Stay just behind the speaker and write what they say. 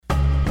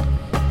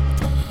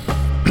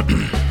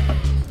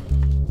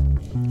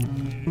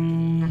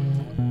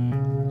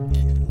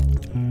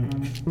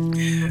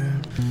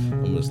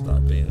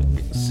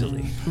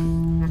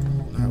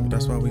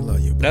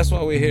That's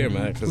why we're here,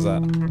 man. Cause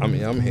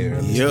I'm here.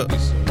 Yep. Oh,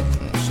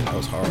 shit, that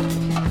was hard.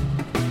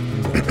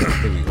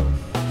 Here we go.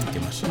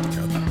 Get my shit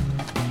together.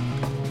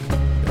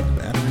 The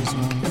batteries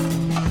on.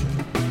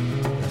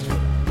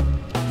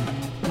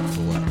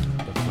 For what?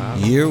 The cloud.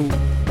 You.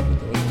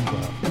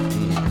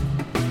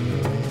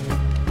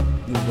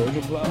 The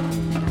Doja cloud.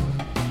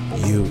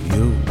 You.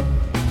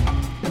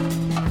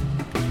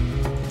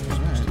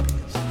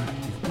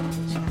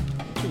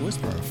 What you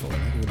whispering for?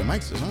 Nigga? The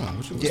mics is on.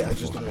 What you whispering I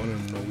just for? don't want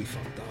them to know we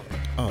fucked up.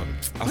 Oh,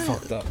 I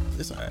fucked up.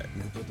 It's alright.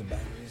 You put the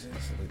batteries in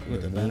so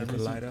With the the moon batteries could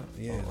in? light up.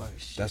 Yeah, Oh,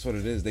 shit. that's what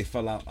it is. They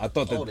fell out. I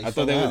thought Oh, they they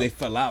fell out. they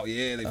fell out.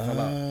 Yeah, they fell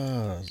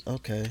out.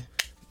 Okay.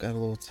 Got a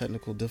little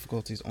technical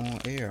difficulties on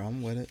air.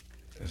 I'm with it.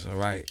 It's all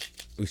right.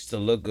 We still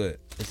look good.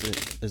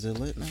 Is it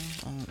lit now?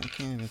 I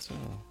can't even tell.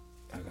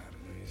 I got it.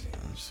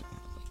 Let me see.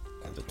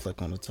 I have to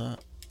click on the top.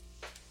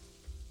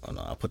 Oh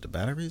no, I put the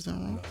batteries in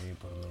wrong. No, you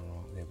put them in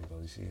wrong. There we go.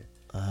 You see it?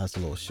 It's a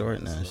little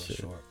short now. It's a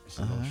Shit. little short. It's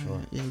a little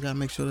short. Yeah, you gotta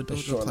make sure the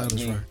It's Doja short cloud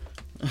like is me. right.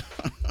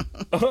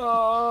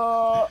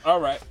 All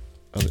right.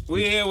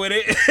 We here with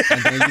it.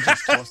 And then you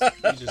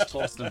just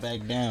tossed them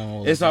back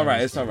down. It's all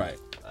right. It's all right.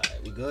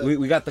 Alright, we good.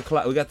 We got the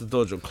cloud. We got the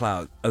Doja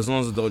cloud. As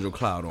long as the Doja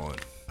cloud on.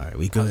 All right,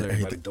 we How's good.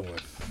 everybody doing?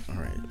 All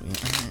right,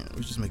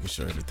 we're just making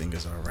sure everything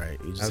is all right.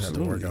 We just have to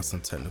Absolutely. work out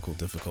some technical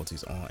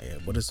difficulties on air,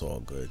 but it's all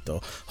good though.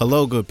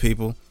 Hello, good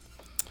people.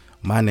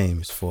 My name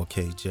is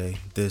 4KJ.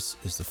 This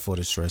is the For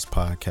the Stress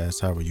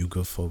podcast. How are you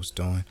good folks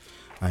doing?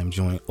 I am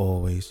joined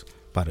always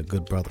by the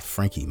good brother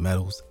Frankie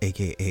Metals,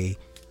 aka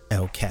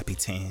El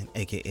Capitan,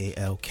 aka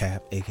El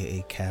Cap,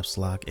 aka Caps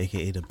Lock,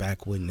 aka the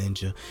Backwood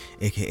Ninja,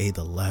 aka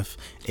the Left,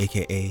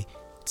 aka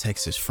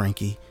Texas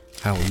Frankie.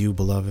 How are you,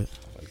 beloved?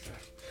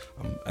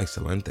 I'm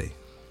excelente.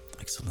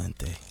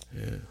 Excelente.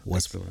 Yeah.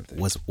 What's excelente.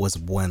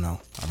 bueno?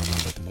 I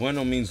remember the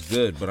Bueno means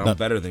good, but I'm No.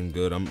 better than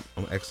good. I'm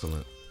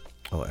excellent.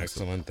 Oh,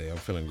 excellent. Excelente. I'm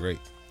feeling great.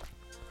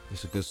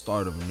 It's a good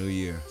start of a new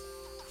year.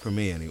 For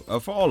me, anyway.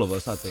 For all of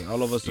us, I think.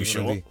 All of us are You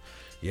going to sure?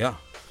 be. Yeah.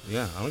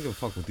 I don't give a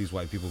fuck what these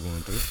white people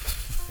going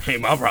through.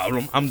 Ain't my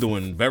problem. I'm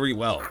doing very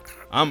well.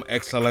 I'm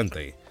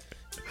excelente.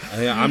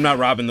 I'm not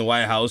robbing the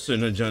White House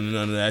and none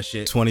of that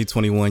shit.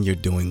 2021, you're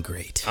doing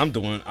great. I'm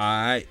doing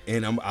all right,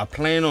 and I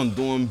plan on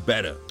doing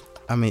better.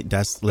 I mean,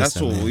 that's That's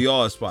what man, we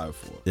all aspire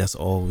for. that's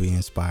all we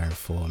inspire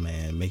for,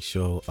 man. Make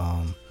sure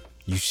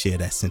you share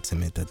that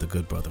sentiment that the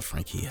good brother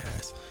Frankie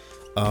has.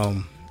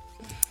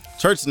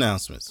 Church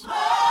announcements.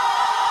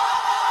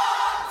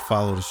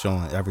 Follow the show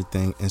on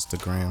everything.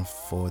 Instagram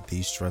for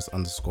the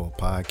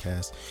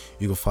stress_podcast.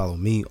 You can follow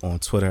me on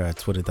Twitter at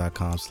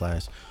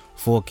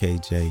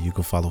twitter.com/4KJ. You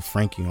can follow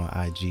Frankie on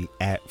IG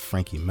at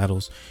Frankie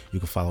Metals. You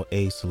can follow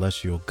A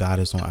Celestial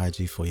Goddess on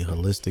IG for your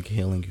holistic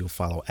healing. You can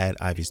follow at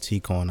Ivy's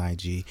Tico on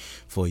IG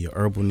for your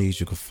herbal needs.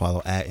 You can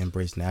follow at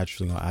Embrace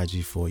Naturally on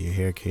IG for your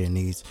hair care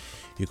needs.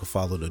 You can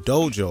follow the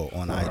dojo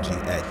on IG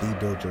at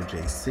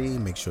TheDojoJC.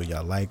 Make sure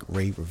y'all like,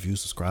 rate, review,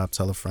 subscribe,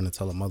 tell a friend and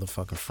tell a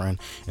motherfucking friend,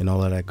 and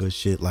all of that good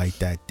shit like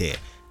that there.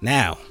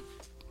 Now,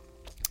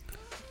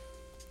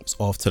 it's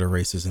off to the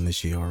races in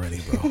this year already,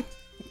 bro.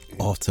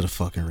 Off to the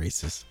fucking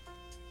races.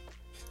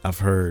 I've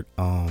heard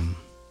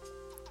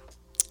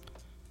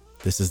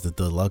this is the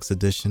deluxe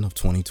edition of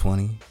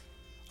 2020.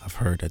 I've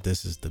heard that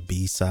this is the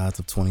B-sides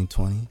of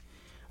 2020.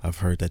 I've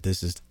heard that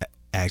this is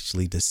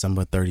actually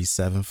December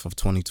 37th of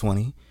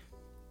 2020.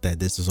 That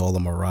this is all a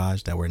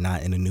mirage, that we're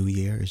not in a new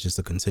year. It's just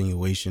a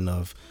continuation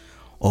of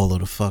all of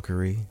the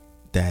fuckery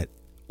that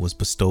was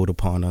bestowed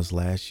upon us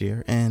last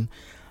year. And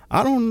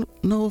I don't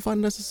know if I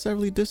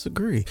necessarily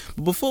disagree.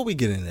 But before we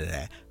get into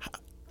that,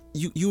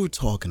 you were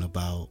talking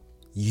about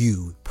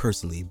you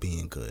personally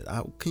being good.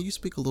 Can you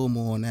speak a little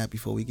more on that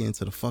before we get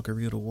into the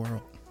fuckery of the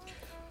world?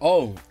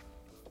 Oh,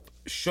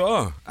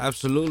 sure,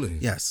 absolutely.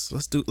 Yes,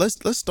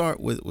 let's start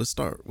with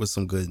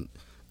some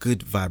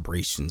good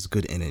vibrations,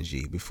 good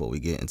energy before we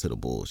get into the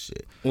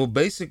bullshit. Well,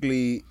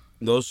 basically,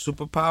 those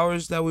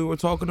superpowers that we were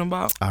talking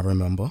about, I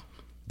remember.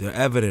 they're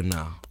evident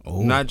now.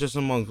 Oh. Not just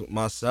amongst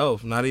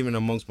myself, not even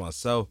amongst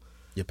myself.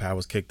 Your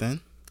powers kicked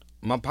in?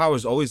 My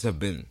powers always have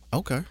been,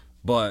 Okay.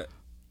 but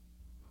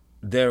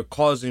they're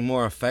causing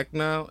more effect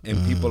now,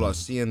 and people are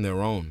seeing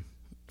their own.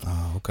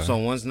 Oh, okay. So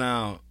once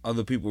now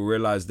other people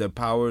realize their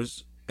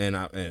powers, and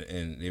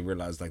they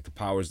realize like the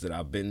powers that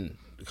I've been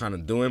kind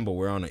of doing, but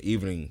we're on an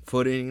evening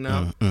footing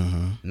now.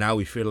 Now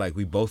we feel like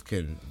we both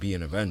can be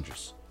in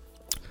Avengers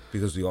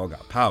because we all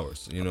got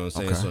powers. You know what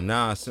I'm saying? Okay. So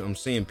now I'm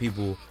seeing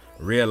people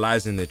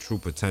realizing their true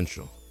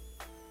potential,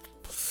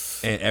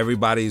 and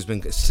everybody's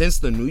been since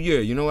the new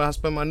year. You know what I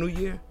spent my new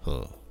year?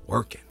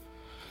 Working,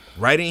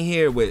 right in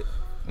here with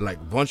like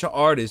a bunch of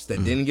artists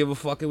that didn't give a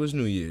fuck it was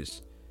New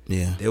Year's.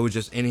 Yeah. They were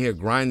just in here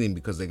grinding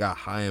because they got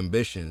high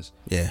ambitions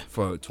Yeah.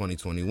 for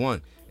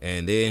 2021.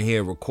 And they're in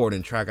here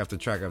recording track after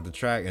track after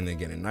track, and they're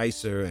getting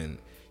nicer. And,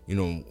 you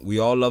know, we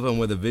all love them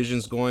where the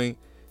vision's going.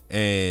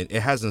 And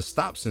it hasn't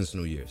stopped since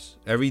New Year's.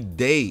 Every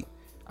day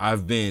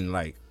I've been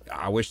like,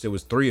 I wish there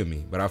was 3 of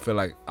me, but I feel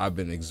like I've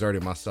been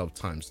exerting myself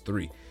times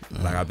 3.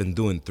 Like I've been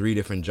doing 3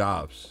 different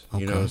jobs.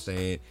 You know what I'm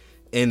saying?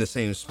 in the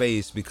same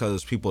space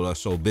because people are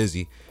so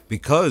busy,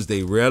 because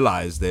they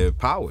realize their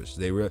powers.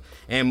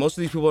 And most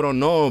of these people don't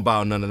know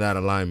about none of that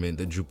alignment,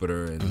 the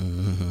Jupiter,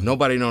 and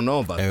nobody don't know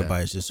about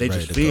Everybody's that. just They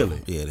ready just to feel go.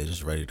 it. Yeah, they're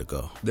just ready to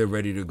go. They're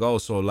ready to go.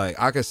 So like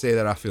I can say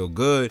that I feel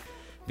good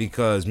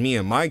because me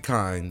and my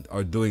kind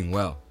are doing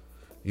well,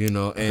 you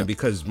know, and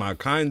because my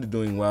kind are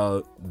doing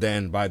well,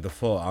 then by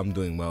default I'm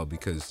doing well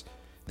because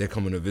they're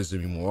coming to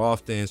visit me more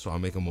often, so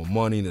I'm making more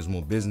money, there's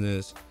more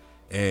business,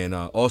 and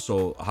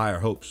also higher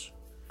hopes.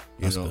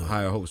 That's good.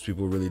 Higher hopes.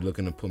 People really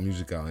looking to put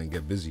music out and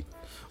get busy.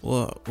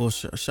 Well,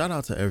 shout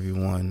out to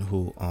everyone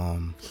who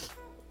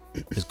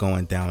is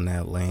going down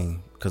that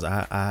lane, because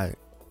I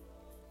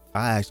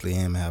actually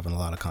am having a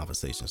lot of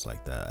conversations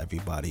like that.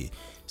 Everybody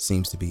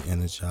seems to be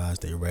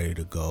energized. They're ready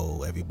to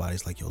go.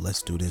 Everybody's like, yo,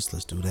 let's do this,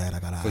 let's do that. I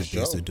got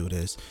ideas to do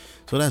this.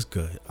 So that's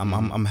good.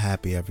 I'm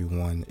happy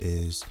everyone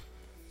is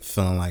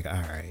feeling like, all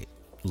right,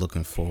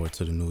 looking forward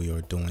to the new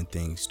year, doing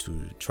things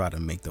to try to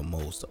make the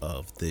most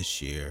of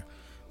this year,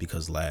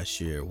 because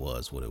last year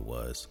was what it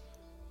was.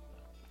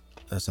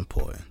 That's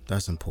important.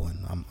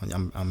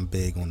 I'm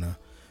big on the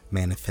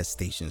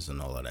manifestations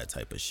and all of that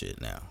type of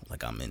shit now.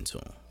 Like, I'm into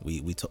them.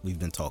 We've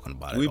been talking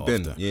about it.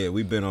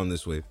 We've been on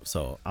this wave.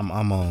 So I'm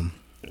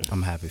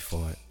happy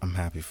for it.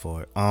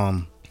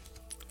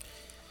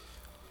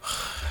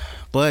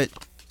 But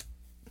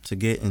to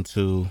get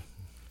into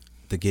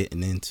the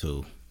getting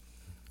into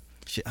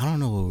shit, I don't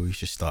know where we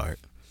should start.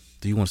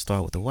 Do you want to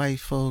start with the white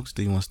folks?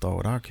 Do you want to start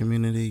with our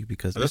community?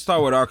 Because let's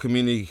start with our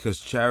community, because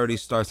charity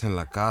starts in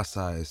la casa,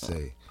 I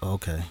say.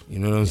 Okay. You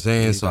know what I'm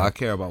saying? So I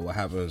care about what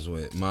happens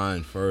with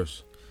mine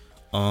first.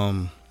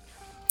 Well,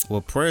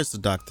 prayers to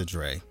Dr.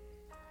 Dre,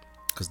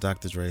 because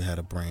Dr. Dre had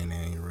a brain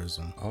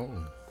aneurysm. Oh.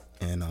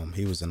 And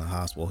he was in the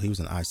hospital. He was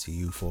in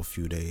ICU for a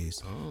few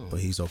days, but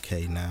he's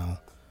okay now.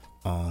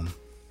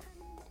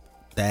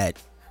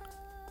 That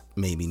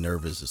made me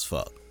nervous as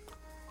fuck,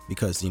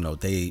 because, you know,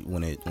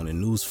 when the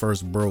news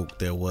first broke,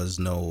 there was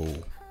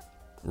no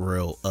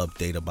real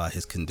update about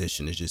his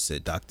condition. It just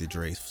said Dr.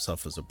 Dre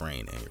suffers a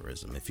brain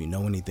aneurysm. If you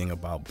know anything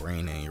about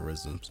brain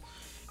aneurysms,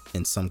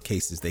 in some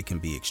cases they can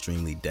be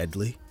extremely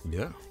deadly.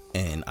 Yeah.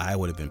 And I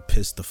would have been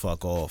pissed the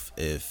fuck off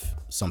if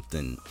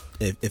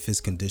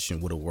his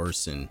condition would have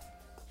worsened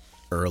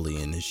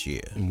early in this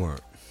year.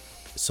 Mark.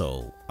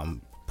 So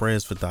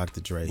prayers for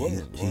Dr. Dre.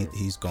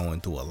 He's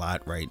going through a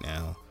lot right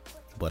now,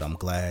 but I'm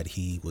glad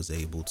he's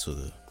able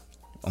to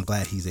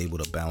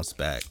bounce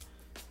back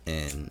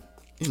and,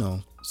 you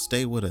know,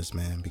 stay with us,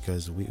 man,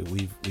 because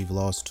we've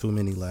lost too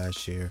many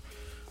last year.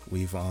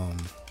 We've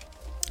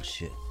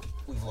lost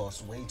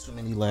way too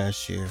many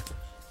last year,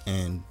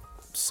 and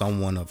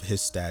someone of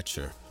his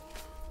stature,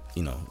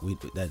 you know, we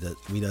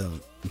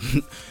don't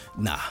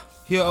nah.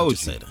 He an I'll OG.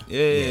 just say that.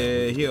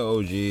 Yeah, he an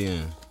OG.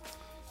 And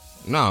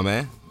nah,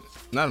 man,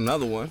 not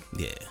another one.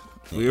 Yeah.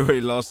 We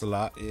already lost a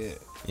lot.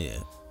 Yeah.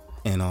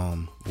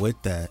 And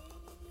with that,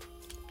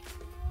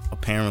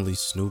 apparently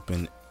Snoop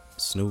and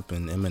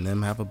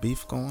Eminem have a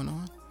beef going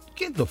on.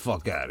 Get the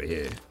fuck out of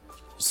here.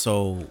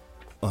 So,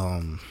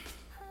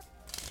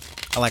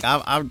 like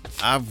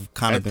I've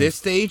kind of at this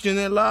stage in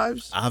their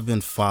lives, I've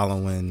been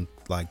following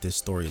like this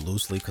story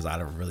loosely because I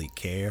don't really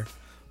care,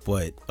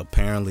 but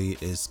apparently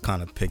it's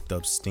kind of picked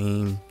up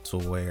steam to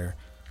where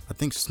I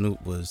think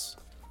Snoop was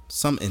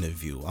some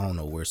interview. I don't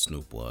know where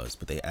Snoop was,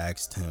 but they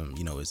asked him,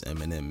 you know, is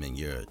Eminem in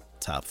your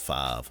top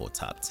 5 or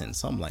top 10,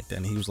 something like that,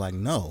 and he was like,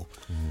 no.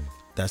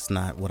 That's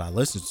not what I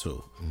listen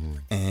to.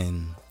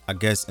 And I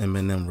guess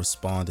Eminem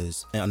responded,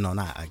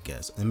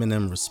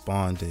 Eminem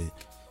responded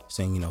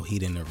saying, you know, he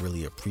didn't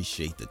really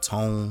appreciate the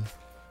tone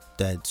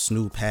that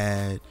Snoop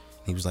had.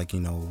 He was like, you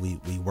know, we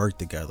work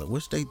together,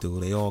 which they do.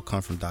 They all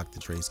come from Dr.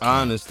 Dre's camp.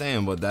 I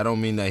understand, but that don't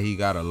mean that he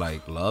gotta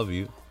like love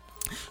you.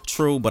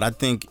 True, but I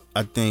think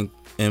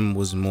M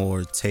was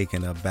more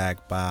taken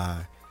aback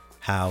by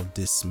how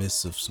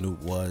dismissive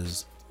Snoop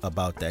was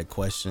about that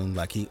question.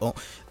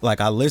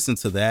 Like I listened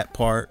to that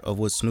part of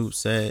what Snoop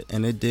said,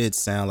 and it did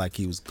sound like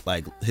he was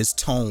like, his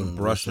tone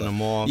brushing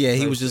him off. Yeah,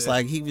 he was just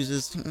like,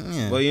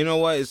 yeah. Well, you know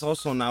what? It's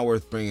also not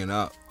worth bringing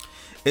up.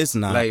 It's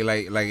not.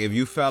 Like if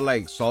you felt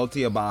like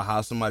salty about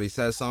how somebody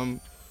said something,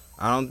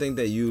 I don't think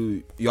that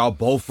y'all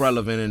both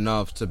relevant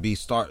enough to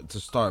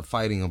start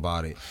fighting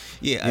about it.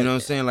 Yeah, you know what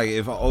I'm saying? Like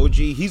if an OG,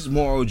 he's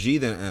more OG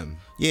than M.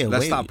 Yeah,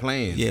 let's stop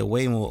playing. Yeah,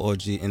 way more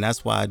OG, and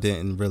that's why I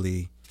didn't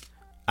really.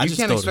 You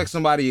can't expect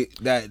somebody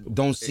that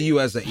don't see you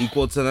as an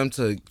equal to them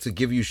to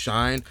give you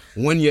shine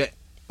when you're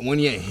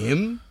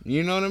him.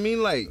 You know what I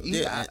mean? Like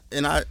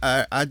and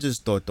I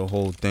just thought the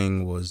whole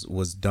thing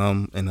was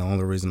dumb, and the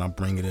only reason I'm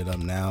bringing it up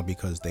now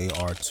because they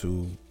are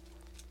two,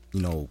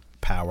 you know,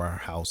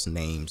 powerhouse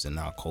names in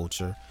our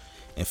culture,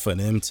 and for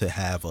them to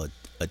have a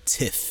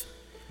tiff,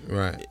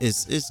 right?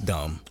 It's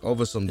dumb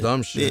over some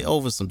dumb shit. Yeah,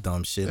 over some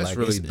dumb shit. That's like,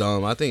 really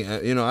dumb. I think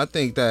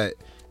that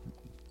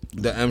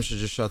the M should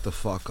just shut the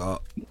fuck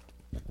up.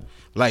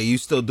 Like, you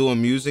still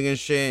doing music and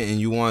shit, and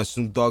you want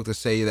Snoop Dogg to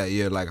say that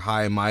you're like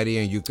high and mighty,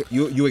 and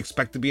you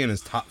expect to be in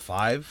his top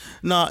 5?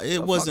 No,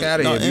 it wasn't. Fuck out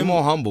of no, here. Be M-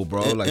 more humble,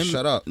 bro. Like, M-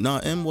 shut up. No,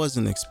 M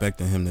wasn't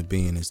expecting him to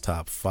be in his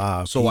top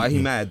 5. So why he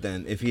mad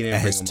then if he didn't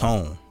at bring his him up?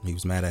 tone? He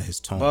was mad at his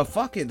tone. But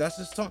fuck it, that's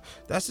his tone.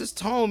 That's his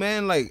tone,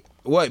 man. Like,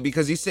 what?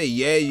 Because he said,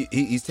 yeah,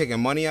 he's taking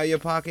money out of your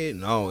pocket.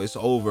 No, it's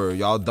over.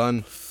 Y'all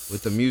done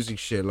with the music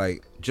shit.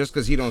 Like, just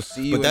because he don't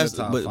see you in the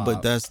top 5.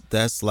 But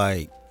that's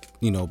like,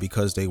 you know,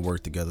 because they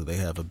work together, they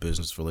have a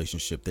business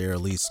relationship. They're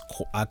at least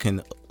I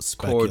can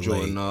speculate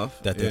cordial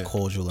enough that they're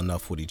cordial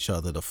enough with each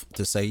other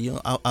to say, you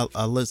know,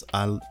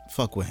 I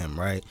fuck with him,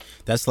 right?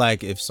 That's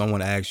like if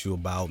someone asks you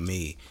about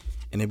me,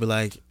 and they be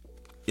like,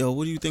 yo,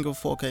 what do you think of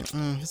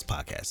 4K? His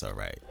podcast, all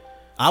right.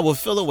 I would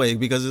feel away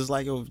because it's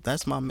like, yo,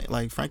 that's my man,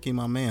 like Frankie,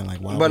 my man. Like,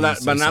 why? But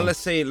now let's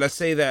say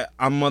that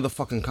I'm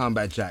motherfucking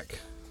Combat Jack.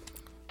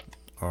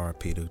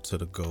 R.I.P. to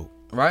the GOAT.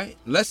 Right?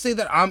 Let's say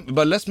that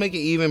but let's make it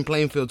even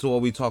playing field to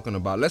what we talking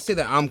about. Let's say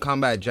that I'm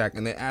Combat Jack,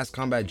 and they ask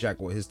Combat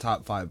Jack what his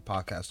top 5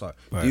 podcasts are.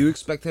 Right. Do you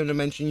expect him to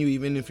mention you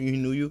even if he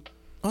knew you?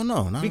 Oh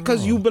no, not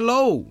because you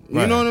below.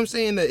 Right. You know what I'm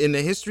saying? In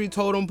the history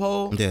totem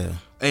pole. Yeah.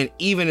 And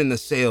even in the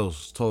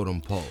sales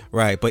totem pole.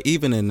 Right, but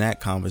even in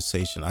that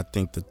conversation, I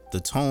think the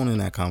tone in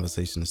that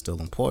conversation is still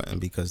important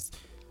because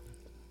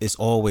it's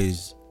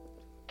always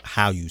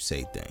how you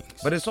say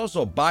things. But it's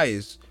also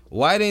biased.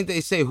 Why didn't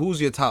they say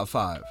who's your top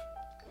 5?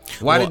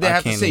 Why did they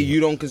have to say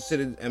you don't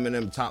consider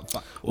Eminem top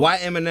 5? Why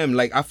Eminem?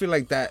 Like, I feel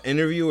like that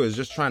interviewer is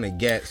just trying to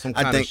get some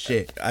kind of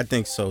shit. I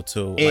think so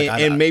too.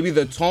 And maybe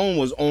the tone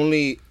was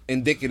only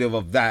indicative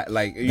of that.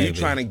 Like, you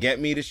trying to get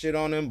me to shit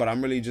on him, but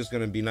I'm really just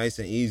gonna be nice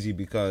and easy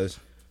because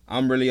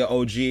I'm really an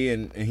OG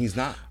and he's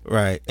not.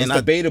 Right. It's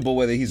debatable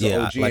whether he's an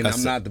OG, like and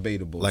I'm not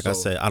debatable. Like I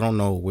said, I don't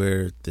know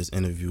where this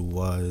interview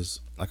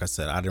was. Like I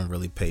said, I didn't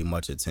really pay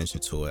much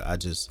attention to it.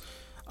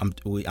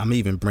 I'm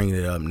even bringing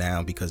it up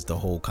now because the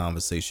whole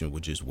conversation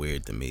was just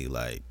weird to me.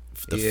 Like,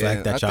 the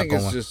fact that y'all going... I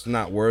think it's just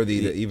not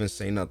worthy to even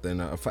say nothing.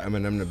 For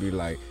Eminem to be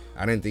like,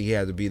 I didn't think he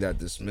had to be that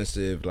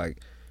dismissive. Like,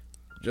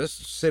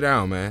 just sit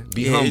down, man.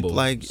 Be humble.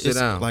 Sit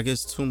down. Like,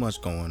 it's too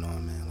much going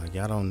on, man. Like,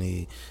 y'all don't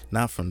need...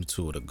 Not from the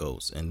two of the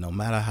GOATs. And no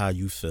matter how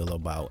you feel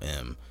about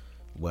M,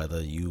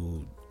 whether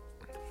you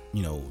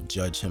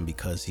judge him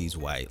because he's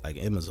white, like,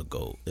 M is a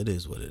GOAT. It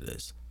is what it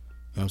is. You know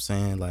what I'm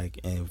saying? Like,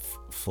 and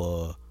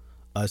for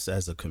us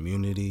as a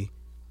community,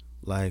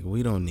 like,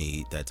 we don't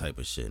need that type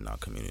of shit in our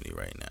community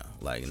right now.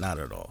 Like, not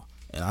at all.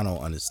 And I don't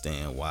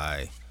understand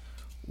why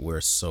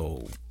we're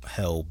so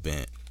hell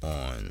bent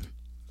on,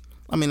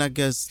 I mean, I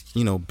guess,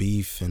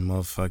 beef and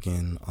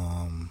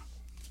motherfucking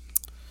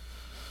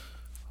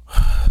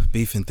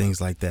beef and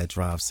things like that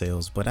drive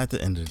sales, but at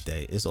the end of the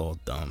day, it's all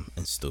dumb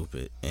and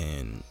stupid,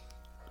 and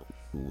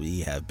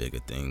we have bigger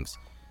things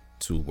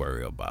to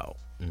worry about.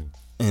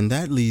 And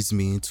that leads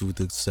me into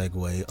the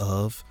segue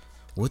of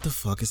what the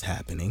fuck is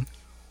happening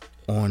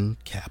on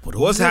Capitol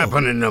Hill. What's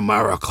happening in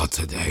America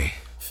today?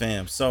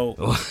 Fam, so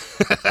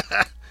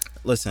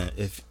listen,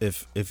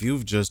 if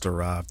you've just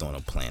arrived on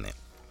a planet,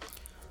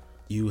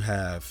 you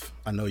have,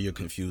 I know you're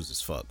confused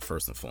as fuck,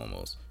 first and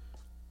foremost,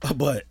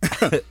 but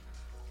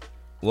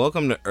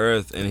welcome to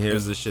Earth, and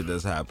here's the shit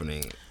that's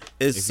happening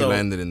if you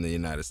landed in the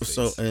United States.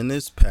 So in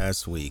this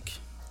past week,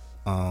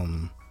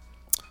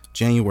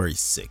 January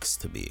 6th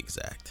to be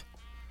exact,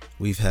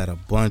 we've had a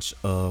bunch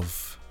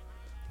of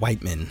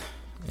white men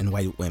and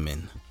white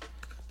women,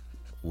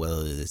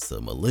 whether it's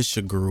a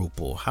militia group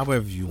or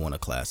however you want to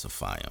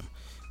classify them,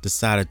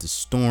 decided to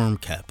storm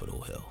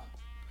Capitol Hill.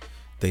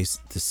 They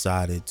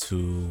decided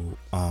to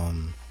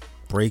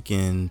break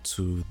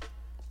into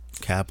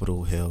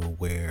Capitol Hill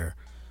where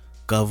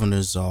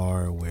governors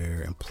are,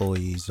 where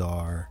employees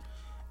are,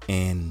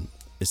 and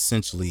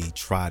essentially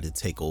try to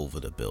take over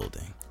the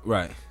building.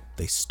 Right.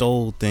 They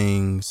stole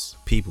things.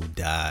 People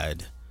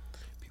died.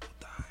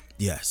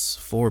 Yes,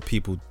 4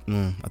 people.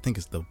 I think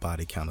it's the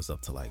body count is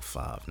up to like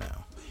 5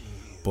 now.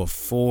 But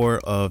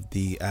 4 of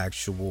the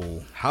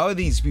actual... How are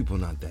these people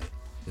not dead?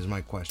 Is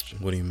my question.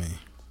 What do you mean?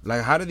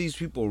 Like, how do these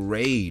people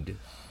raid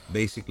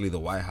basically the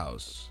White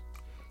House?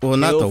 Well,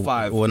 not the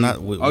 5. Well, not.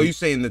 Are you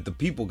saying that the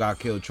people got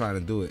killed trying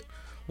to do it?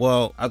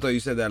 Well, I thought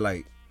you said that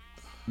like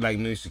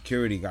maybe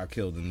security got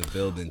killed in the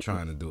building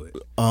trying to do it.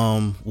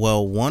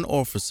 Well, one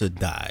officer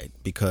died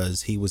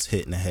because he was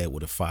hit in the head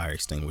with a fire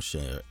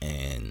extinguisher,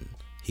 and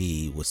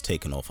he was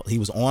taken off. He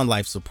was on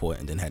life support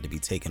and then had to be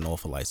taken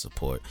off of life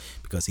support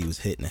because he was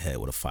hit in the head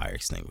with a fire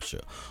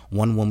extinguisher.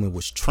 One woman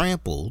was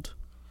trampled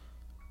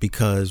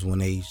because when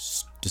they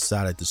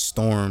decided to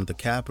storm the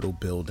Capitol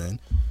building,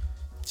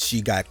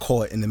 she got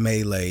caught in the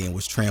melee and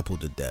was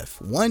trampled to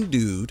death. One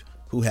dude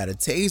who had a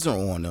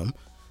taser on him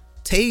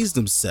tased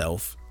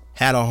himself,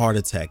 had a heart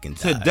attack and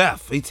died. To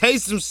death. He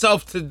tased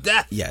himself to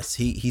death. Yes,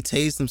 he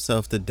tased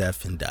himself to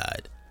death and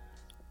died.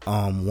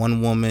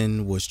 One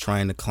woman was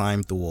trying to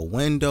climb through a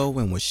window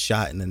and was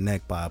shot in the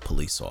neck by a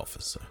police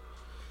officer.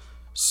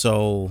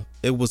 So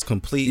it was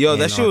complete. Yo,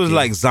 that shit was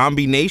like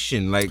Zombie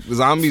Nation. Like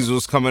zombies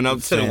was coming up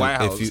to the White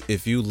House.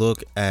 If you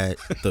look at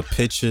the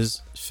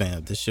pictures,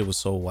 fam, this shit was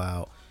so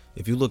wild.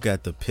 if you look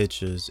at the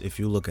pictures, if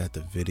you look at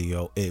the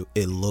video,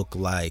 it looked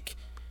like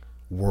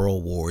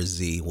World War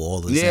Z, where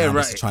all the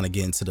zombies are trying to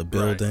get into the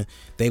building. Right.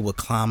 They were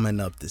climbing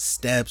up the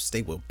steps.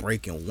 They were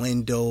breaking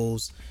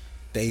windows.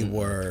 They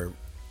were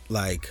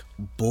like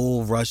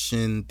bull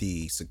rushing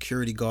the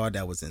security guard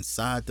that was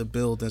inside the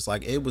buildings.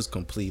 Like, it was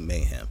complete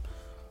mayhem,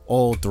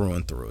 all through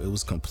and through. It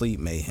was complete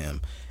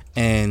mayhem.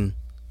 And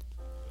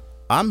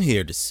I'm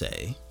here to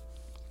say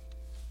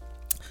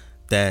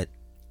that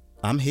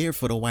I'm here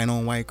for the white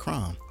on white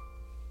crime.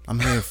 I'm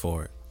here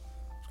for it.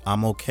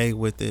 I'm okay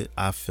with it.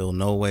 I feel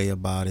no way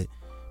about it,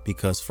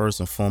 because first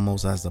and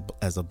foremost,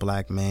 as a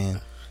black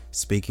man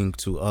speaking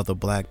to other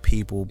black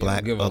people, I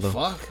give no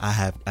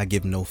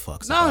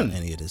fucks about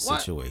any of this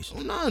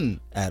situation. None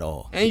at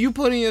all. And you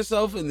putting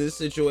yourself in this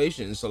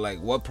situation, so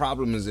like, what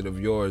problem is it of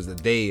yours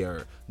that they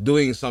are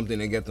doing something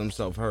to get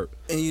themselves hurt?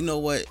 And you know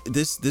what?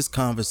 This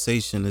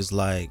conversation is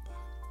like,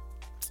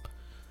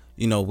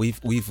 you know, we've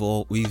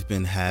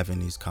been having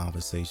these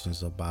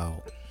conversations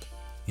about,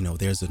 you know,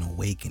 there's an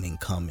awakening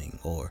coming,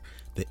 or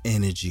the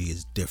energy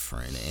is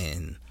different,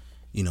 and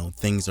you know,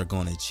 things are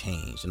going to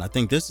change. And I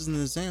think this is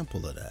an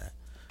example of that.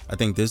 I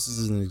think this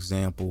is an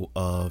example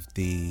of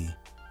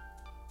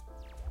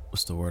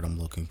what's the word I'm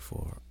looking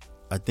for?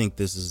 I think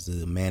this is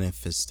the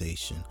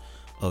manifestation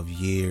of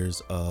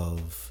years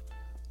of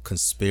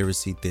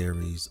conspiracy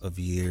theories, of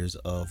years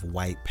of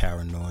white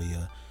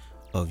paranoia,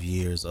 of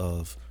years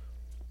of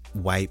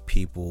white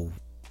people,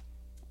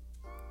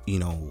 you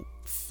know,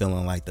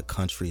 feeling like the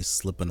country is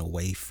slipping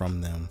away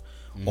from them,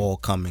 all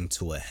coming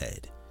to a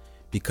head.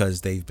 Because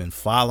they've been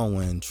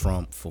following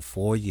Trump for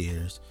 4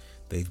 years.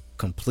 They've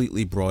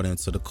completely brought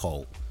into the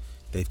cult.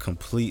 They've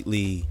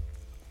completely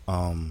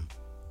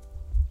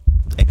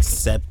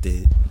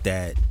accepted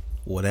that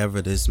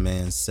whatever this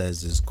man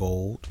says is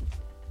gold.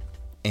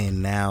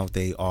 And now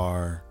they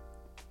are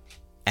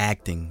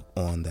acting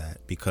on that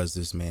because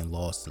this man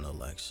lost an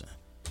election.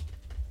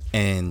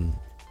 And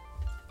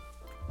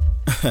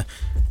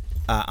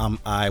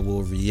I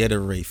will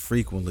reiterate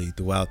frequently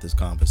throughout this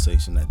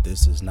conversation that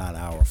this is not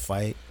our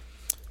fight.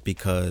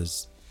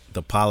 Because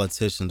the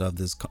politicians of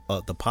this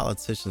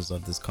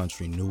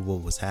country knew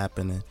what was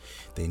happening.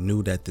 They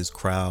knew that this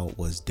crowd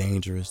was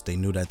dangerous. They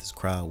knew that this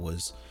crowd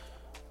was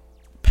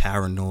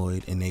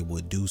paranoid, and they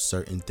would do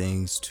certain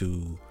things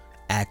to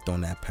act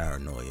on that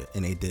paranoia,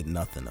 and they did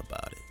nothing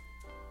about it.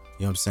 You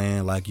know what I'm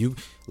saying? Like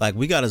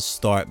we got to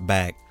start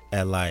back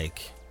at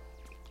like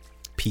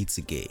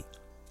Pizzagate.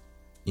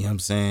 You know what I'm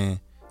saying?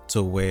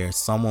 To where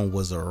someone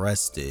was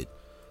arrested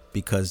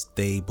because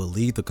they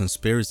believed the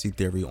conspiracy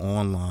theory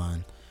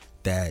online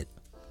that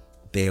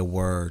there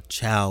were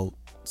child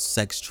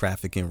sex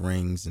trafficking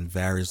rings in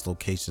various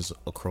locations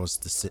across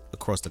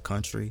the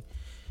country,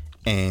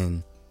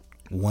 and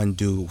one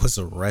dude was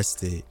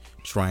arrested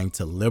trying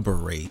to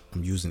liberate,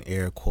 I'm using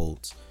air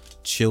quotes,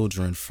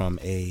 children from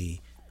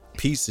a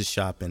pizza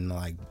shop in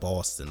like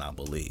Boston, I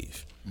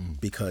believe,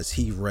 because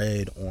he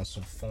read on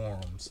some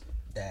forums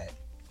that,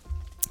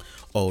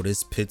 oh,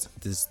 this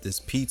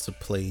pizza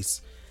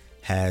place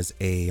has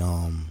a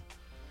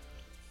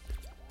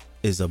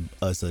is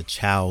a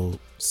child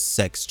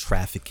sex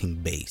trafficking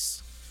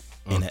base,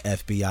 and the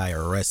FBI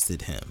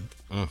arrested him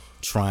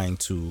trying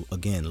to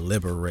again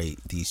liberate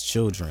these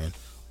children,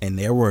 and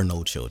there were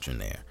no children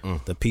there.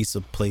 The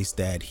pizza place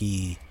that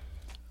he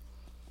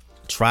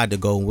tried to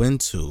go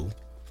into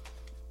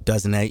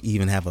doesn't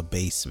even have a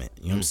basement.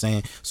 You know what I'm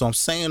saying? So I'm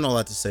saying all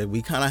that to say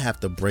we kind of have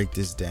to break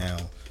this down,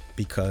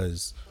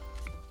 because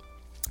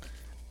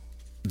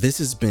this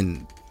has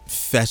been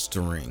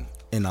festering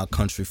in our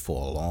country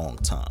for a long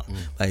time.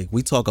 Like,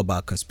 we talk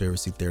about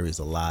conspiracy theories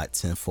a lot,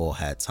 tinfoil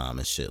hat time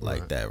and shit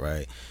like that,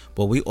 right?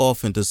 But we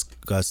often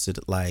discuss it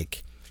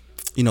like,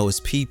 you know,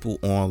 it's people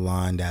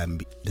online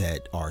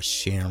that are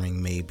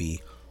sharing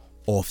maybe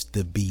off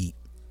the beat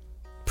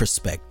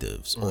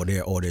perspectives, or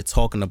they're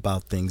talking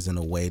about things in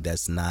a way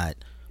that's not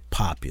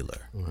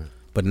popular.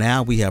 But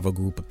now we have a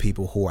group of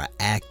people who are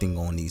acting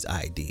on these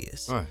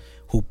ideas.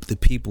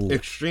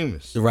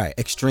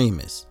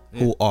 Extremists,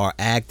 who are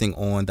acting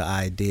on the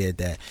idea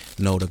that,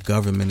 no, the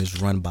government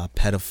is run by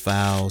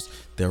pedophiles,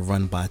 they're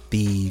run by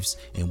thieves,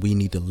 and we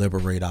need to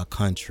liberate our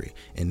country.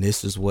 And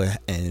this is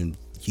what, and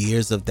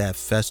years of that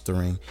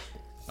festering,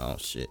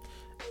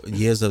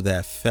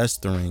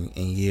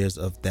 years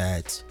of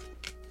that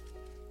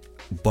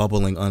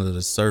bubbling under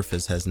the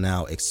surface has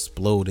now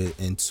exploded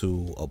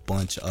into a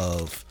bunch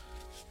of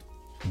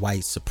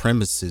white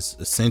supremacists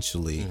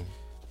essentially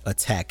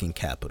attacking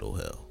Capitol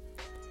Hill.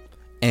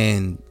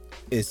 And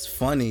it's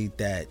funny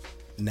that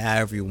now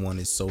everyone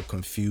is so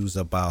confused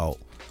about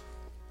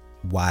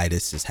why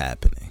this is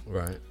happening.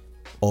 Right.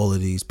 All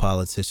of these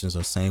politicians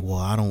are saying, well,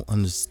 I don't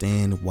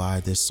understand why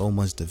there's so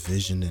much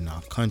division in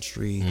our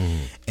country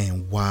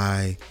and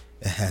why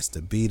it has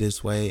to be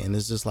this way. And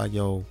it's just like,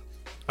 yo,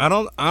 I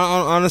don't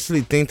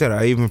honestly think that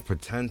I even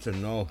pretend to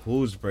know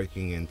who's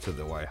breaking into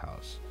the White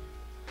House.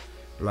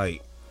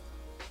 Like,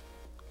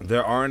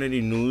 there aren't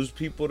any news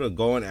people to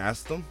go and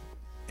ask them,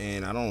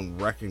 and I don't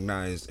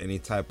recognize any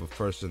type of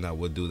person that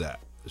would do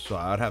that. So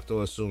I'd have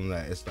to assume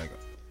that it's like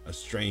a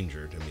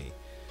stranger to me.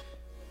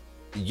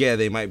 Yeah,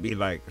 they might be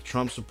like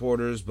Trump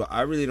supporters, but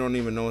I really don't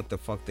even know what the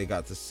fuck they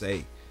got to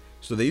say.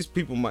 So these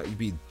people might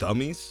be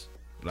dummies,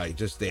 like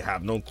just they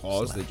have no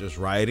cause, they're just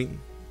rioting.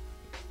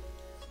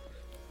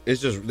 It's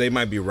just they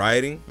might be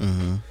rioting,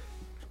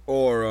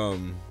 or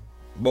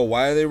but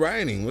why are they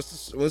rioting?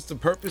 What's the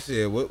purpose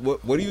here?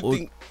 What do you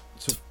think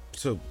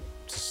to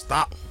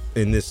stop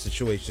in this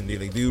situation? Do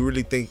you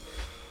really think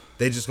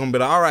they just gonna be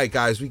like, all right,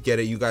 guys, we get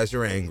it. You guys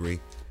are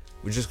angry.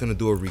 We're just gonna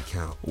do a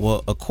recount.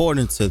 Well,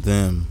 according to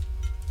them,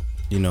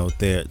 you know,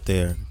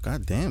 they're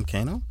goddamn,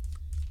 Kano.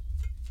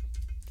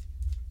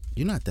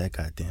 You're not that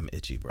goddamn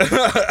itchy, bro.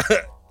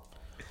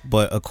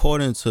 But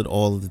according to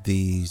all of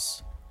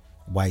these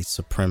white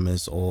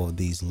supremacists or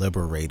these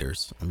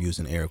liberators, I'm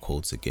using air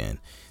quotes again,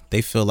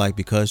 they feel like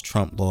because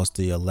Trump lost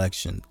the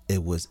election,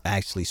 it was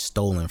actually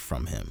stolen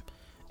from him.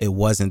 It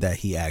wasn't that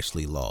he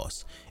actually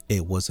lost.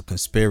 It was a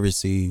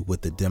conspiracy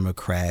with the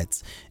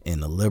Democrats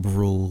and the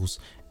liberals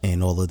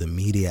and all of the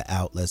media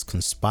outlets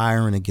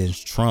conspiring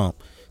against Trump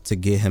to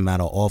get him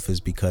out of office,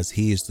 because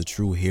he is the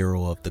true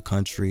hero of the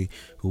country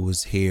who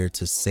was here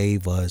to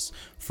save us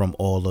from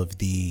all of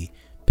the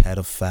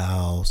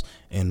pedophiles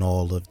and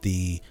all of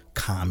the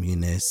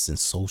communists and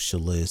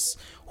socialists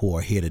who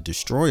are here to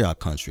destroy our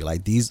country.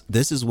 Like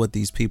this is what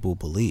these people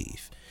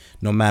believe.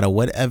 No matter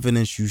what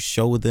evidence you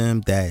show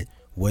them that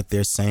what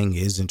they're saying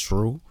isn't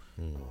true,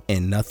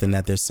 and nothing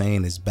that they're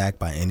saying is backed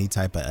by any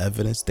type of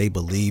evidence, they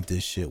believe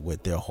this shit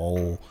with their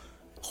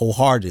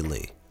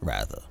wholeheartedly,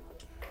 rather.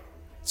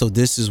 So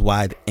this is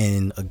why,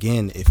 and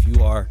again, if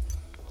you are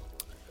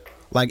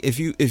like, if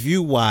you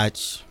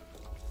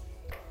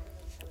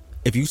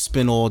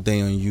spend all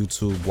day on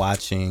YouTube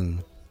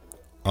watching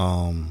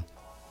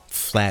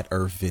flat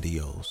earth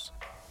videos,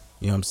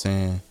 you know what I'm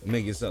saying?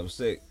 Make yourself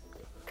sick.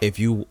 If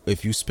you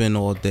spend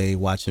all day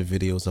watching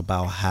videos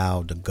about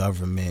how the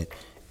government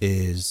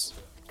is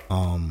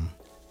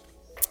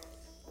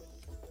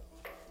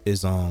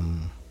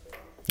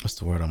what's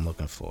the word I'm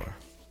looking for?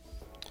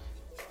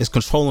 It's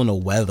controlling the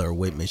weather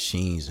with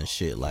machines and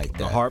shit like that.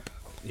 The HAARP?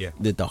 Yeah.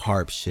 The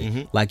HAARP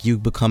shit. Like, you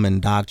become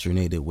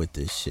indoctrinated with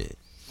this shit.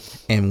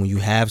 And when you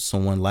have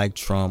someone like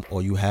Trump,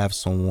 or you have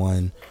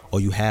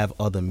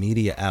other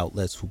media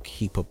outlets who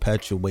keep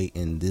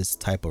perpetuating this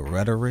type of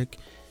rhetoric,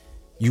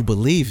 you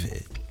believe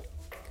it.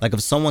 Like,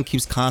 if someone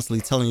keeps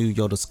constantly telling you,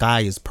 yo, the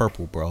sky is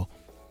purple, bro.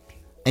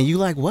 And you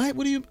like, what?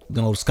 What do you?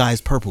 No, the sky is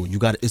purple. You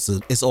got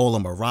it's all a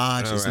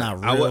mirage. All it's right.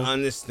 Not real.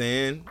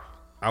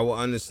 I would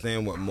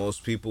understand what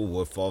most people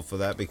would fall for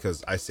that,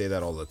 because I say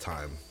that all the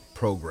time.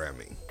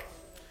 Programming.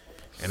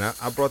 And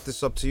I brought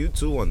this up to you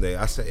too one day.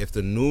 I said, if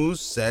the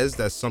news says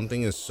that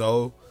something is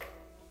so,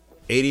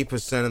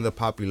 80% of the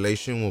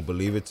population will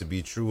believe it to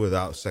be true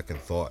without second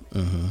thought.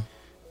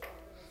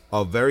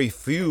 A very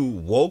few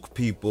woke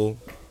people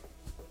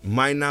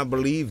might not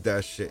believe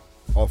that shit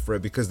off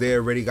it, because they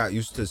already got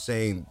used to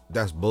saying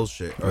that's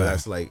bullshit, or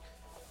that's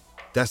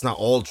not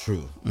all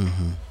true.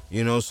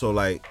 You know, so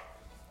like,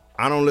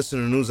 I don't listen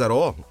to the news at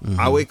all.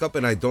 I wake up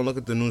and I don't look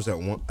at the news at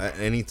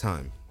any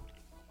time.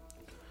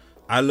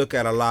 I look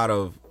at a lot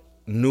of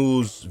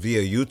news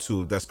via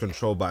YouTube that's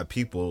controlled by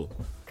people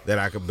that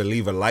I could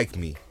believe are like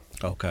me.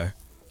 Okay.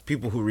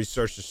 People who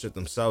research the shit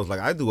themselves. Like,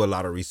 I do a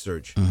lot of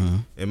research.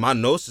 In my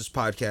Gnosis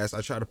podcast,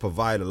 I try to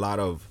provide a lot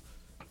of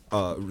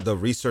the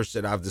research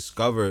that I've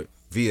discovered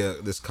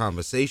via this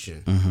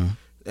conversation.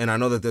 And I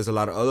know that there's a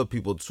lot of other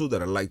people too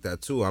that are like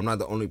that too. I'm not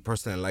the only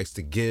person that likes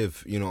to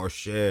give, you know, or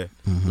share.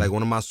 Like,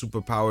 one of my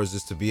superpowers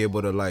is to be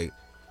able to like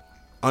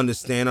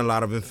understand a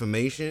lot of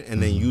information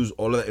and then use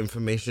all of that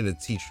information to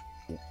teach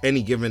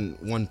any given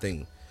one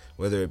thing,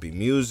 whether it be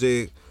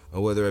music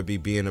or whether it be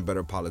being a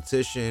better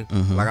politician.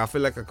 Like, I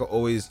feel like I could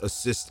always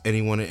assist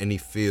anyone in any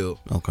field,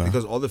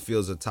 because all the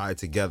fields are tied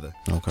together.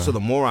 So the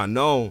more I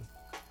know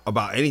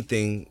about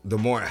anything, the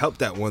more I help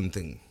that one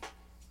thing.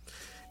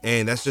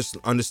 And that's just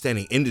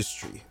understanding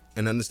industry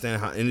and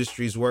understanding how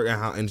industries work and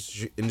how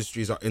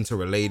industries are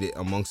interrelated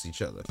amongst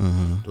each other.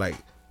 Like,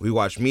 we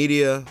watch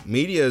media.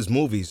 Media is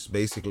movies,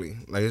 basically.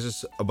 Like, it's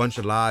just a bunch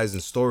of lies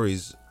and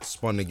stories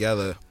spun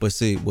together. But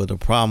see, well, the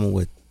problem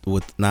with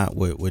not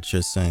with what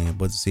you're saying,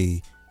 but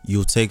see,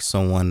 you'll take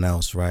someone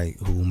else, right,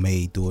 who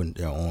may do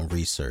their own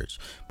research,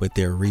 but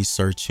they're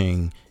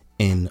researching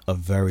in a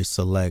very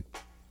select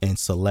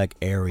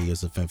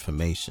areas of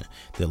information.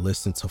 They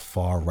listen to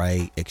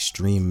far-right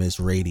extremist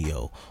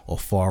radio or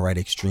far-right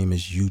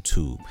extremist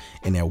YouTube,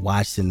 and they're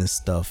watching this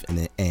stuff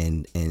and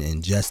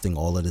ingesting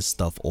all of this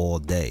stuff all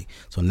day.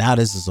 So now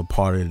this is a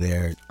part of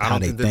their I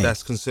don't think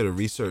that's considered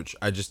research.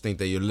 I just think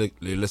that you're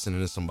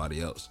listening to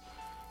somebody else.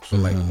 So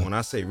like, when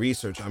I say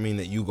research, I mean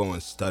that you go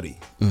and study,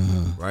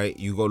 right?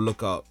 You go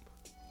look up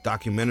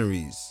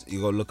documentaries,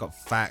 you go look up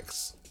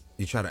facts,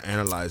 you try to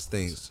analyze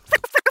things.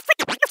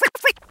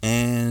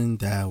 And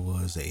that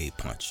was a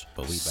punch,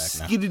 but we back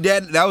now.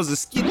 That was a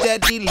skid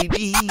that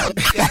dilly.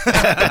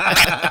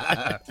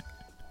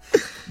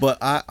 But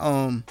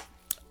I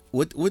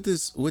with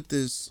this what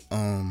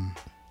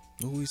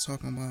were we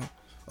talking about?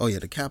 Oh yeah,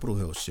 the Capitol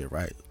Hill shit,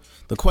 right?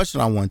 the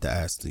question I want to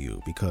ask to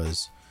you,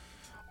 because,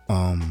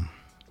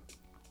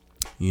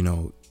 you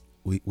know,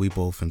 we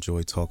both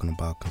enjoy talking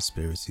about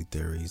conspiracy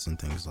theories and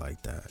things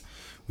like that.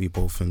 We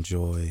both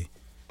enjoy,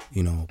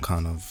 you know,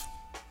 kind of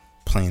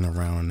playing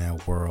around in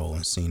that world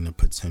and seeing the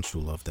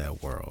potential of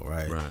that world,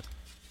 right? Right.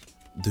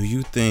 Do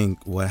you think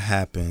what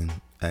happened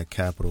at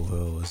Capitol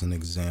Hill is an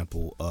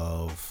example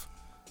of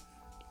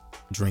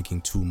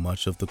drinking too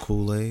much of the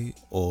Kool-Aid,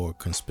 or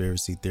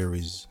conspiracy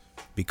theories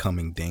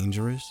becoming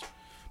dangerous?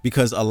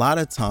 Because a lot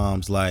of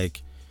times,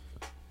 like,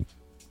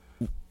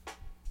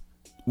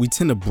 we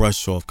tend to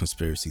brush off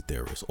conspiracy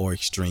theorists or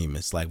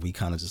extremists. Like, we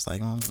kind of just like,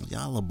 oh,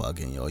 y'all are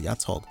bugging, yo. Y'all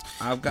talked.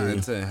 I've gotten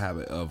into the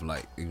habit of,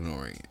 like,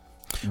 ignoring it.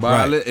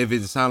 But Right. if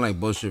it sounds like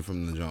bullshit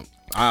from the jump.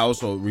 I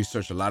also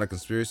research a lot of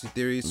conspiracy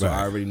theories, so Right.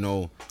 I already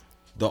know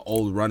the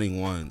old running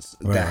ones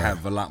Right, that right.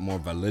 have a lot more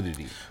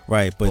validity.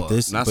 Right, but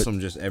Not some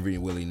just every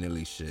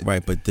willy-nilly shit.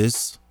 Right, but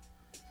this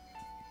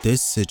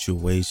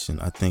situation,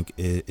 I think,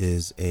 it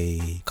is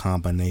a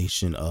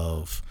combination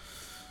of,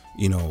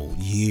 you know,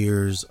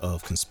 years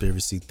of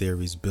conspiracy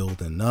theories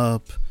building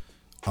up,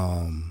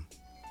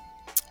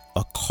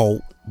 a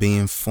cult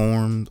being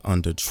formed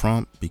under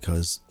Trump,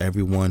 because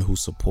everyone who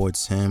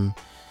supports him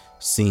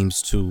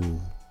seems to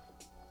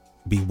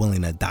be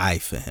willing to die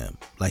for him.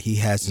 Like, he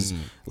has his,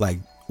 like,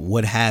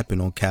 what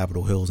happened on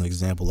Capitol Hill is an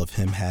example of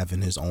him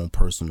having his own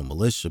personal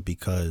militia,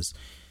 because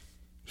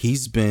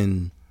he's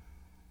been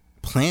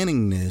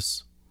planning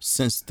this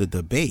since the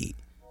debate.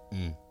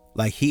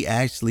 Like, he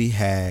actually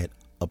had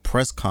a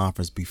press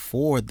conference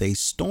before they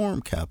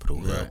stormed Capitol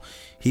Hill. Right.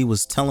 He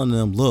was telling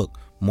them, look,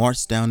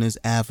 march down this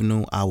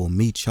avenue, I will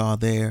meet y'all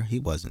there. He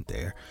wasn't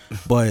there,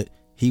 but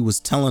he was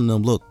telling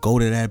them, look, go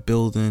to that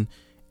building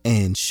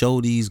and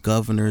show these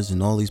governors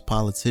and all these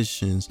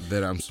politicians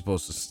That I'm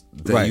supposed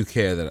to, that Right. you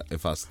care that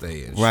if I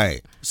stay in.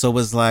 right. So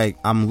it's like,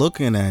 I'm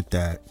looking at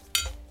that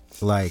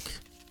like,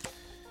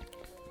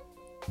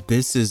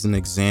 this is an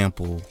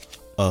example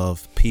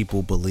of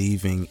people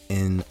believing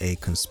in a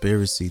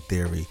conspiracy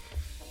theory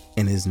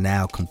and is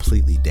now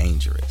completely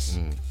dangerous.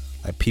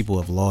 Like, people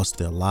have lost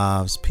their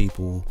lives.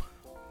 People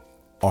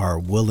are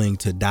willing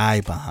to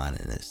die behind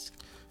this.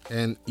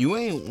 And you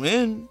ain't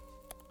win.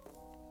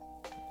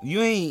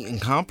 You ain't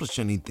accomplished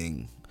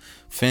anything.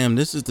 Fam,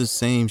 this is the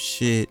same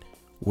shit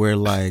where,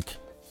 like,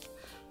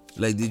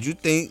 did you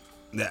think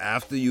that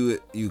after you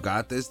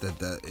got this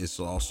that it's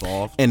all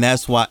solved? and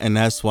that's why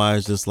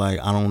it's just like,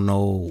 I don't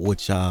know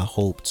what y'all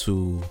hope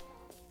to.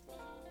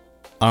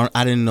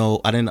 I didn't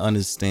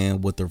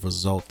understand what the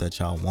result that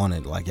y'all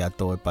wanted. Like, y'all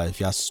thought, but if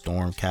y'all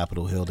stormed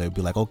Capitol Hill, they'd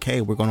be like,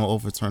 okay, we're gonna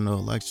overturn the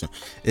election.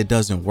 It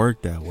doesn't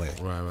work that way.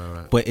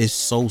 Right. But it's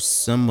so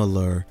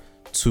similar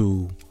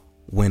to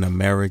when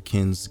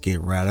Americans get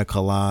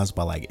radicalized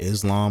by, like,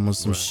 Islam or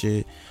some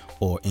shit,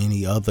 or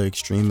any other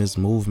extremist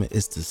movement.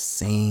 It's the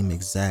same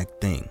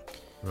exact thing.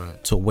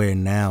 Right. To where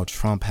now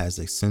Trump has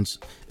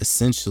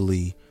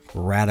essentially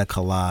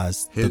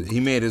radicalized. He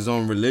made his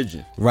own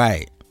religion.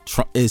 Right.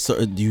 Trump is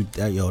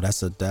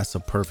that's a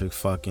perfect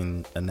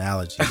fucking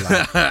analogy.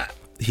 Like,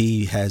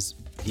 he has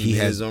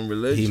his own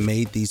religion. He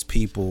made these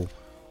people,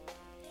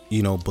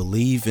 you know,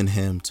 believe in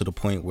him to the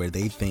point where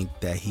they think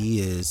that he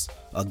is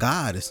a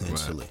god,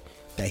 essentially.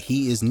 That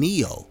he is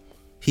Neo.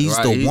 He's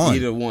the one.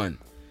 He's the one.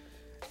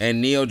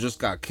 And Neo just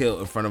got killed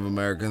in front of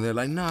America, and they're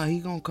like, nah, he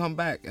gonna come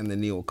back, and then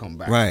Neo will come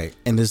back. Right.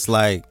 And it's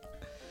like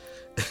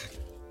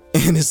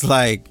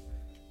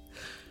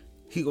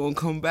he gonna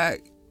come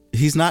back.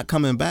 he's not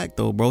coming back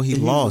though, bro. He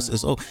lost.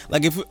 It's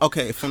like,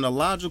 from the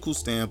logical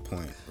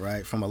standpoint,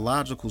 right? From a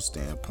logical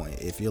standpoint,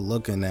 if you're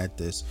looking at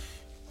this,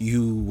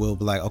 you will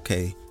be like,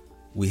 okay,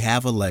 we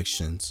have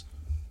elections.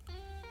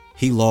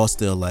 He lost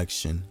the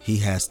election. He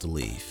has to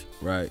leave.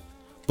 Right.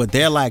 But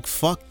they're like,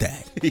 fuck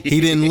that. He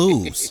didn't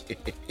lose.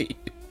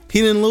 He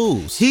didn't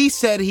lose. He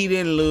said he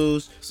didn't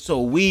lose, so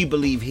we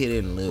believe he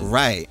didn't lose.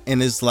 Right.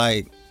 And it's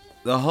like,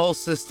 The whole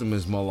system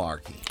is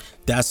malarkey.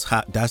 that's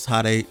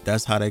how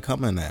they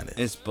coming at it.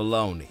 It's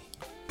baloney.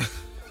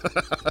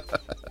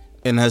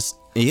 And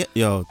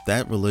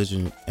that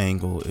religion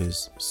angle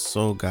is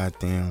so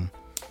goddamn.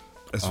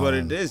 That's what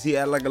it is. He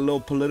had like a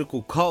little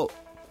political cult.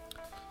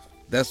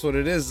 That's what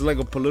it is. It's like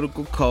a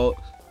political cult,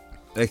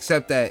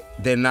 except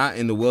that they're not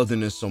in the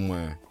wilderness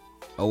somewhere,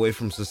 away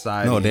from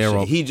society. No, and they're shit.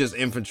 all- He just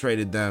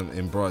infiltrated them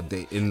in broad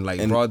day,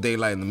 broad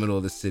daylight in the middle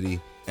of the city.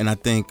 And I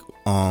think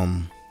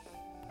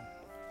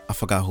I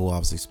forgot who I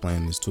was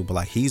explaining this to, but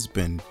like, he's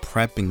been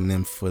prepping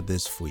them for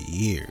this for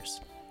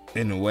years.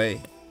 In a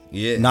way,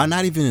 yeah.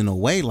 Not even in a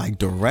way, like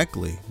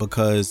directly,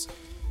 because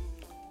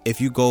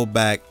if you go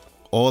back,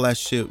 all that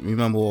shit,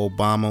 remember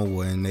Obama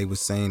when they were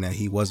saying that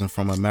he wasn't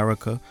from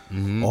America?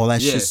 All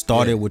that shit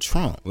started with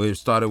Trump. Well, it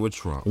started with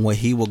Trump. When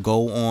he would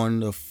go on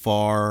the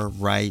far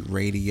right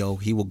radio,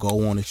 he would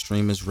go on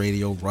extremist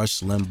radio, Rush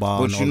Limbaugh.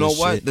 But and all you know this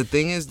what? shit. The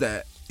thing is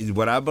that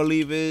what I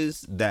believe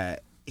is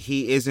that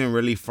he isn't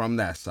really from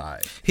that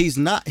side. He's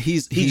not. He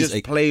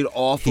just played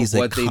off of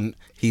what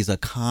he's a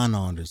con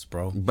artist,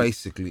 bro.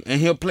 basically,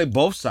 and he'll play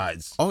both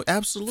sides Oh,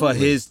 absolutely. for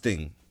his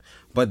thing.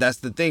 But that's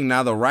the thing.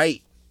 Now the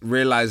right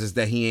realizes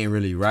that he ain't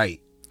really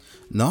right.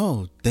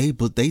 No,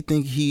 but they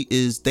think he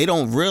is. They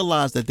don't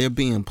realize that they're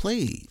being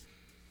played.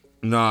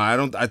 No, I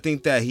don't. I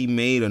think that he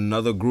made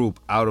another group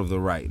out of the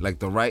right. Like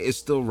the right is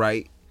still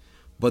right,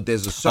 but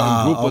there's a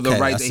certain group of the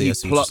right that he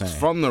plucked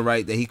from the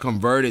right that he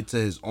converted to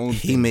his own.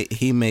 He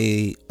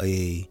made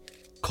a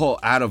cult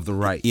out of the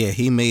right. Yeah,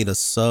 he made a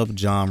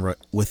subgenre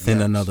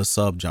within another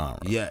subgenre.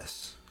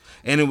 Yes,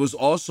 and it was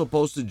all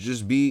supposed to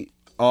just be,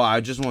 oh,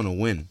 I just want to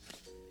win,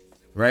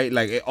 right?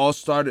 Like it all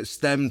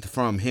stemmed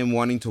from him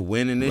wanting to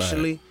win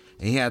initially. Right.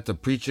 And he had to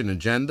preach an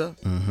agenda.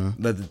 Mm-hmm.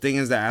 But the thing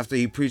is that after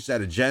he preached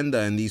that agenda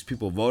and these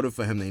people voted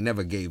for him, they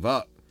never gave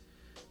up.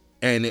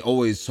 And they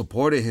always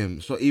supported him.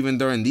 So even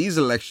during these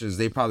elections,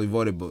 they probably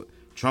voted, but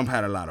Trump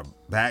had a lot of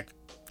back.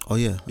 Oh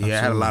yeah, he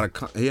had a lot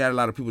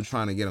of people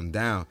trying to get him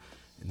down.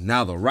 And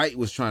now the right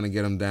was trying to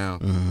get him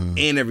down,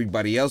 and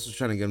everybody else was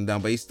trying to get him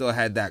down. But he still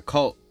had that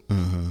cult,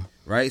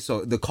 right?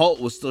 So the cult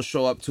will still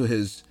show up to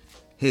his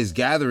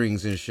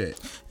gatherings and shit.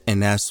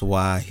 And that's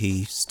why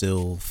he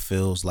still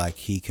feels like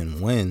he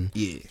can win.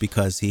 Yeah.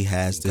 Because he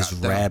has this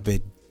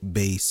rabid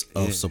base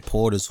of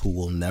supporters who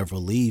will never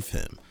leave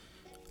him.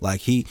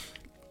 Like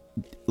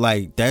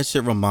that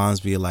shit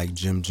reminds me of like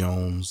Jim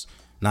Jones,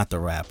 not the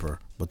rapper,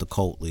 but the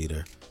cult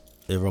leader.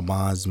 It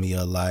reminds me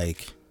of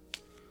like,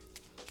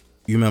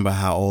 you remember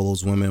how all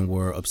those women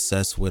were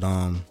obsessed with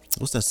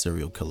what's that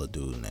serial killer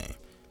dude name?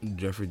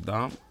 Jeffrey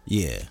Dahmer?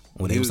 Yeah.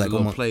 When he was like,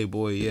 a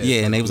playboy,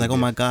 yeah, and they was like, oh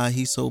my God,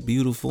 he's so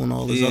beautiful and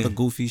all this other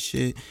goofy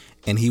shit.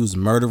 And he was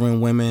murdering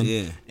women.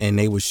 Yeah. And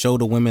they would show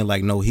the women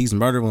like, no, he's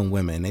murdering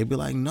women. And they'd be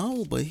like,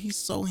 no, but he's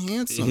so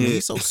handsome. Yeah.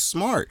 He's so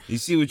smart. You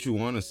see what you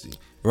want to see.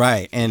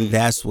 Right. And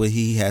that's what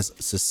he has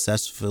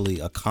successfully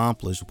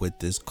accomplished with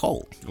this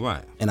cult.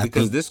 Right. And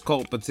because this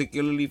cult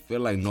particularly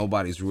feel like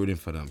nobody's rooting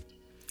for them.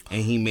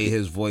 And he made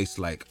his voice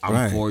like,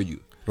 I'm for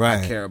you.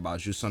 Right. I care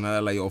about you. So now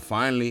they're like, yo,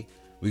 finally,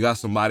 we got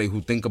somebody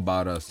who think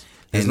about us.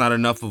 It's not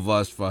enough of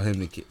us for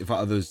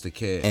others to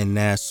care. And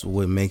that's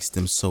what makes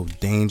them so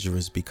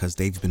dangerous, because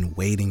they've been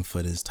waiting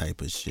for this type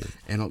of shit.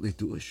 And all they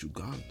do is shoot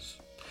guns.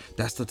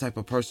 That's the type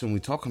of person we're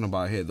talking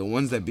about here. The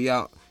ones that be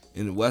out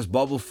in the West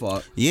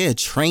Bubblefuck. Yeah,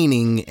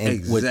 training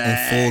and with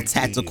full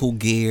tactical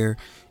gear,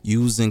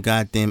 using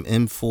goddamn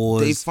M4s.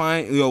 They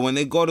find, when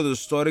they go to the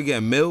store to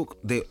get milk,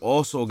 they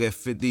also get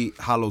 50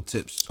 hollow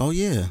tips. Oh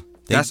yeah.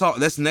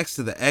 That's next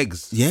to the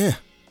eggs. Yeah.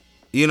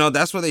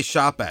 That's where they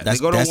shop at. They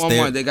go to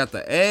Walmart, they got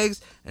the eggs,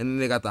 and then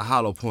they got the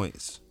hollow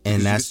points.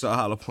 And that's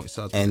hollow points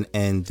out there.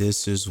 And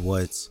this is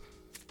what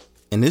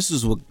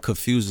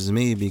confuses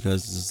me,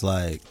 because it's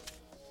like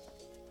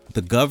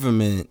the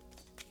government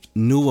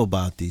knew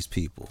about these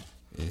people.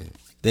 Yeah.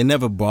 They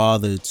never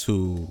bothered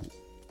to,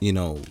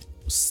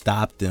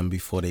 stop them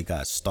before they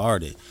got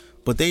started.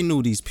 But they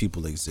knew these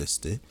people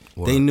existed.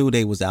 What? They knew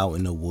they was out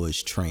in the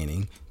woods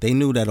training. They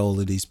knew that all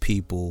of these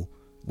people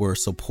were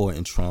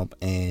supporting Trump,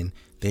 and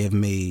they have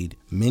made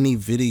many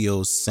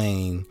videos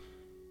saying,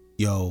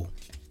 yo,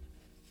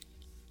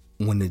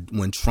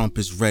 when Trump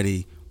is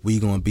ready, we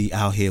gonna be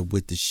out here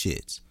with the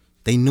shits.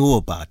 They knew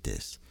about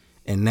this.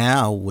 And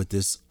now with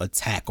this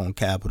attack on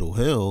Capitol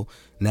Hill,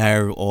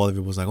 now all of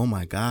it was like, oh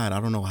my God, I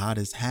don't know how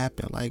this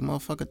happened. Like,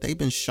 motherfucker, they've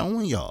been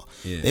showing y'all.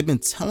 Yeah. They've been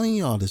telling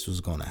y'all this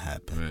was gonna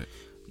happen. Right.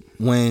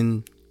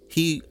 When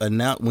he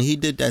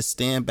did that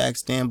stand back,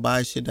 stand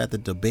by shit at the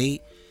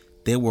debate,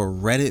 there were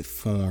Reddit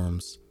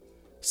forums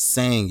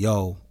saying,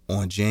 yo,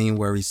 on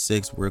January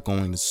 6th, we're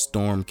going to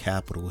storm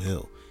Capitol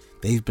Hill.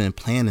 They've been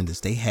planning this.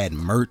 They had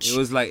merch. It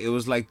was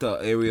like the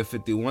Area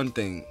 51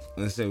 thing.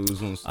 Let's say we was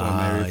going to storm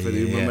Area 50.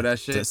 Yeah. Remember that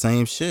shit? The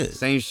same shit.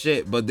 Same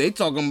shit. But they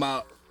talking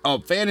about a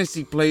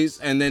fantasy place,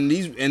 and then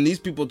these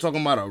people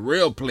talking about a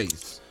real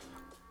place.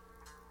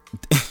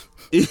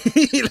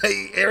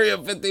 Like Area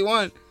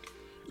 51.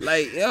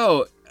 Like,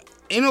 yo,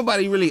 ain't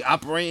nobody really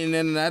operating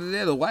in and out of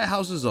there. The White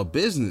House is a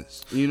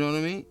business. You know what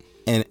I mean?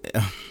 And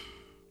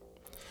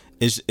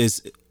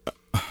it's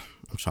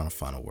I'm trying to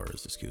find the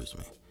words, excuse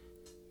me.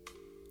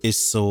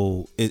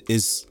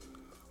 It's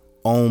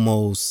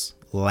almost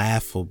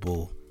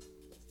laughable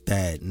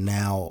that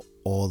now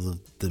all of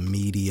the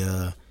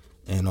media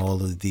and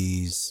all of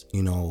these,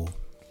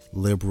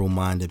 liberal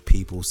minded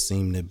people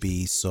seem to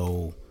be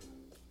so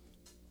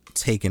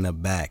taken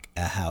aback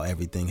at how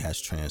everything has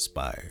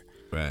transpired.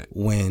 Right.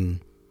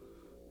 When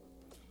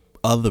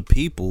other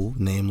people,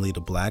 namely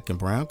the black and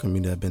brown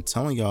community, have been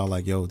telling y'all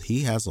like, yo,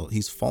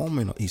 he's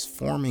forming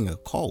a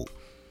cult.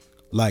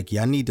 Like,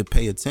 y'all need to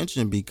pay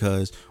attention,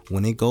 because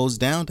when it goes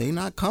down, they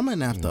not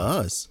coming after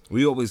us.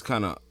 We always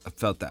kind of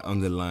felt that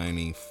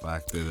underlining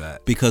factor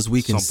that because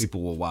some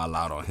people will wild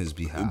out on his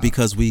behalf.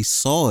 Because we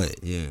saw it.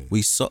 Yeah.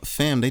 We saw,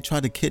 fam, they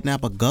tried to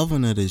kidnap a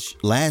governor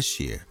last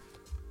year.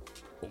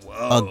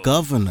 Whoa. A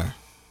governor.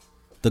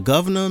 The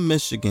governor of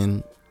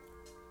Michigan,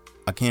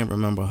 I can't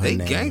remember her name.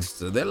 They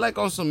gangster. They're like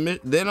on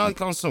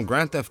some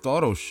Grand Theft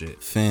Auto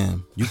shit.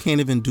 Fam, you can't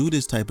even do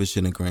this type of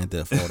shit in Grand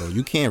Theft Auto.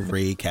 You can't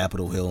raid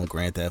Capitol Hill in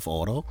Grand Theft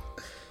Auto.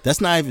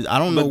 That's not even, I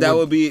don't know. But that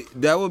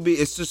would be,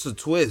 it's just a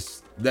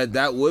twist.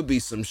 That would be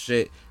some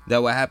shit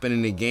that would happen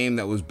in a game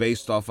that was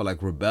based off of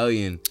like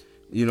rebellion.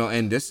 You know,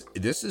 and this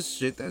is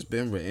shit that's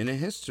been written in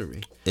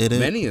history. It is.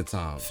 Many a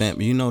time.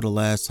 Fam, you know the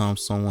last time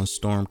someone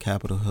stormed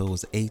Capitol Hill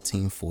was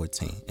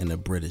 1814, and the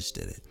British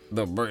did it.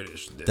 The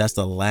British did. That's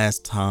the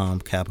last time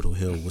Capitol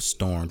Hill was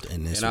stormed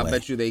in this way. And I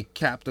bet you they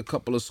capped a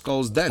couple of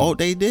skulls then. Oh,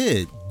 they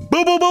did.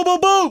 Boom, boom, boom, boom,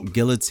 boom.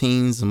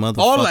 Guillotines and All that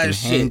motherfucking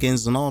shit.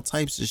 hangings and all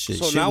types of shit.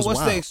 So Shit now was what's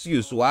wild. the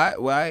excuse?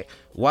 Why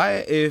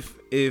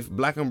if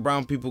black and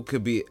brown people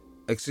could be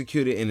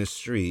executed in the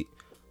street,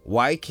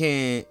 why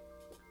can't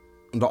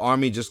the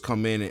army just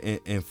come in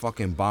and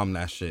fucking bomb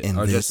that shit And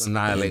or this- just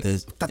annihilate and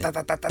this-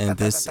 and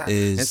this and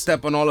is-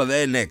 step on all of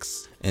their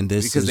necks And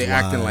this because is they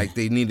acting why- like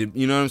they needed,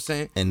 you know what I'm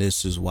saying? And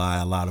this is why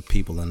a lot of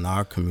people in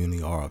our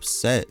community are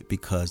upset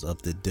because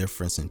of the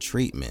difference in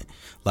treatment.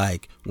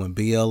 Like when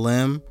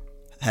BLM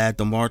had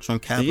the march on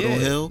Capitol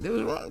Hill, they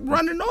was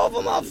running over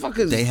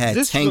motherfuckers. they had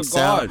tanks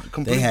Disregard, out.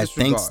 complete They had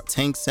disregard.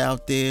 tanks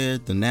out there.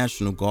 The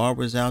National Guard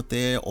was out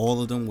there.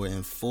 All of them were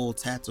in full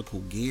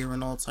tactical gear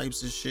and all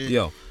types of shit.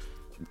 Yo,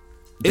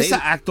 it's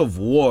an act of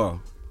war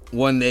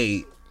when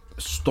they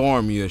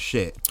storm your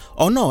shit.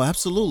 Oh no,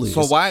 absolutely.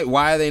 So why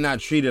are they not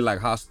treated like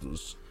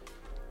hostiles?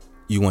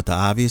 You want the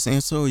obvious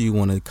answer, or you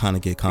want to kind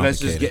of get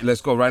complicated? Let's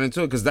go right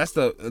into it, because that's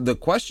the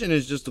question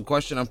is just the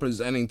question I'm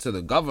presenting to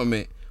the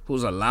government,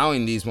 who's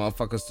allowing these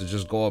motherfuckers to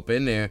just go up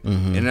in there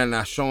and they're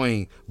not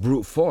showing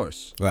brute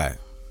force. Right.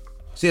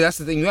 See, that's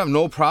the thing. You have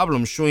no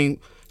problem showing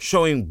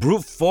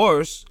brute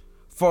force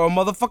for a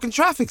motherfucking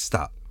traffic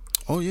stop.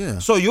 Oh yeah.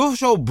 So you'll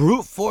show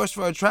brute force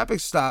for a traffic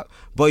stop,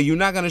 but you're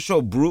not gonna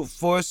show brute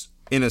force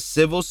in a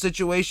civil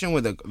situation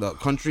where the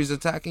country's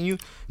attacking you.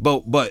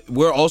 But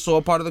we're also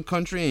a part of the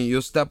country, and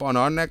you'll step on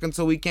our neck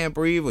until we can't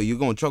breathe, or you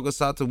gonna choke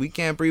us out till we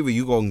can't breathe, or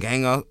you gonna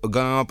gang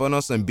up on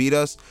us and beat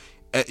us,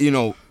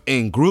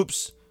 in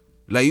groups.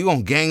 Like you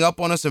gonna gang up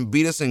on us and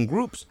beat us in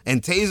groups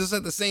and tase us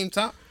at the same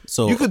time.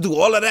 So you could do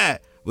all of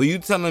that, but you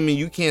telling me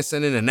you can't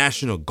send in the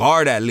National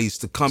Guard at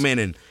least to come in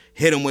and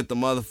hit him with the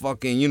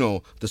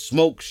motherfucking, the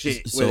smoke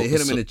shit where they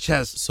hit him in the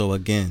chest. So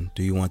again,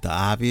 do you want the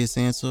obvious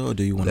answer, or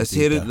do you want Let's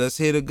hear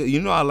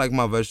the. I like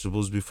my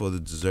vegetables before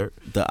the dessert.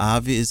 The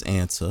obvious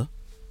answer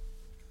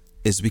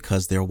is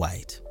because they're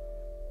white.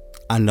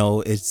 I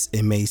know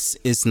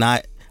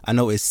I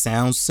know it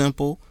sounds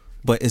simple,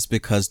 but it's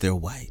because they're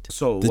white.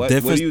 So what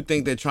do you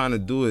think they're trying to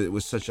do it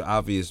with such an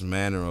obvious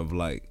manner of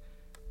like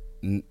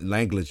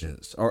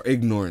negligence or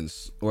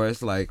ignorance, where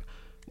it's like,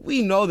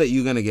 we know that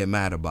you're gonna get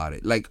mad about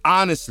it. Like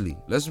honestly,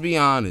 let's be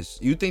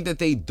honest. You think that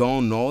they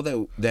don't know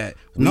that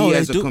we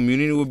as a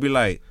community would be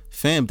like,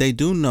 fam, they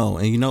do know.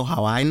 And you know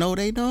how I know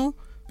they know?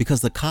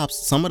 Because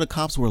some of the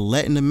cops were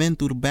letting them in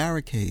through the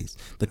barricades.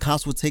 The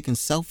cops were taking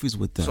selfies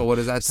with them. So what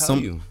does that tell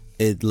you?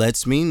 It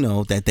lets me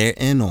know that they're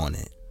in on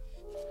it.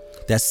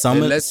 It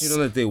lets you know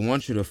that they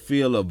want you to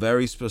feel a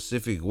very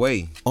specific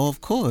way. Oh,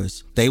 of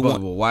course. Well,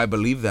 why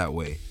believe that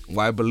way?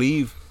 Why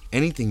believe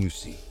anything you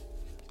see?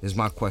 Is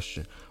my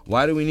question.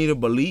 Why do we need to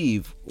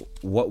believe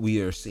what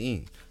we are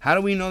seeing? How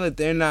do we know that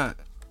they're not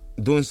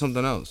doing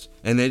something else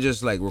and they're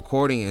just like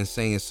recording and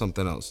saying it's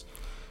something else?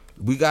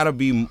 We gotta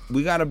be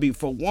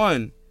for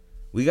one,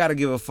 we gotta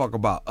give a fuck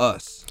about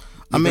us.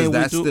 I mean,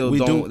 that's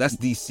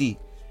DC.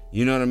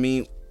 You know what I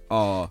mean?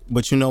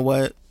 But you know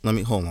what? Let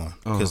me hold on,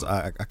 because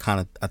I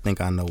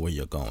think I know where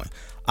you're going.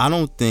 I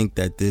don't think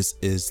that this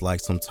is like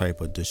some type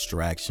of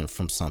distraction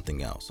from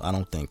something else. I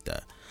don't think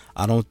that.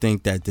 I don't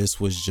think that this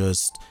was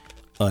just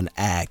an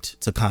act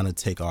to kind of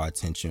take our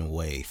attention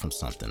away from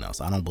something else.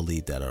 I don't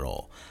believe that at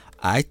all.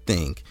 I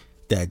think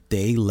that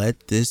they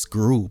let this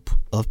group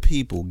of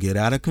people get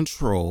out of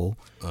control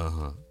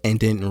and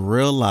didn't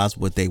realize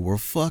what they were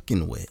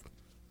fucking with.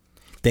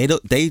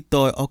 They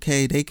thought,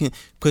 okay, they can,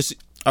 because,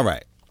 all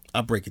right,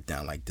 I'll break it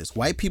down like this.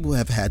 White people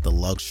have had the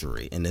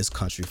luxury in this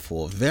country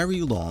for a very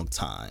long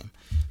time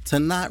to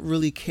not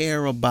really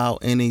care about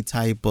any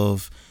type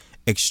of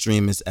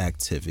extremist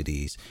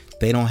activities.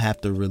 They don't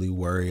have to really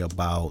worry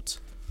about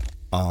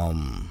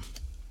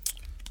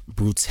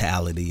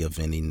brutality of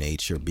any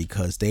nature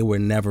because they were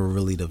never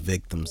really the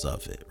victims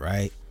of it,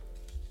 right?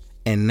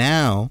 And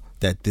now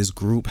that this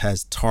group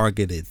has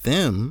targeted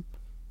them,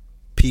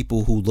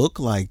 people who look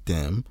like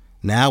them,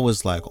 now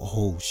it's like,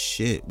 oh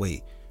shit,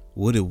 wait,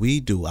 what did we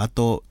do? I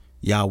thought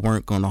y'all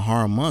weren't gonna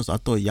harm us. I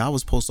thought y'all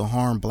was supposed to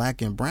harm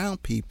black and brown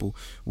people.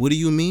 What do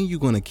you mean you're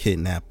gonna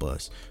kidnap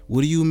us?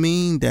 What do you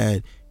mean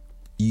that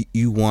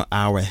you want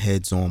our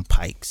heads on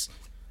pikes?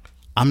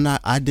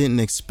 I didn't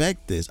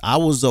expect this. I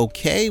was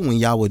okay when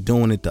y'all were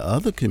doing it to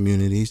other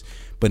communities,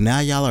 but now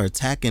y'all are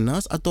attacking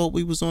us. I thought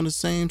we was on the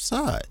same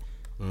side.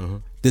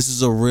 This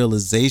is a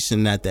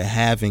realization that they're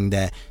having,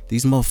 that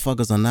these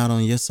motherfuckers are not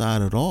on your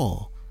side at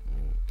all.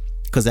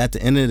 Because at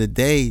the end of the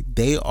day,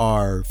 they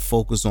are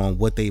focused on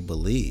what they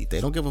believe.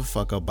 They don't give a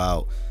fuck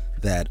about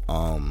that.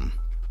 I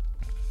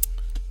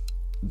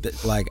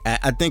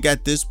think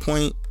at this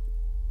point,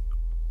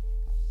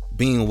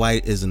 being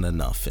white isn't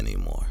enough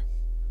anymore.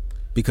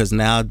 Because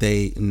now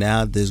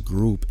this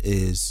group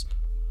is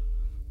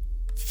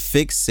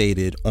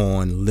fixated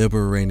on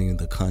liberating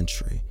the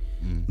country.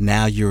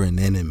 Now you're an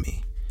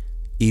enemy.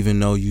 even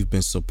though you've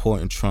been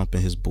supporting Trump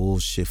and his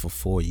bullshit for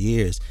 4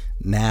 years,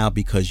 now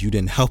because you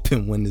didn't help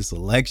him win this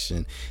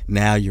election,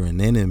 now you're an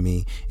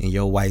enemy and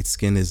your white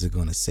skin isn't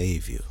going to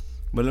save you.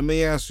 But let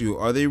me ask you,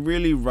 are they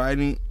really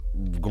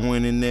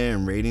going in there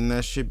and raiding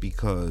that shit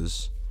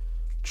because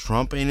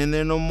Trump ain't in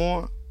there no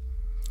more?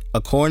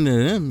 According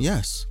to them,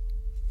 yes.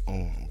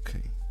 Oh,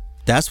 okay.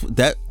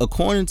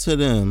 According to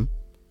them,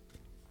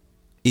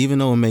 even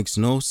though it makes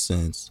no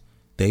sense,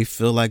 they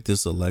feel like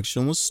this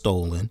election was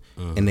stolen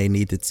and they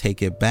need to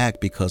take it back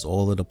because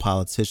all of the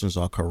politicians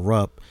are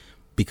corrupt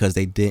because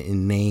they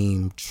didn't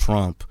name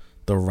Trump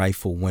the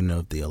rightful winner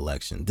of the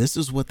election. This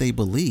is what they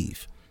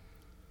believe.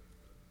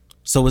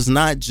 So it's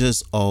not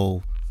just,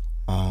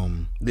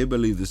 they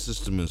believe the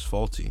system is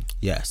faulty.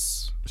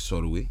 Yes.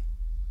 So do we.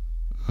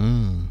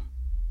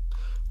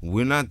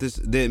 We're not this.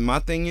 My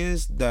thing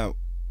is that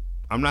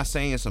I'm not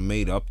saying it's a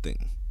made up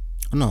thing.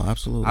 No,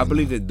 absolutely. I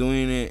believe they're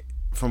doing it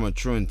from a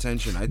true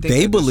intention. I think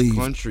they believe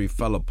this country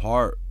fell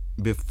apart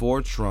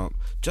before Trump,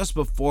 just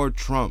before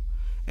Trump,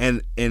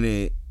 and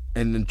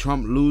then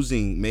Trump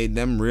losing made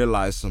them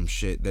realize some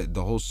shit, that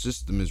the whole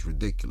system is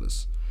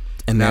ridiculous.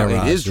 And now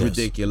it is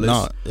ridiculous,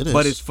 no, it is.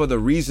 But it's for the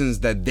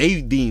reasons that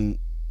they deem.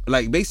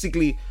 Like,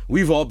 basically,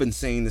 we've all been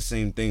saying the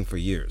same thing for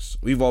years.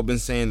 We've all been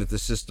saying that the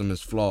system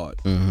is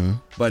flawed.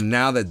 But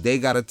now that they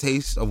got a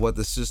taste of what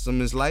the system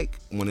is like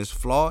when it's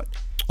flawed,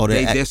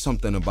 they did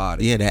something about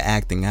it. Yeah, they're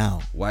acting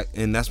out. Why?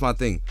 And that's my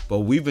thing.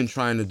 But we've been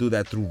trying to do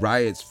that through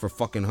riots for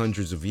fucking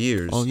hundreds of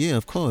years. Oh, yeah,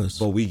 of course.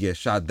 But we get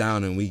shot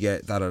down and we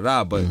get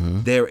da-da-da. But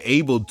they're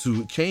able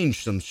to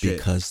change some shit.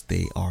 Because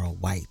they are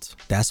white.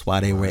 That's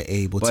why they were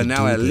able to do this.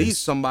 But now at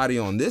least somebody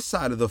on this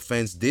side of the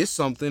fence did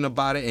something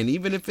about it. And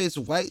even if it's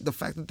white, the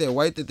fact that they're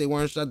white, that they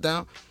weren't shut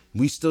down,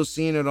 we still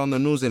seeing it on the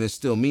news and it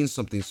still means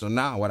something. So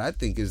now what I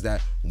think is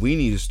that we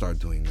need to start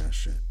doing that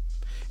shit.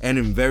 And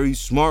in very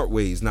smart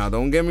ways. Now,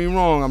 don't get me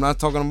wrong. I'm not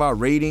talking about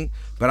raiding,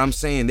 but I'm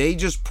saying they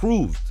just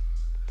proved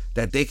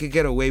that they could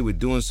get away with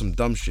doing some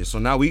dumb shit. So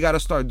now we got to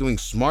start doing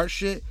smart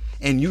shit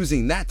and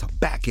using that to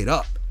back it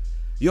up.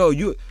 Yo,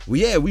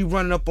 we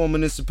running up on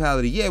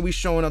municipality. Yeah, we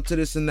showing up to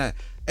this and that.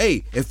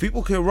 Hey, if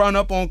people could run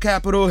up on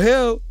Capitol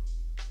Hill,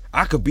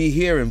 I could be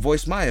here and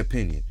voice my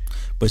opinion.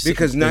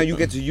 Because now you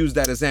get to use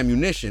that as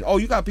ammunition. Oh,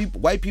 you got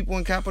white people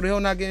in Capitol Hill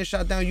not getting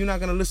shot down. You're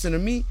not going to listen to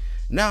me?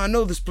 Now I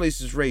know this place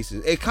is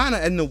racist. It kind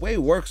of, in a way,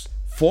 works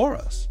for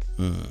us.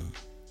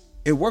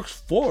 It works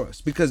for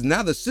us because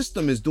now the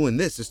system is doing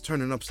this. It's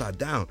turning upside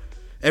down.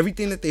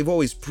 Everything that they've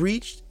always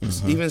preached,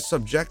 even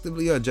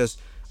subjectively or just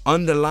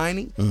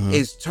underlining,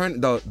 is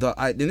turning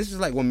and this is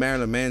like when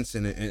Marilyn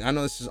Manson, and I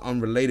know this is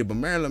unrelated, but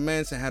Marilyn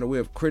Manson had a way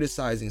of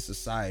criticizing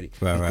society,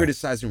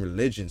 criticizing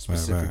religion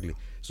specifically. Right.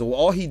 So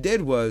all he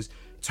did was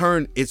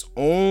turn its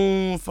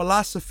own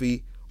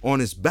philosophy on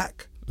its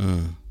back.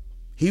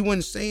 He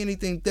wouldn't say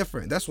anything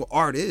different. That's what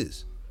art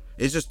is.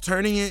 It's just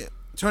turning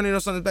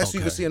us on its back so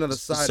you can see another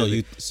side of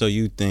it. So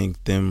you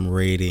think them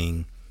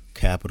raiding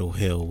Capitol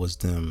Hill was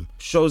them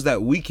shows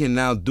that we can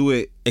now do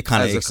it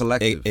as a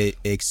collective. It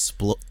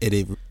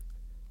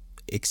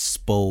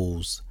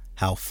expose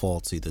how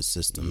faulty the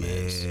system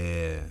is.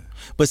 Yeah.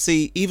 But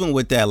see, even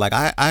with that, like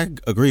I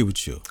agree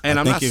with you. And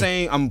I'm not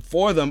saying I'm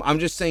for them. I'm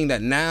just saying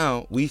that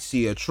now we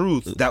see a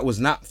truth that was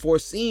not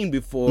foreseen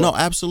before. No,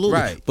 absolutely.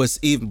 Right.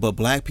 But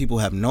black people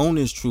have known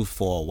this truth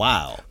for a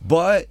while.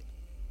 But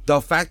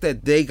the fact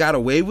that they got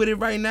away with it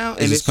right now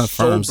and it's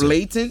so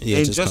blatant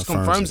and just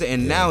confirms it.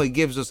 And now it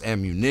gives us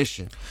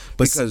ammunition.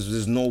 Because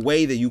there's no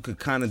way that you could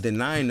kind of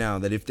deny now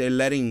that if they're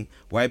letting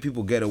white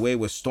people get away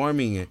with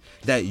storming it,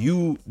 that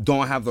you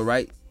don't have the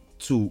right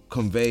to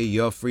convey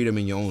your freedom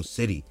in your own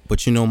city.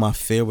 But you know, my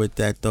fear with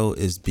that though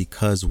is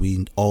because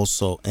we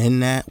also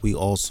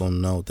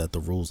know that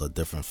the rules are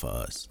different for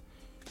us.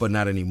 But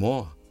not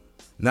anymore.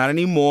 Not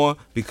anymore,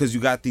 because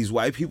you got these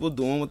white people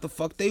doing what the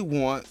fuck they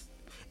want.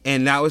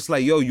 And now it's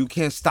like, yo, you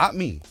can't stop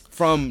me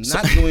from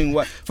not doing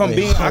what, from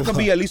being, I could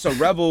be at least a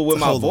rebel with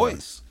my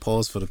voice.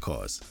 Pause for the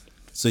cause.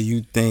 So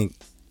you think,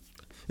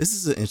 this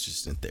is an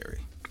interesting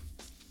theory.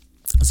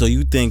 So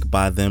you think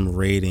by them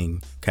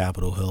raiding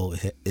Capitol Hill,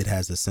 it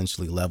has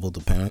essentially leveled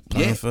the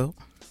playing field?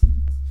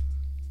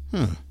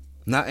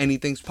 Not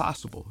anything's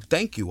possible.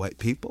 Thank you, white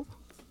people.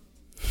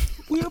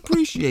 We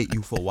appreciate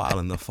you for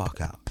wilding the fuck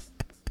out.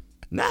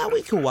 Now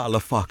we can wild the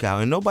fuck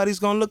out, and nobody's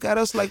gonna look at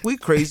us like we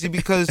crazy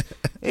because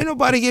ain't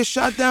nobody get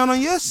shot down on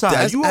your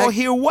side. You all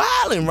here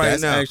wilding right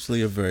now. That's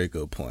actually a very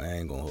good point. I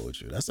ain't gonna hold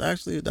you. That's a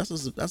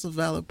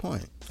valid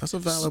point. That's a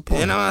valid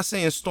point. And I'm not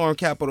saying storm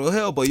Capitol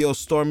Hill, but yo,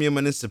 storm your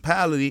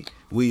municipality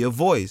with your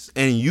voice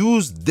and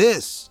use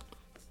this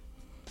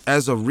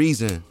as a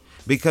reason.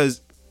 Because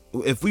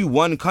if we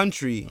one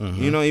country,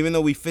 you know, even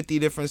though we 50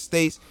 different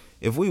states,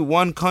 if we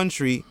one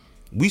country,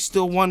 we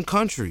still one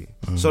country.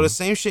 So the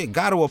same shit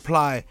got to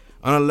apply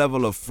on a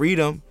level of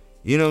freedom,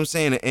 you know what I'm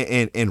saying,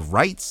 and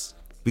rights,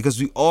 because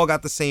we all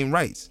got the same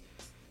rights.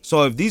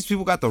 So if these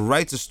people got the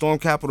right to storm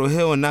Capitol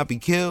Hill and not be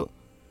killed,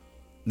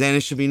 then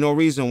there should be no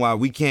reason why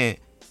we can't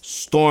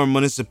storm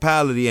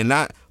municipality and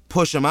not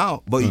push them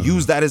out, but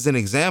use that as an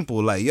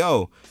example. Like,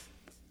 yo,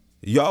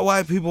 Y'all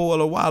white people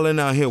are wilding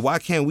out here. Why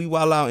can't we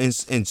wild out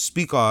and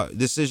speak our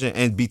decision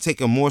and be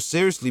taken more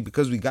seriously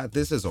because we got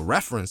this as a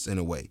reference in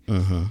a way?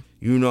 Mm-hmm.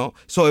 You know?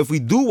 So if we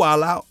do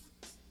wild out,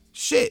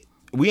 shit,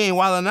 we ain't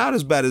wilding out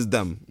as bad as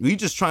them. We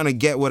just trying to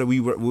get what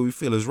we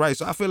feel is right.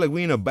 So I feel like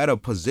we in a better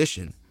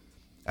position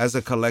as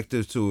a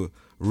collective to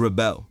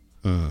rebel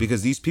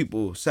because these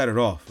people set it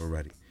off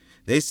already.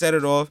 They set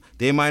it off.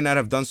 They might not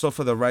have done so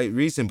for the right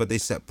reason, but they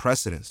set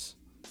precedence.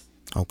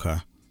 Okay.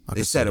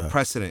 They set a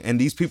precedent. And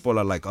these people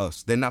are like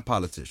us. They're not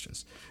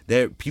politicians.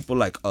 They're people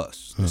like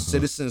us. They're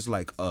citizens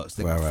like us.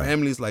 They got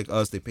families like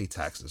us. They pay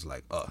taxes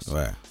like us.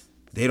 Right.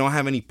 They don't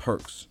have any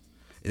perks.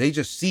 They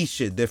just see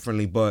shit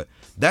differently, but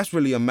that's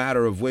really a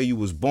matter of where you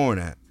was born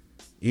at.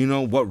 You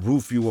know, what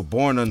roof you were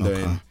born under.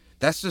 Okay. And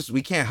that's just,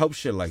 we can't help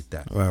shit like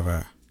that.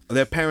 Right.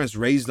 Their parents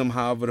raised them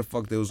however the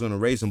fuck they was going to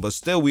raise them, but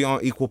still we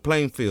on equal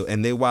playing field,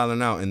 and they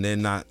wilding out and they're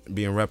not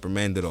being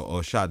reprimanded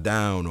or shot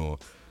down or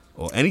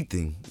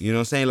anything. You know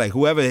what I'm saying? Like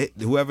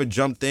whoever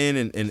jumped in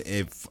and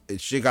if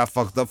shit got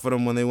fucked up for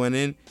them when they went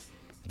in,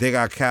 they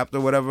got capped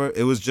or whatever.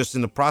 It was just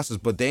in the process,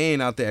 but they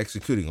ain't out there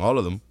executing all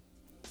of them.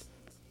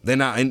 They're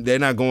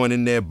not going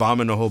in there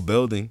bombing the whole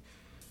building.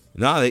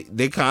 No,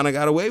 they kind of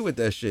got away with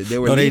that shit. They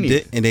were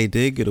lenient. They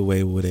did get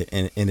away with it,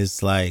 and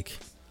it's like,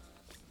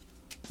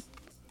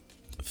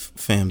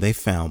 fam, they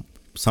found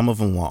some of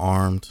them were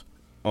armed.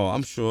 Oh,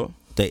 I'm sure.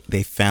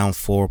 They found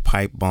 4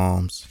 pipe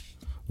bombs.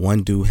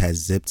 One dude had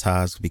zip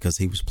ties because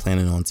he was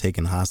planning on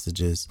taking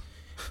hostages.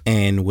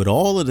 And with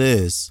all of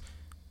this,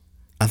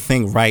 I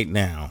think right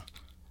now,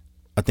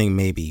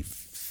 maybe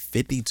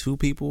 52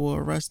 people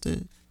were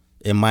arrested.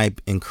 It might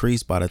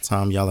increase by the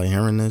time y'all are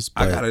hearing this.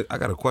 But I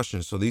got a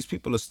question. So these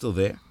people are still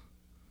there?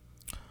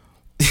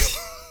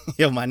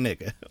 Yo, my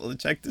nigga, well,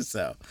 check this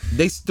out.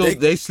 They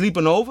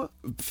sleeping over?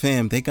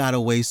 Fam, they got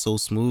away so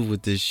smooth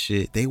with this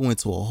shit. They went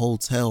to a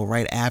hotel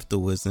right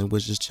afterwards and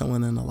was just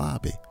chilling in the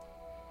lobby.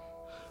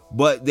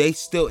 But they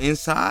still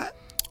inside?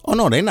 Oh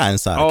no, they not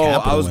inside the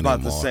Capitol I was about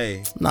anymore. to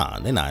say. Nah,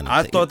 they not.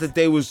 I thought that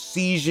they was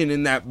sieging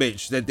in that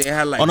bitch. That they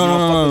had like no,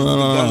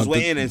 guns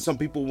way in, and some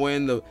people were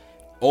in the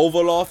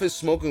Oval Office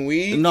smoking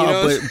weed. No, you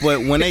know?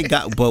 but when they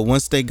got, but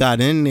once they got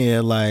in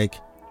there, like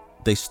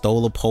they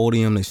stole a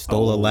podium, they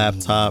stole a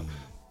laptop.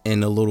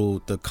 In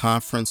the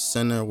conference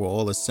center where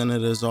all the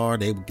senators are,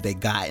 they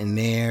got in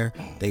there.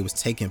 They was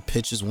taking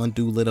pictures. One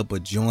dude lit up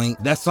a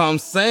joint. That's what I'm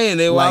saying.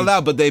 They wild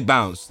out, but they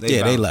bounced.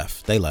 They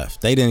left. They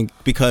left. They didn't,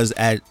 because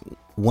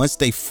once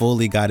they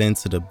fully got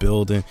into the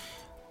building,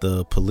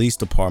 the police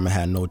department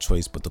had no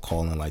choice but to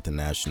call in like the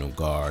National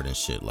Guard and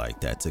shit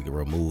like that to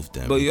remove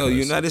them. But yo,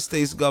 United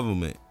States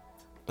government,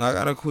 I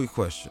got a quick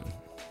question.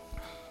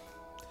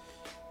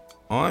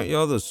 Aren't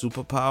y'all the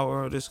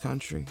superpower of this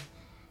country?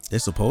 They're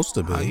supposed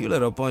to be. How you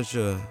let a bunch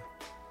of,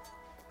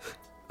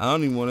 I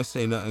don't even want to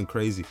say nothing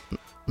crazy,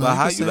 but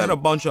how you let a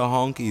bunch of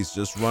honkies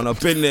just run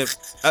up in there?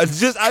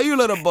 How you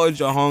let a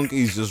bunch of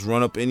honkies just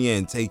run up in here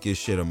and take your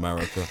shit,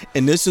 America?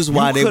 And this is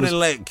why you couldn't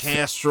let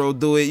Castro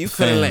do it. You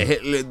couldn't let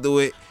Hitler do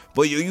it.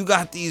 But you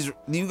got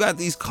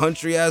these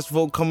country ass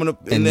folk coming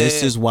up in there. And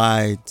this is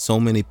why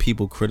so many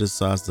people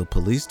criticize the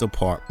police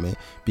department,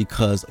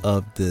 because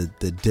of the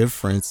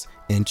difference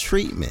in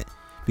treatment.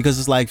 Because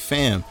it's like,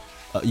 fam,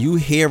 you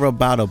hear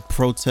about a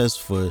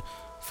protest for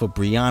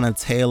Breonna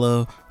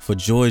Taylor, for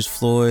George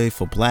Floyd,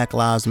 for Black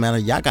Lives Matter.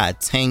 Y'all got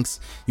tanks.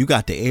 You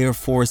got the Air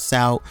Force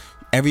out.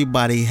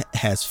 Everybody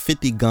has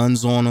 50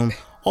 guns on them.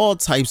 All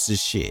types of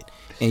shit.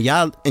 And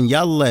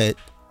y'all let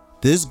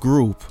this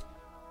group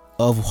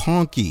of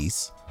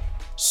honkies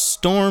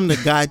storm the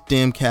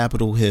goddamn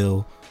Capitol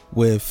Hill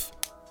with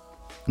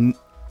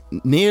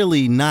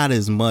nearly not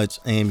as much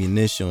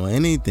ammunition or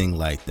anything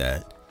like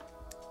that.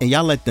 And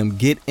y'all let them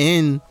get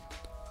in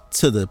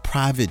to the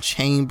private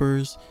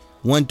chambers.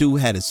 One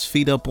dude had his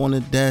feet up on the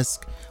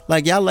desk.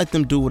 Like, y'all let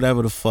them do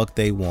whatever the fuck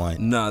they want.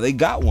 Nah, they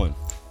got one.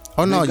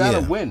 Oh no, they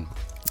gotta yeah. win.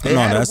 They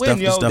had to win,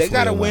 yo. They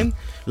gotta win.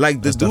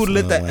 Like the dude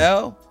lit the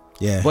L.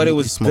 Yeah, but it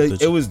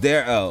was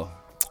their L.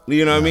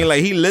 You know what I mean?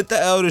 Like, he lit the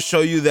L to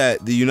show you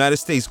that the United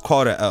States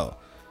caught a L.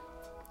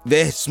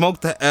 They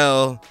smoked the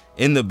L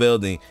in the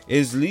building.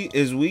 Is weed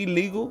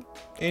legal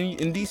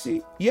in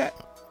DC yet?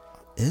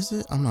 Is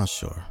it? I'm not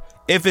sure.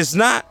 If it's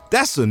not,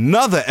 that's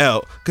another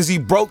L, because he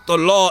broke the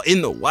law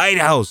in the White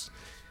House.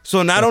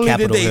 So not only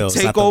did they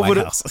take over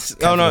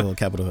the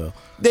Capitol Hill.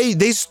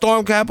 They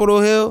stormed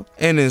Capitol Hill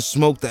and then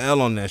smoked the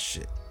L on that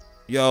shit.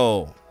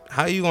 Yo,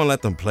 how you gonna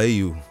let them play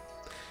you?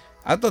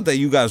 I thought that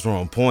you guys were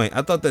on point.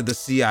 I thought that the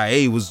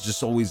CIA was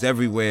just always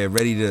everywhere,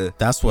 ready to.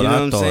 That's what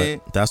I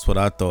thought. That's what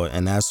I thought,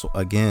 and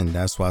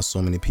that's why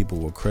so many people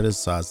were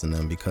criticizing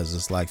them, because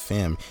it's like,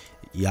 fam,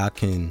 y'all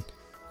can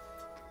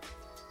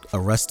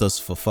arrest us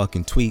for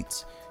fucking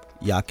tweets.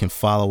 Y'all can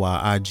follow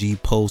our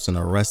IG posts and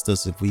arrest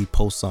us if we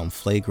post something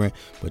flagrant,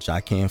 but y'all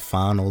can't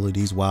find all of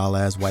these wild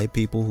ass white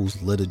people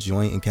who's lit a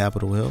joint in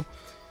Capitol Hill.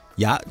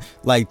 Y'all,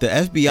 like, the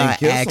FBI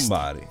killed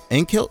somebody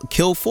and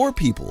killed 4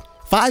 people,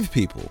 5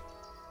 people.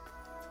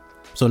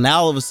 So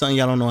now all of a sudden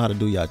y'all don't know how to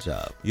do y'all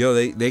job. Yo,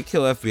 they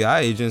kill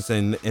FBI agents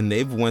and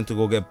they've went to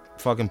go get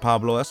fucking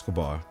Pablo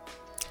Escobar.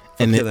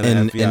 And killing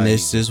an FBI and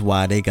this agent. is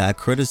why they got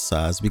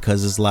criticized,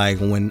 because it's like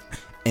when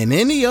in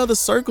any other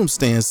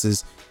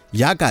circumstances,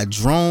 y'all got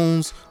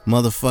drones,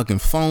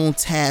 motherfucking phone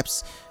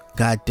taps,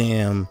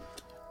 goddamn,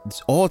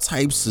 all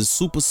types of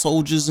super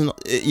soldiers, and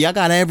y'all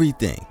got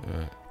everything.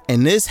 Right.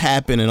 And this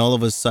happened, and all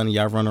of a sudden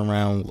y'all run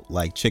around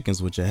like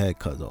chickens with your head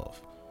cut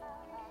off.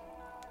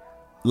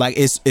 Like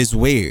it's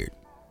weird.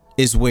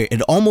 It's weird.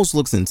 It almost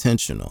looks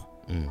intentional.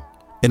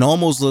 It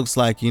almost looks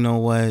like, you know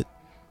what,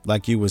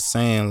 like you were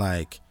saying,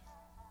 like,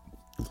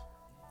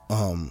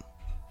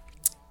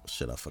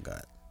 shit, I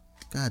forgot.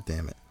 God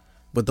damn it.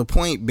 But the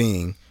point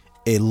being,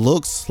 it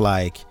looks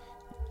like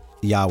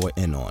y'all were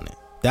in on it.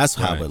 That's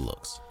how Right. it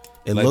looks.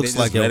 It Like looks they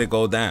just like let it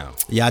go down.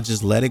 y'all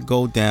just let it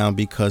go down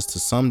because to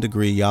some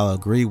degree y'all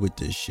agree with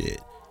this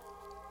shit.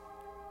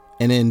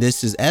 And then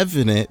this is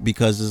evident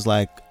because it's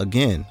like,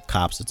 again,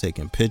 cops are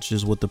taking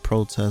pictures with the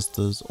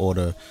protesters or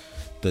the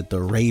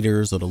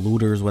raiders or the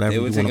looters, whatever They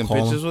you were want to taking call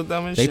pictures them. with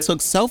them and They shit. took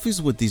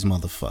selfies with these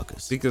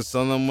motherfuckers. Because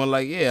some of them were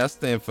like, yeah, I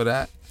stand for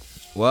that.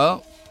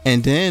 Well,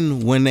 And then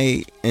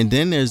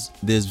there's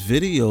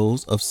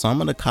videos of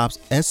some of the cops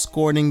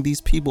escorting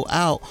these people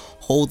out,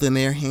 holding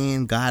their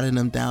hand, guiding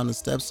them down the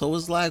steps. So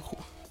it's like,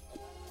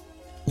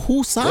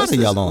 whose side are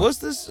y'all on? What's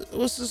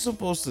this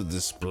supposed to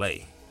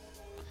display?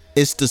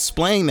 It's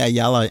displaying that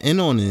y'all are in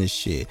on this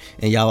shit,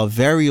 and y'all are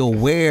very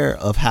aware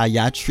of how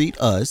y'all treat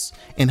us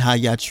and how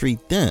y'all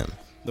treat them.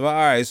 Well, all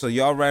right, so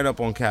y'all right up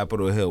on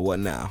Capitol Hill. What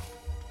now?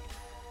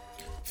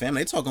 Fam,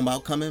 they talking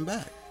about coming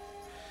back.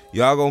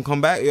 Y'all gonna come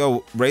back?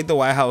 Yo, raid the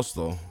White House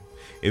though.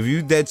 If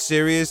you dead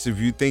serious, if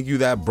you think you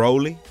that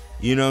Broly,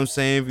 you know what I'm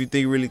saying? If you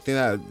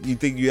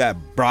think you that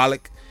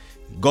brolic,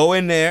 go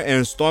in there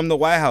and storm the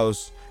White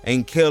House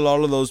and kill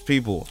all of those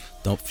people.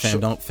 Don't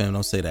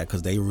say that,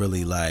 because they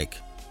really like.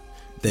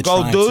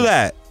 Go do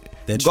that.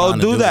 Go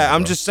do that.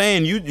 I'm bro. just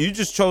saying, you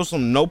just chose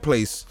some no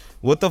place.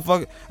 What the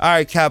fuck? All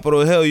right,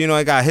 Capitol Hill, you know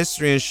I got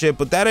history and shit,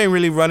 but that ain't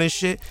really running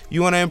shit.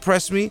 You want to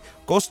impress me?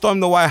 Go storm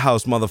the White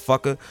House,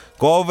 motherfucker.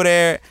 Go over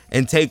there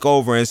and take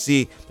over and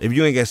see if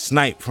you ain't get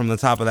sniped from the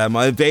top of that.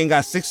 If they ain't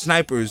got 6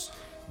 snipers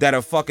that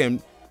are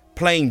fucking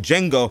playing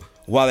Jenga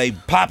while they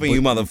popping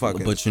you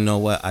motherfuckers. But you know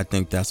what? I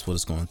think that's what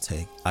it's going to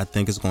take. I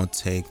think it's going to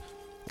take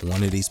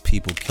one of these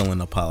people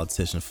killing a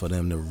politician for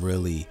them to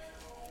really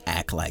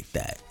act like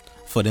that.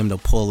 For them to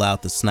pull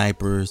out the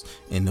snipers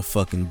and the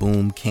fucking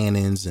boom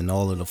cannons and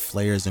all of the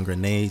flares and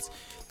grenades.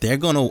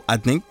 I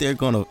think they're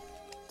gonna.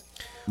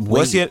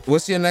 What's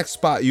your next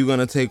spot you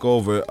gonna take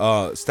over?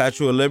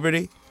 Statue of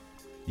Liberty?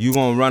 You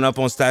gonna run up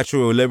on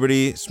Statue of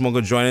Liberty, smoke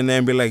a joint in there,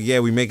 and be like,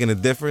 "Yeah, we making a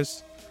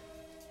difference,"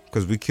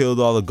 because we killed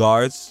all the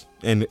guards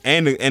and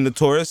the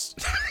tourists,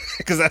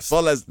 because that's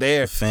all that's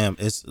there. Fam,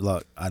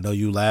 look. I know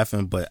you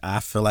laughing, but I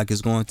feel like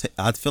it's going to.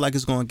 I feel like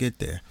it's going to get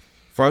there.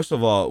 First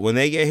of all, when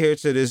they get here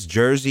to this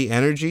Jersey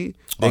energy,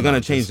 they're gonna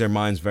change their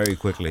minds very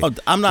quickly.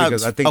 I'm not,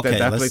 because I think okay,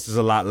 that place is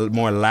a lot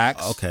more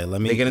lax. Okay,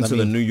 They get into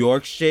the New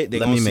York shit.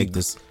 Let me make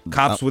this.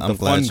 Cops with the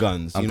fun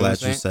guns. I'm You know glad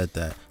what I'm you saying? said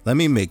that. Let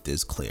me make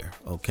this clear,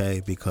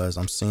 okay? Because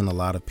I'm seeing a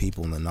lot of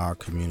people in our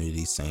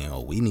community saying,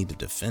 "Oh, we need to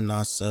defend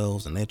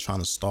ourselves," and they're trying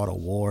to start a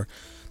war.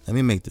 Let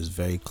me make this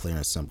very clear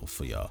and simple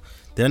for y'all.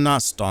 They're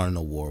not starting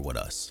a war with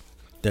us.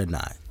 They're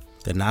not.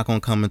 They're not gonna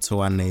come into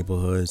our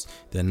neighborhoods.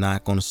 They're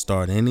not gonna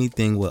start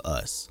anything with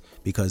us,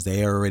 because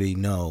they already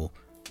know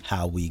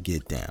how we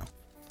get down.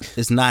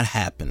 It's not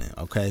happening,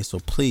 okay? So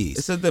please,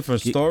 It's a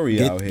different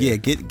story out here. Yeah,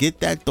 get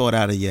that thought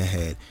out of your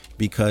head,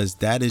 because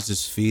that is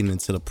just feeding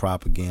into the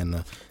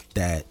propaganda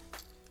that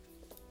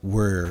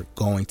we're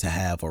going to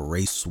have a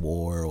race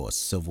war or a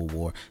civil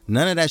war.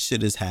 None of that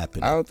shit is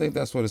happening. I don't think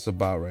that's what it's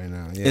about right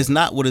now. Yeah. It's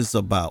not what it's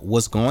about.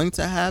 What's going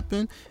to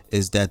happen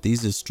is that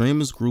these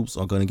extremist groups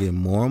are going to get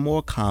more and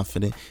more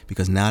confident,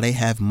 because now they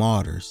have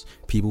martyrs,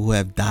 people who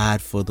have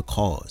died for the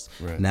cause.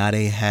 Right. Now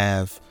they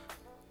have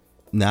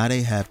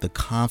the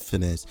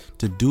confidence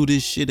to do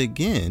this shit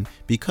again,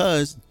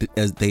 because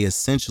they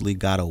essentially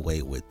got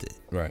away with it.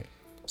 Right.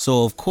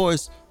 So of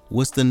course,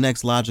 what's the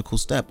next logical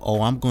step?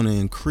 Oh, I'm going to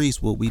increase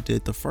what we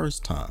did the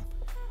first time.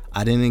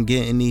 I didn't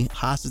get any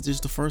hostages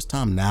the first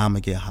time. Now I'm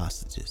going to get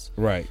hostages.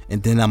 Right.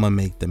 And then I'm going to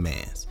make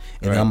demands.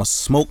 And Right. I'm going to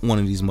smoke one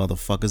of these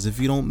motherfuckers if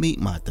you don't meet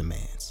my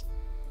demands.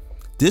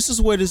 This is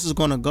where this is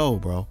going to go,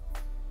 bro.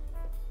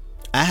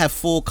 I have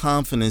full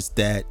confidence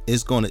that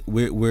it's going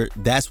to,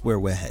 that's where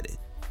we're headed.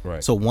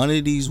 Right. So one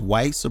of these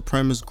white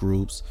supremacist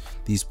groups,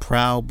 these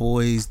Proud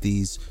Boys,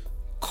 these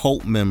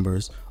cult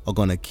members are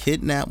going to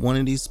kidnap one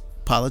of these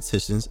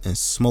politicians and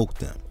smoke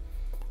them.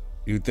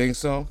 You think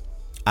so?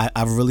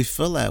 I really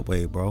feel that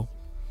way, bro.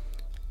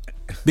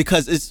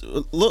 Because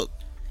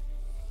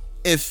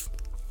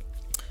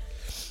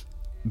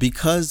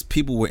because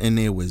people were in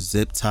there with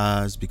zip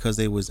ties, because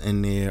they was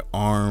in there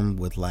armed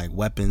with like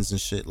weapons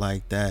and shit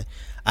like that,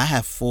 I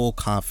have full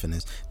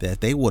confidence that if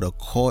they would have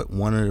caught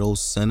one of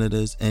those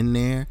senators in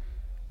there,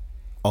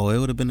 it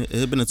would have been a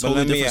totally different story. But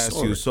let me ask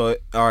you. So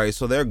all right,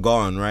 so they're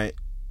gone, right?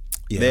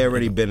 Yeah, they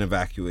already been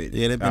evacuated.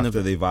 Yeah, they've been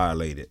after they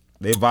violated.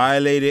 They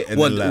violated and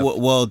then left.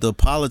 Well, the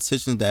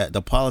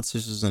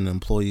politicians and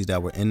employees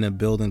that were in the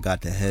building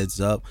got the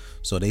heads up,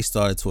 so they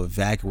started to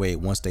evacuate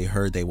once they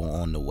heard they were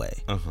on the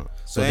way.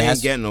 So they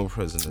didn't get no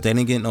prisoners. They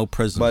didn't get no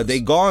prisoners, but they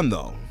gone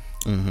though.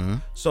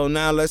 So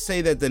now let's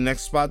say that the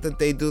next spot that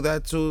they do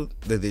that to,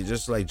 that they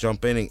just like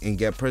jump in and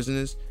get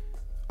prisoners.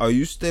 Are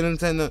you still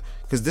intending?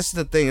 Because this is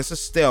the thing. It's a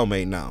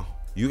stalemate now.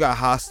 You got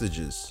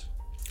hostages.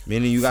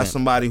 Meaning you got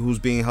somebody who's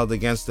being held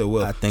against their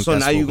will. I think so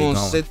that's now you where we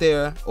gonna sit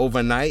there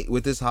overnight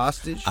with this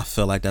hostage? I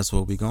feel like that's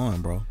where we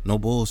going, bro. No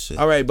bullshit.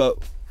 All right, but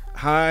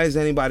how is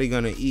anybody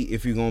gonna eat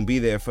if you're gonna be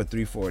there for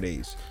 3-4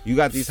 days? You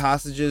got these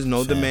hostages,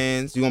 no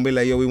demands. You're gonna be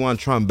like, yo, we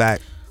want Trump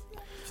back.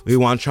 We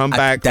want Trump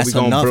back. We're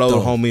gonna blow the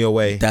homie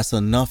away. That's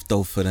enough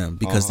though for them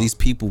because these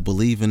people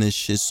believe in this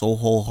shit so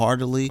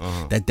wholeheartedly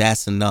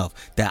that's enough.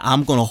 That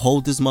I'm gonna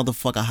hold this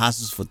motherfucker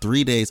hostage for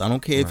 3 days. I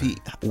don't care if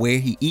where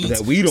he eats.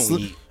 That we don't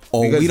eat.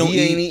 Or because we don't he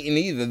ain't eating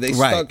either. They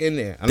stuck in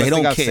there. Unless they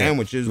don't got care.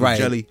 Sandwiches with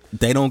jelly.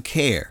 They don't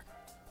care.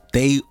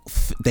 They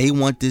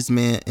want this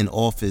man in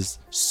office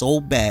so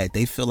bad.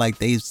 They feel like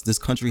this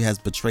country has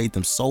betrayed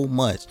them so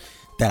much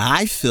that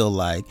I feel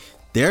like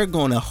they're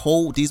gonna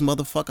hold these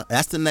motherfuckers.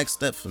 That's the next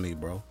step for me,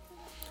 bro.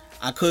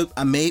 Maybe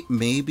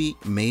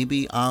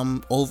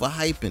I'm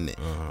overhyping it,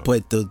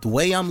 but the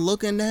way I'm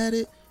looking at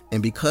it,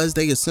 and because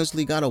they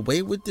essentially got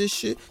away with this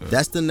shit,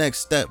 that's the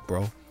next step,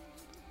 bro.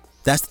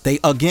 They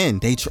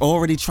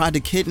already tried to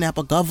kidnap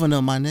a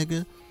governor, my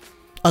nigga.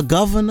 A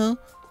governor?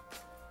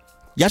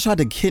 Y'all tried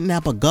to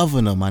kidnap a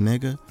governor, my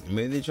nigga.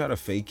 Maybe they try to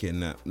fake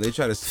kidnap. They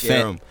try to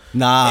scare him.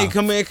 Nah. Hey,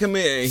 come here.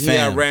 He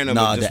had random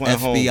and just went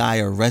home. The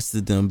FBI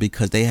arrested them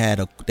because they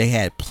had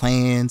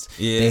plans.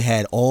 Yeah. They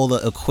had all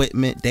the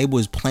equipment. They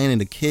was planning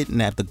to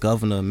kidnap the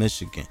governor of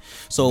Michigan.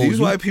 So these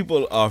white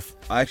people are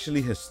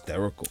actually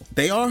hysterical.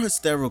 They are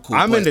hysterical.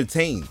 I'm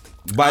entertained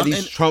by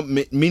these Trump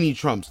mini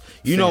Trumps.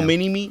 You know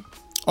mini me?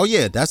 Oh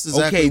yeah, that's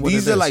exactly what it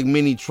is. These are like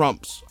mini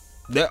Trumps.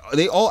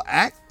 They all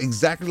act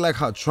exactly like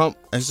how Trump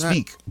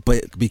speak.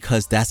 But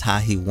because that's how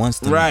he wants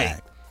them to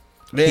act.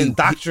 They're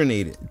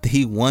indoctrinated.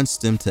 He wants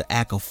them to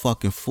act a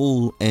fucking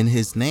fool in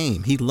his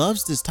name. He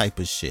loves this type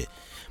of shit.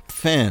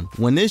 Fam,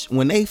 when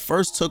they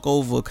first took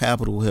over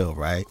Capitol Hill,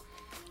 right?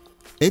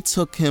 It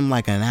took him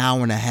like an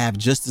hour and a half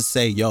just to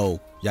say,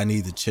 yo, y'all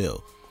need to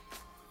chill.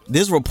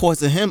 There's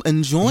reports of him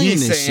enjoying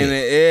this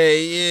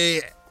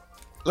shit. Yeah.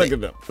 Look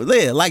at them.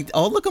 Yeah, like,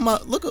 oh, look at my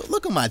team.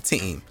 Look at my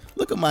team.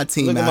 Look at my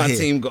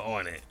team go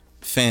on it.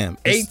 Fam.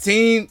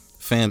 18.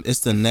 Fam, it's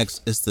the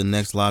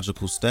next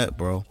logical step,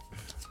 bro.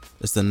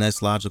 It's the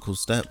next logical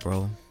step,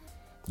 bro.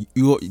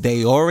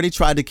 They already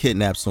tried to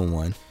kidnap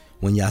someone.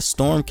 When y'all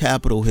stormed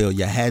Capitol Hill,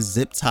 y'all had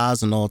zip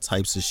ties and all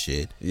types of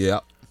shit.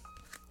 Yep.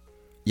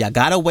 Y'all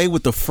got away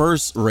with the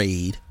first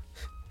raid.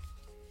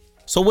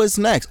 So what's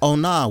next? Oh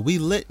nah, we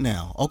lit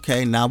now.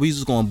 Okay, now we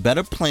just gonna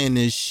better plan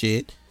this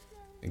shit.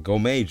 And go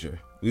major.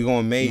 We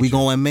going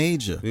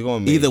major.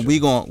 Either we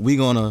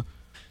gonna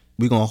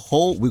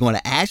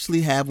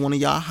actually have one of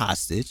y'all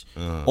hostage,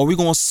 or we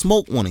gonna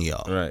smoke one of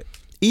y'all. Right.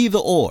 Either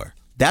or.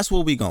 That's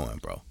where we going,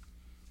 bro.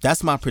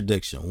 That's my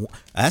prediction.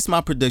 That's my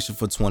prediction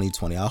for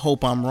 2020. I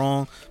hope I'm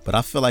wrong, but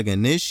I feel like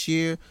in this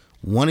year,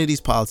 one of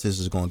these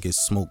politicians is gonna get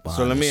smoked behind.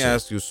 So let me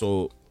ask you.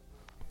 So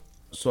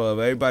if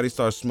everybody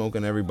starts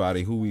smoking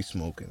everybody, who we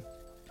smoking?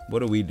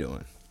 What are we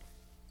doing?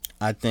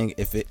 I think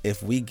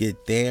if we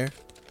get there.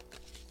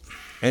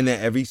 And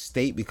then every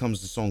state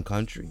becomes its own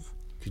country.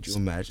 Could you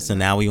imagine? So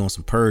now we on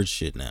some purge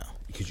shit now.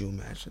 Could you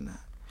imagine that?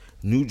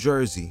 New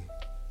Jersey.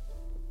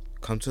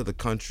 Come to the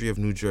country of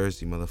New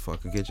Jersey,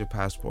 motherfucker. Get your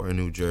passport in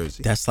New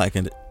Jersey. You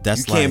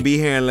can't be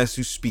here unless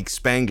you speak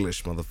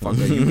Spanglish,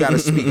 motherfucker. You gotta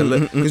speak a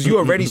little, because you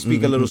already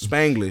speak a little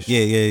Spanglish.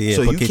 Yeah.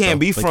 So you can't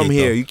be from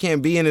here. You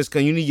can't be in this.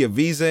 You need your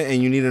visa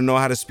and you need to know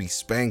how to speak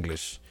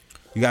Spanglish.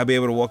 You gotta be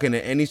able to walk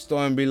into any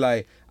store and be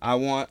like, I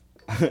want.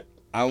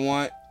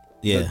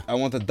 Yeah. I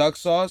want the duck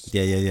sauce.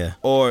 Yeah.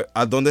 Or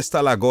 ¿A dónde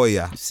está la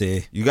Goya?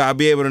 See. You gotta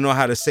be able to know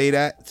how to say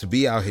that to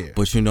be out here.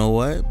 But you know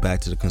what?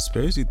 Back to the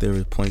conspiracy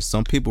theory point.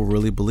 Some people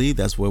really believe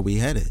that's where we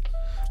headed.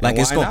 Like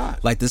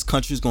like this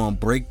country's gonna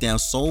break down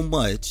so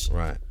much.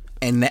 Right.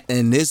 And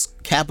this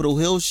Capitol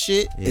Hill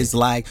shit is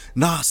like,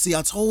 nah, see,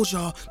 I told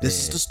y'all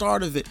this is the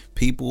start of it.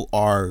 People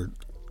are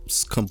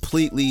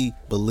completely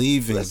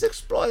believing. Let's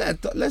explore that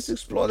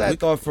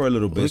thought for a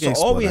little bit. So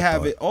all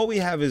we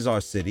have is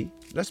our city.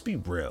 Let's be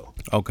real.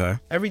 Okay.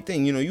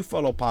 Everything, you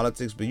follow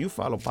politics, but you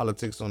follow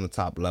politics on the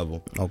top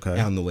level. Okay.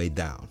 And on the way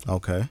down.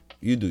 Okay.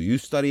 You do. You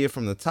study it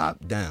from the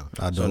top down.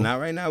 I do. So now,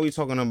 right now, we're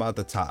talking about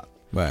the top.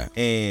 Right.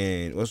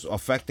 And what's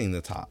affecting the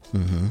top.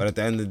 Mm-hmm. But at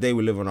the end of the day,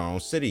 we live in our own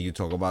city. You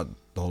talk about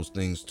those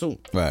things too.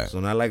 Right. So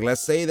now, like,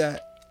 let's say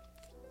that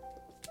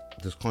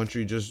this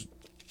country just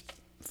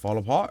fall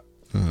apart.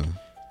 Mm-hmm.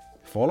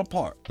 Fall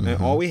apart. Mm-hmm.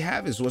 And all we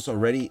have is what's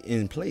already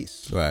in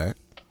place. Right.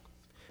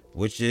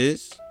 Which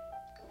is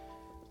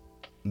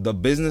the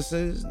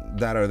businesses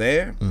that are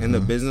there and the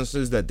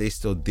businesses that they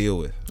still deal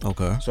with.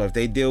 Okay. So if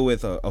they deal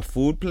with a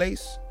food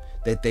place,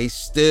 that they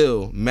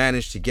still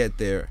manage to get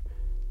their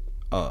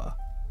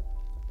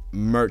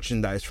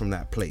merchandise from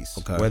that place,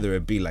 Okay. whether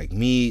it be like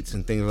meats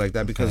and things like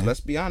that. Because Okay. let's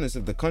be honest,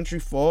 if the country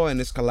fall and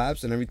it's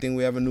collapsed and everything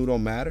we ever knew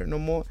don't matter no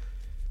more,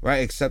 right?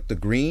 Except the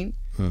green,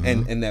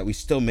 and that we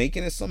still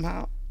making it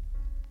somehow,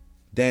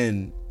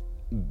 then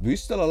we're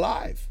still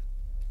alive,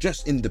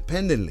 just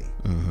independently,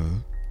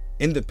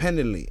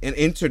 independently and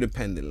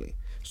interdependently.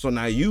 So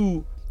now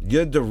your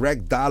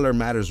direct dollar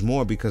matters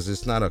more because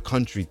it's not a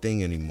country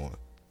thing anymore.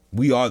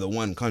 We are the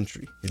one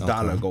country. The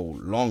dollar go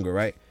longer,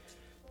 right?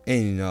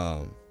 And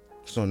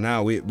so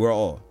now we're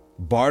all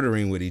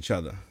bartering with each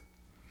other.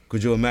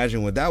 Could you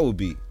imagine what that would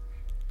be?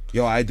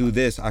 Yo, I do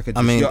this. I could.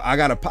 Just, mean- yo, I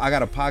got a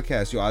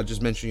podcast. Yo, I'll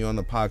just mention you on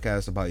the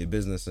podcast about your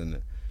business,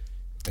 and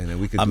then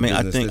we could. Do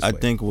business this I way.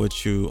 think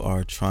what you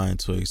are trying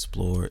to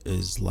explore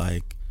is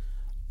like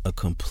a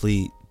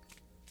complete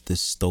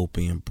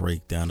dystopian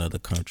breakdown of the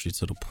country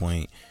to the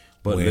point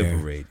but where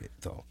liberated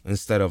though,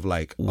 instead of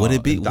like would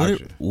it be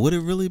indoctrinated. would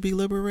it really be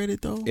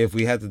liberated though? If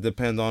we had to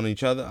depend on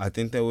each other, I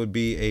think there would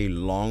be a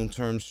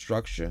long-term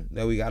structure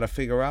that we got to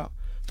figure out.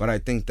 But I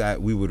think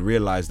that we would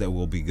realize that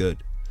we'll be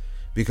good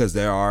because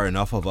there are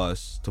enough of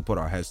us to put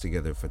our heads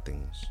together for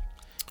things.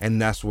 And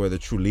that's where the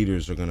true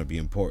leaders are going to be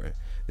important.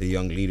 The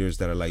young leaders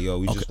that are like, yo,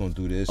 we just going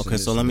to do this. Okay, and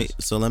this so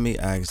and let me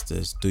this. ask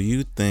this. Do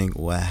you think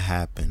what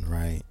happened,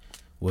 right,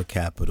 with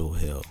Capitol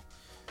Hill,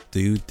 do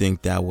you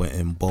think that would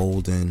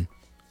embolden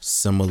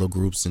similar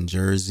groups in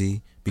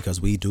Jersey, because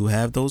we do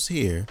have those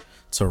here,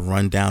 to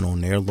run down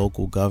on their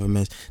local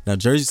governments? Now,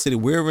 Jersey City,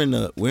 we're in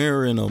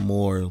a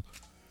more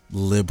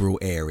liberal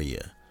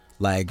area.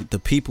 Like, the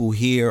people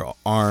here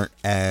aren't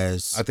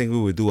as, I think we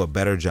would do a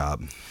better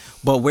job.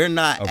 but we're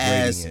not of rating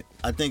as, it.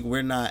 I think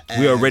we're not as,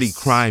 We're already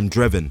crime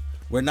driven.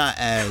 We're not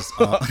as,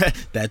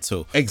 that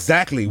too.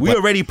 Exactly. We are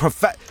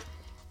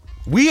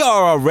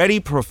already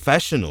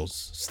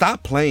professionals.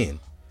 Stop playing.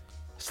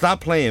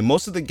 Stop playing.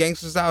 Most of the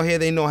gangsters out here,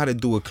 they know how to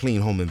do a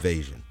clean home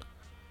invasion.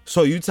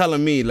 So you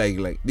telling me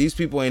like these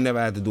people ain't never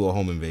had to do a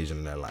home invasion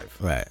in their life.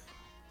 Right.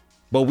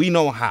 But we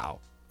know how.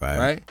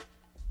 Right.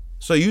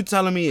 So you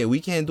telling me we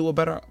can't do a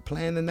better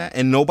plan than that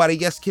and nobody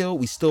gets killed,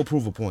 we still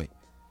prove a point.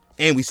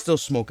 And we still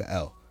smoke a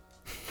L.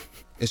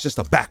 It's just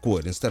a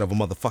backwood instead of a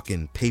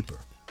motherfucking paper.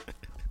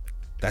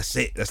 That's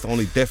it. That's the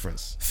only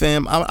difference.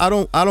 Fam, I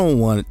don't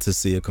want to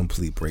see a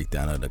complete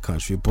breakdown of the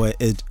country,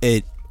 but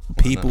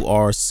people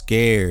are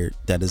scared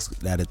that's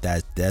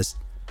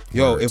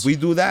Yo, words. if we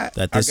do that,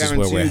 That I this is where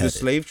guarantee we're you the headed.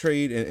 slave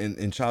trade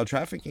and child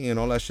trafficking and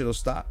all that shit will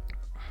stop.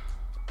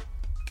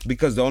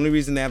 Because the only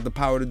reason they have the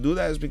power to do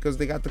that is because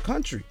they got the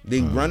country.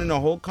 They run in the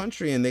whole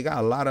country and they got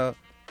a lot of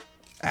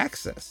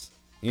access.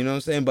 You know what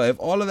I'm saying? But if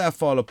all of that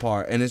fall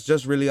apart and it's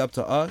just really up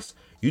to us,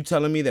 you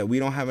telling me that we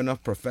don't have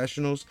enough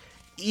professionals,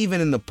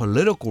 even in the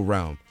political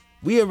realm.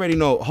 We already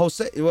know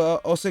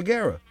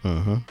Oseguera.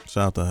 Shout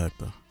out to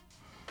Hector.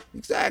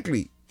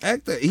 Exactly.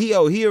 Hector,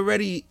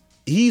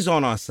 he's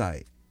on our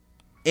side.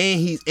 And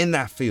he's in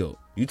that field.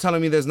 You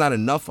telling me there's not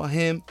enough of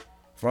him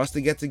for us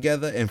to get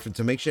together and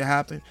to make shit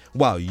happen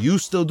while you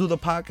still do the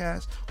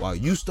podcast, while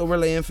you still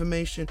relay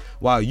information,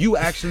 while you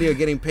actually are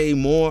getting paid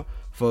more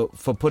for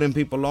putting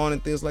people on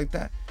and things like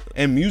that,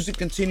 and music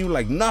continue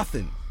like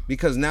nothing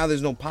because now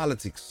there's no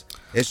politics.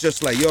 It's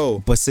just like, yo.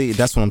 But see,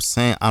 that's what I'm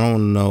saying. I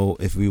don't know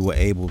if we will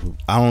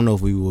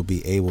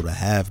be able to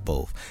have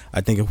both.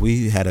 I think if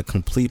we had a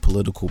complete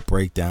political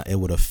breakdown, it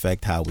would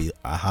affect how we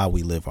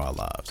live our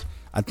lives.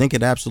 I think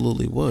it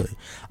absolutely would.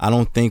 I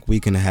don't think we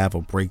can have a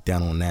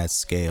breakdown on that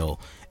scale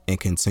and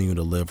continue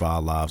to live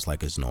our lives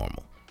like it's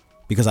normal.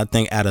 Because I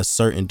think at a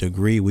certain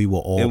degree, we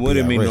will all It be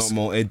wouldn't at be risk.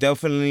 normal. It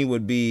definitely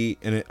would be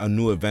a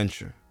new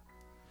adventure.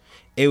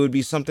 It would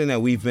be something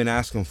that we've been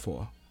asking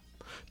for.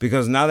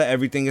 Because now that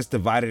everything is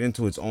divided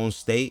into its own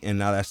state, and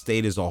now that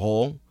state is a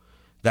whole,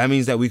 that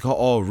means that we can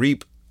all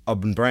reap a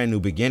brand new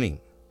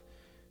beginning.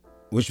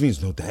 Which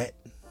means no debt.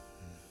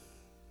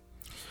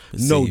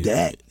 No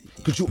debt.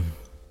 Could you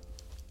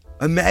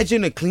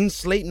imagine a clean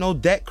slate, no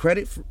debt,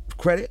 credit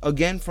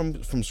again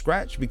from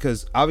scratch?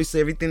 Because obviously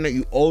everything that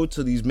you owe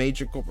to these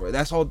major corporations,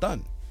 that's all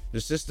done.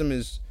 The system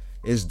is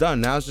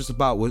done. Now it's just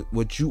about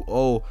what you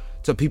owe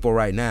to people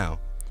right now,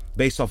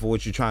 based off of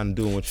what you're trying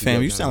to do and what you.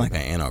 Fam, you sound like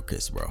an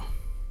anarchist, bro.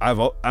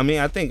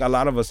 I think a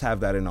lot of us have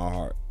that in our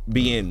heart,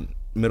 being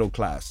middle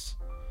class.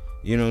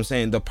 You know what I'm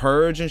saying? The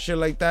purge and shit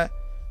like that.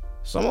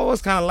 Some of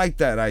us kind of like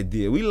that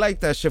idea. We like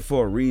that shit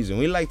for a reason.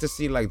 We like to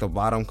see like the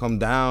bottom come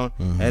down,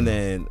 and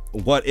then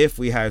what if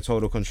we had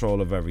total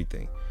control of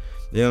everything?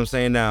 You know what I'm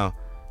saying? Now,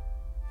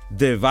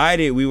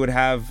 divided, we would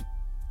have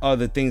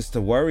other things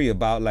to worry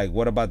about. Like,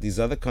 what about these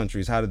other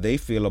countries? How do they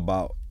feel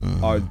about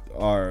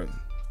our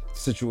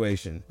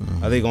situation?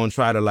 Are they gonna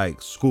try to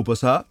like scoop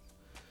us up?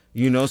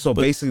 You know, so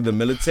basically the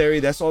military,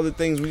 that's all the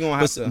things we're going to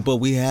have to. But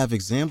we have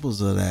examples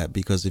of that,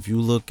 because if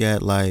you look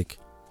at like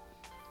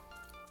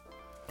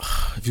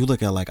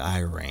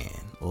Iran,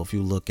 or if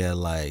you look at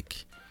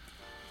like,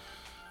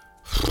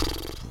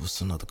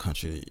 what's another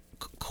country,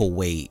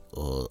 Kuwait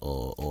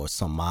or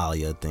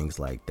Somalia, things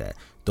like that.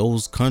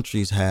 Those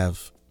countries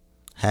have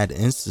had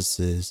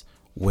instances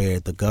where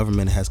the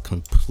government has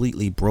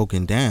completely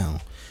broken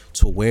down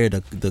to where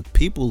the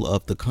people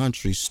of the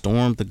country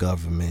stormed the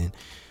government,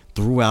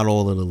 threw out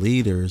all of the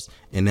leaders,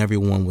 and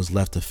everyone was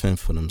left to fend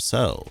for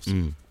themselves.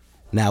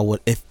 Now,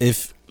 what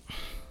if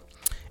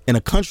in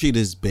a country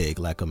this big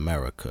like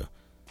America,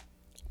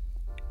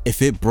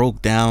 if it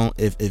broke down,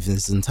 if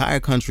this entire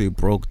country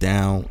broke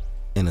down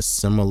in a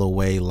similar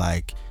way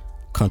like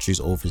countries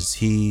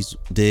overseas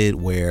did,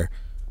 where,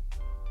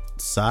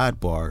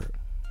 sidebar,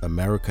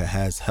 America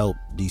has helped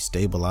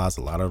destabilize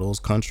a lot of those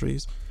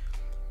countries,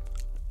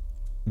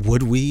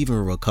 would we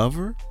even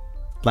recover?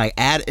 Like,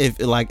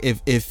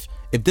 if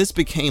this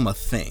became a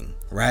thing,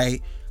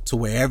 right, to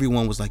where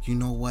everyone was like, you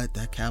know what,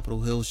 that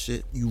Capitol Hill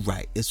shit, you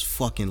right, it's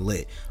fucking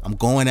lit. I'm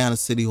going down to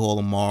City Hall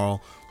tomorrow.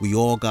 We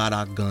all got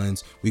our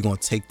guns. We gonna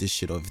take this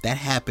shit off. If that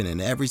happened in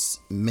every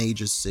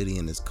major city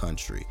in this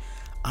country,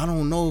 I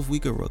don't know if we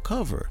could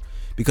recover,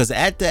 because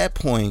at that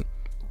point,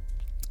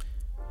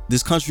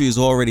 this country is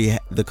already,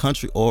 the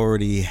country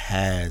already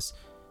has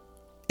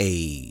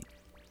a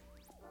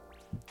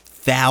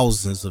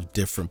thousands of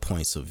different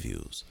points of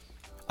views.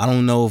 I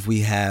don't know if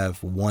we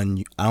have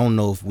one. I don't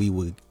know if we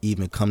would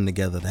even come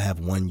together to have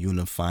one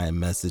unifying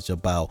message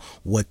about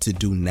what to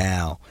do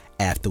now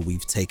after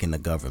we've taken the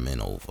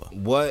government over.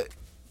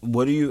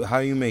 How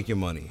do you make your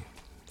money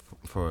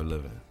for a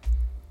living?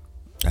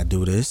 I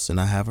do this,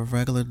 and I have a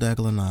regular 9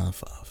 to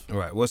 5. All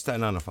right. What's that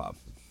 9 to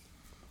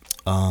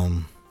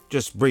 5?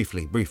 Just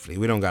briefly.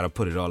 We don't got to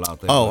put it all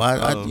out there. Oh,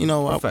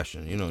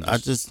 profession.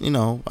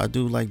 I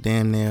do like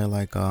damn near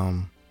like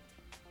I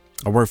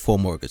work for a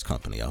mortgage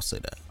company. I'll say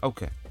that.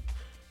 Okay.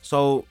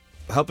 So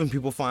helping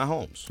people find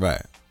homes.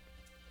 Right.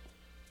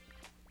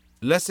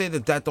 Let's say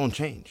that don't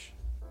change.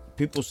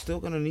 People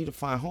still gonna need to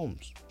find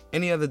homes.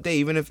 Any other day,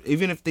 even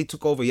if they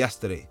took over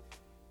yesterday,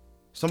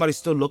 somebody's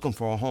still looking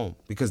for a home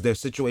because their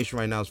situation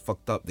right now is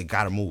fucked up. They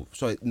gotta move.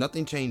 So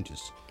nothing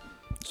changes.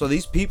 So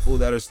these people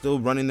that are still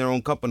running their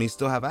own companies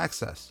still have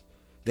access.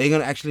 They're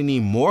gonna actually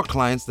need more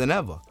clients than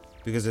ever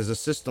because there's a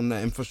system,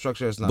 that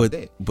infrastructure is not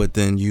there. But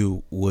then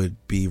you would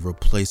be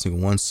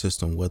replacing one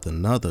system with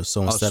another.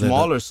 So instead a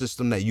smaller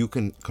system that you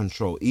can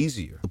control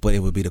easier. But it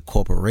would be the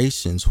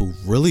corporations who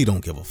really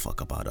don't give a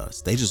fuck about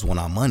us. They just want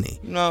our money.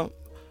 No,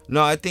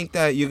 I think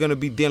that you're gonna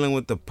be dealing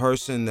with the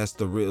person that's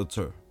the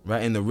realtor,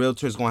 right? And the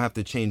realtor is gonna have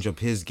to change up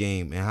his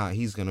game and how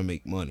he's gonna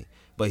make money.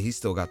 But he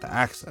still got the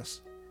access,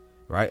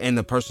 right? And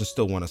the person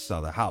still want to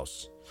sell the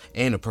house.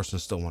 And the person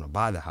still want to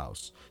buy the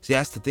house. See,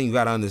 that's the thing you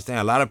got to understand.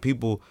 A lot of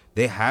people,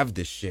 they have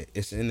this shit.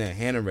 It's in their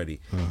hand already.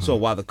 So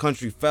while the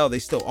country fell, they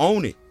still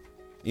own it.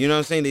 You know what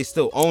I'm saying? They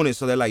still own it.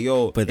 So they're like,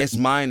 yo, it's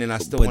mine and I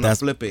still want to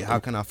flip it. How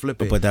can I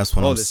flip it? But that's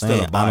what I'm saying.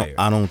 Still a buyer.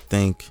 I don't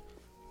think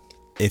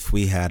if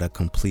we had a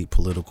complete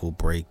political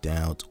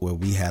breakdown where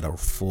we had a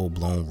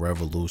full-blown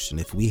revolution,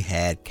 if we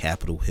had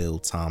Capitol Hill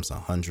times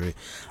 100,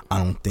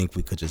 I don't think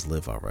we could just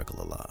live our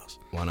regular lives.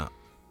 Why not?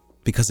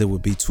 Because it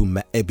would be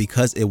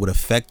because it would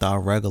affect our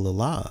regular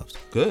lives.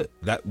 Good.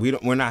 That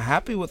we're not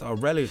happy with our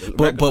regular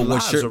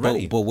lives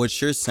already. But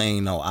what you're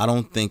saying, though, I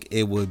don't think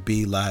it would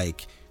be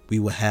like we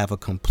would have a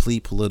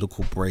complete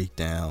political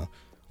breakdown,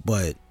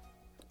 but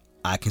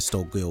I can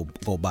still go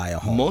buy a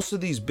home. Most of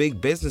these big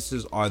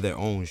businesses are their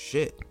own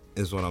shit,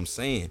 is what I'm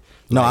saying.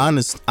 No, I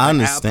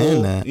understand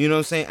Apple, that. You know what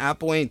I'm saying?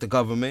 Apple ain't the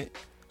government,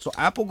 so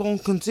Apple gonna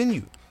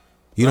continue.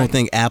 You don't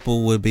think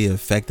Apple would be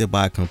affected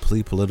by a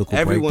complete political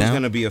breakdown? Everyone's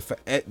going to be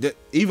affected.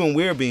 Even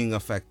we're being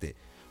affected.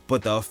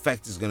 But the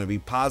effect is going to be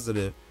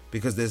positive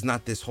because there's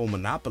not this whole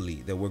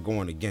monopoly that we're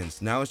going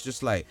against. Now it's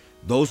just like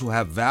those who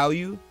have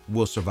value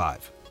will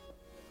survive.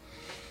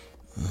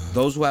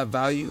 Those who have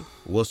value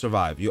will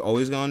survive. You're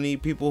always going to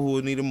need people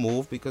who need to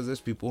move because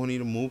there's people who need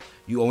to move.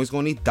 You're always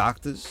going to need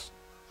doctors.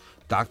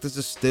 Doctors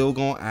are still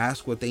going to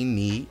ask what they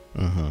need.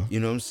 You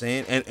know what I'm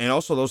saying? And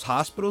also those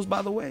hospitals,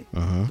 by the way,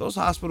 those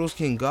hospitals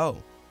can go.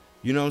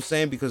 You know what I'm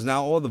saying? Because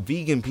now all the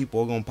vegan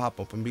people are going to pop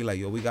up and be like,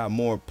 yo, we got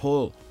more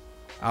pull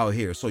out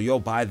here. So, yo,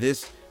 buy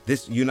this,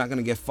 you're not going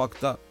to get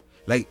fucked up.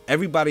 Like,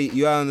 everybody,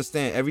 you gotta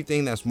understand,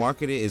 everything that's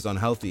marketed is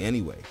unhealthy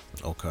anyway.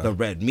 Okay. The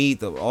red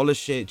meat, all the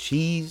shit,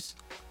 cheese,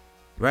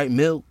 right?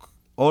 Milk.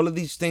 All of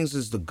these things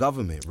is the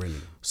government,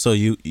 really. So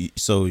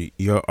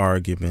your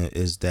argument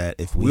is that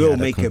if we'll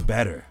make it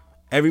better.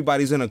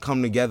 Everybody's gonna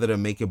come together to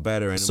make it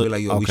better, and be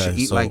like, yo, we should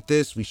eat like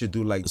this, we should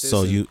do like this.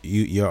 So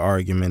your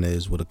argument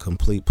is, with a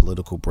complete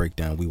political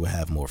breakdown, we would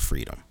have more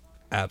freedom.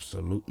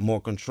 Absolute,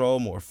 more control,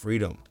 more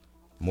freedom,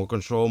 more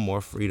control,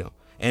 more freedom,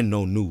 and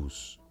no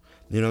news.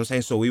 You know what I'm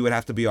saying? So we would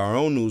have to be our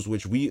own news,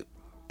 which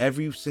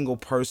every single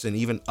person,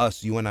 even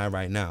us, you and I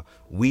right now,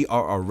 we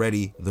are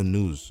already the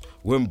news.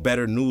 We're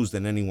better news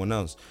than anyone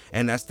else,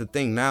 and that's the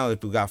thing. Now,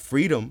 if we got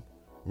freedom,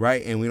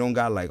 right, and we don't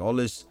got like all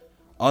this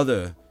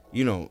other,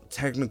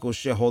 technical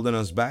shit holding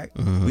us back,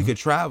 we could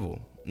travel,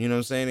 you know what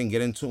I'm saying, and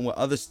get into with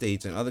other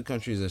states and other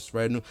countries and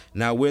spread new.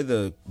 Now we're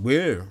the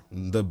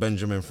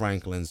Benjamin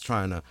Franklins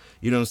trying to,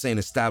 you know what I'm saying,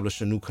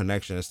 establish a new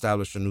connection,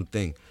 establish a new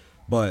thing.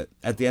 But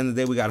at the end of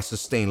the day, we got to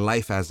sustain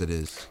life as it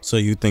is. So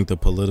you think the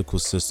political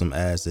system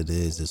as it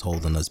is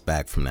holding us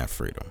back from that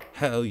freedom?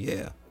 Hell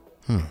yeah.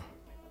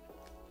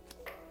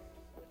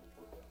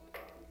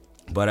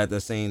 But at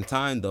the same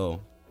time,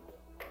 though,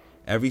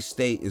 every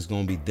state is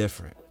going to be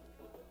different.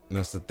 And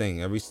that's the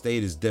thing. Every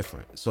state is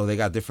different. So they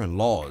got different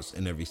laws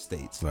in every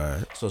state.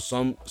 Right. So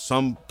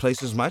some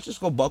places might just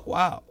go buck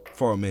wild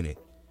for a minute.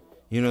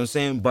 You know what I'm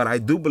saying? But I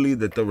do believe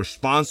that the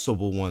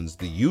responsible ones,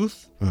 the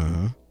youth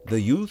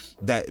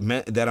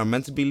that are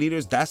meant to be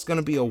leaders, that's going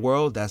to be a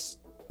world that's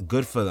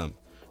good for them.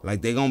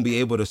 Like, they're going to be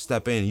able to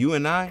step in. You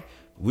and I,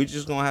 we're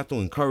just going to have to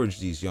encourage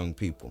these young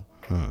people.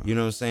 You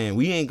know what I'm saying?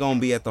 We ain't going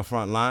to be at the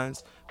front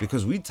lines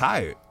because we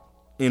tired.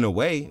 In a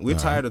way, we're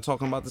tired of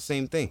talking about the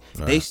same thing.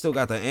 Right. They still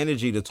got the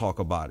energy to talk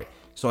about it.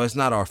 So it's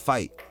not our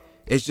fight.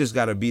 It's just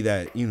got to be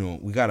that,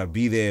 we got to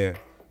be there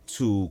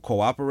to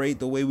cooperate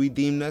the way we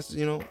deem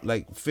necessary,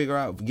 like figure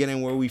out, get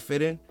in where we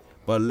fit in,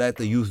 but let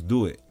the youth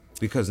do it.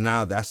 Because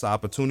now that's the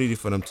opportunity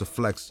for them to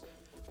flex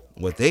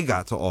what they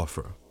got to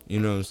offer. You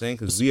know what I'm saying?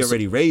 Because we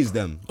already raised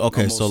them.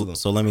 Okay,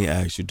 so let me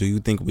ask you, do you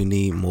think we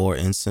need more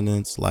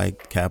incidents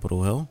like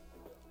Capitol Hill?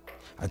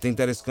 I think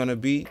that it's going to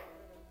be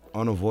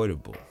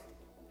unavoidable.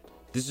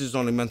 This is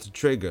only meant to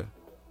trigger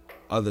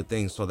other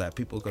things so that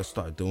people can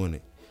start doing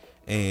it.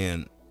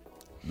 And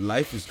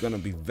life is going to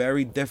be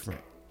very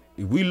different.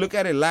 If we look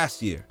at it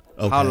last year,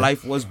 how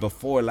life was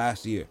before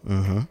last year,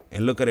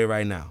 and look at it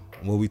right now,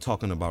 what we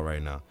talking about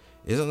right now,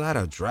 isn't that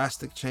a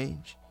drastic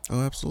change?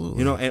 Oh,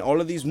 absolutely. And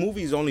all of these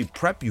movies only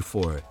prep you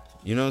for it.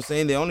 You know what I'm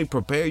saying? They only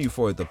prepare you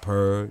for it. The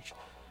Purge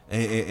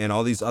and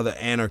all these other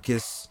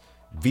anarchists,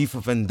 V for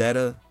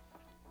Vendetta.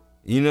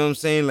 You know what I'm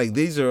saying? Like,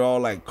 these are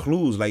all like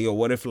clues. Like, yo,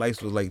 what if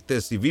life was like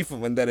this? See, V for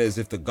Vendetta is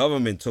if the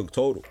government took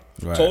total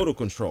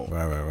control.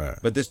 Right.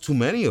 But there's too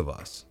many of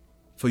us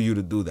for you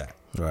to do that.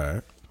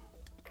 Right.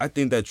 I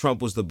think that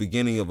Trump was the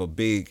beginning of a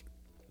big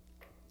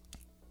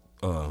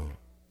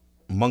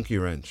monkey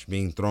wrench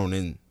being thrown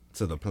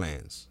into the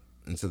plans,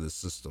 into the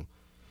system.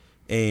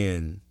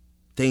 And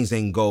things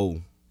ain't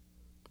go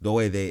the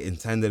way they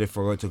intended it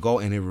for it to go.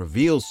 And it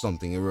reveals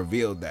something. It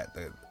revealed that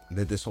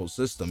this whole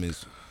system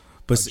is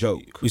a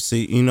joke. You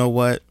see, you know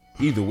what?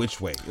 Either which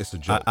way, it's a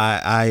joke.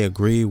 I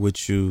agree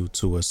with you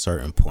to a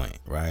certain point,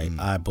 right?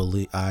 I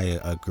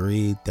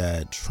agree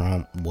that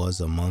Trump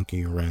was a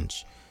monkey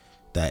wrench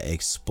that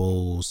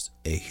exposed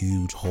a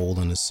huge hole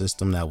in the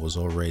system that was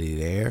already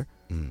there.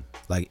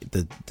 Like,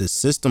 the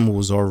system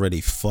was already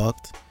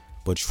fucked,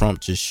 but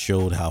Trump just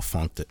showed how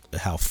fucked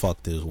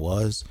it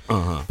was.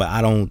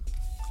 But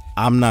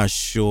I'm not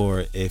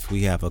sure if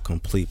we have a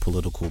complete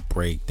political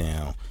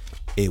breakdown,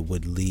 it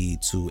would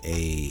lead to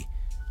a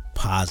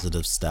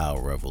positive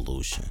style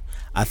revolution.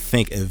 I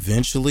think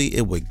eventually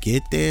it would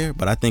get there,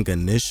 but I think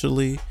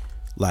initially,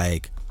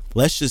 like,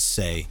 let's just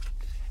say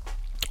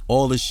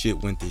all this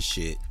shit went to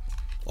shit.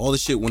 All the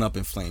shit went up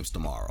in flames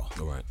tomorrow.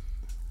 All right.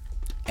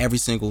 Every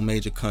single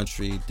major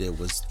country, there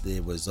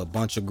was a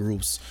bunch of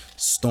groups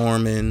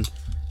storming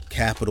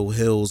Capitol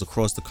Hills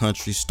across the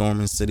country,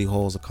 storming city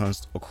halls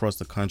across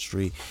the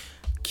country,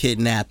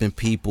 kidnapping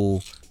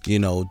people,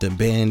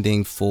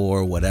 demanding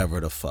for whatever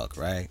the fuck,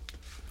 right?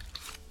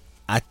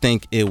 I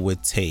think it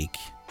would take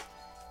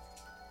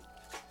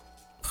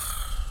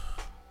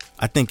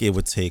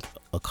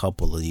a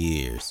couple of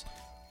years,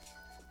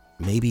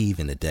 maybe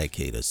even a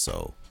decade or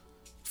so,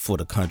 for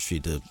the country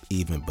to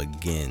even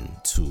begin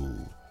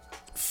to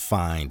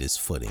find its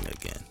footing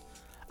again.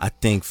 I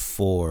think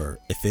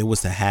if it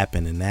was to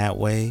happen in that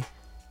way,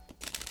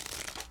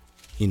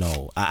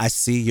 I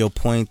see your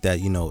point that,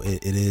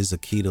 it is a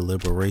key to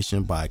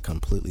liberation by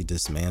completely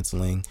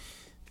dismantling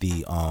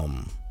the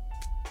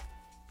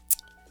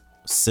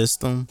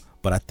system,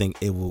 but I think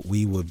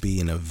we would be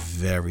in a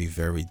very,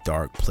 very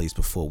dark place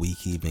before we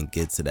can even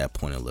get to that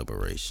point of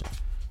liberation.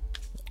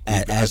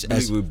 I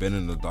think we've been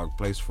in a dark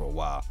place for a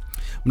while.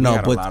 A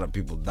lot of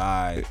people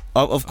died.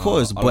 Of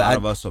course, but a lot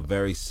of us are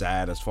very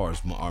sad as far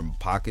as our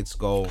pockets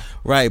go.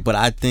 Right, but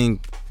I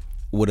think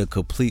with a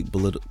complete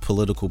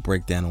political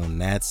breakdown on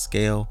that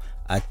scale,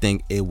 I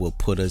think it will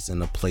put us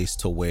in a place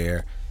to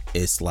where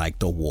it's like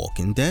The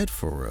Walking Dead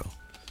for real.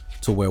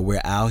 To where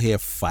we're out here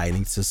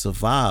fighting to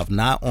survive.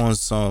 Not on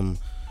some,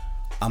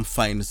 I'm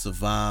fighting to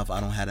survive,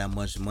 I don't have that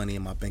much money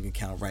in my bank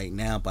account right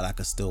now, but I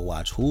could still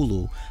watch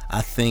Hulu.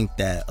 I think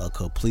that a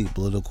complete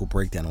political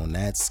breakdown on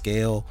that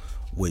scale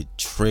would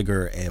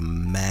trigger a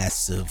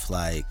massive,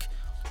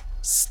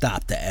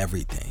 stop to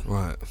everything.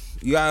 Right.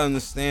 You gotta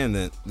understand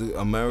that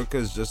America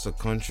is just a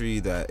country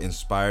that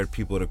inspired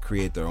people to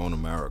create their own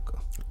America.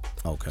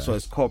 Okay. So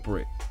it's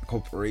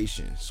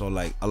corporations. So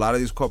a lot of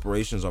these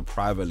corporations are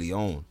privately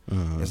owned.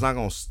 It's not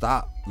gonna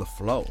stop the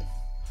flow.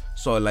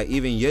 So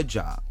even your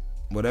job,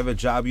 whatever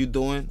job you're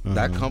doing,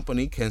 that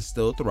company can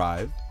still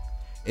thrive.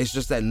 It's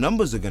just that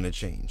numbers are gonna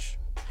change.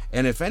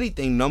 And if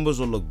anything, numbers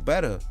will look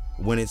better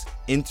when it's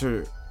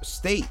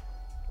interstate.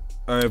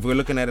 Or if we're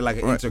looking at it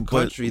like an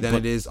inter-country, then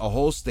it is a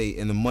whole state,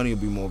 and the money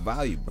will be more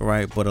valuable.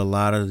 Right, but a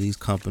lot of these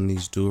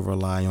companies do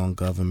rely on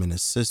government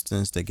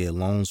assistance. They get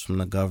loans from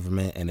the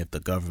government, and if the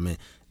government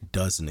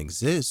doesn't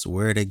exist,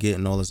 where are they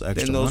getting all this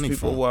extra money from? Then those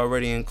people were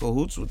already in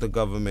cahoots with the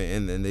government,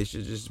 and then they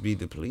should just be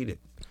depleted.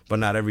 but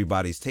not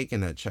everybody's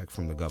taking that check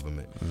from the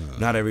government.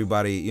 Not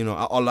everybody, you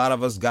know, a lot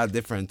of us got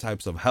different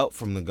types of help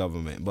from the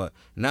government. But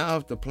now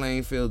if the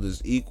playing field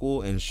is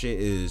equal and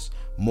shit is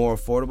more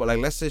affordable, like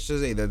let's just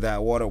say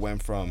that water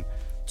went from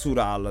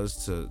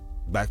 $2 to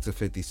back to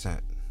 50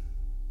 cents.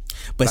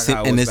 But Like see,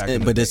 how it and was this, back in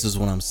the but this day. is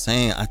what I'm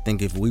saying. I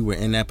think if we were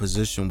in that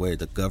position where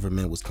the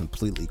government was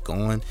completely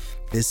gone,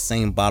 this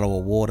same bottle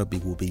of water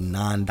will be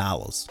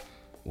 $9.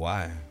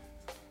 Why?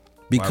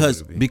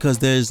 Because it be? because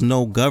there's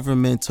no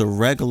government to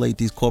regulate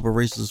these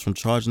corporations from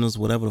charging us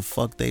whatever the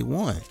fuck they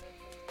want.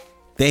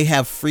 They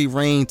have free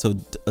reign to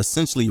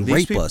essentially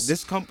rape us.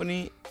 This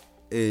company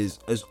is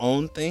its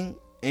own thing,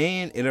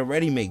 and it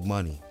already make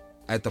money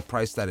at the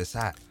price that it's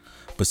at.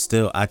 But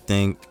still, I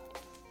think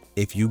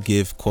if you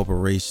give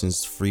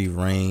corporations free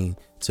reign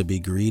to be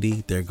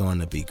greedy, they're going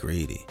to be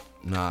greedy.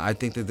 Nah, I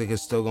think that they're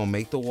still gonna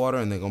make the water,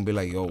 and they're gonna be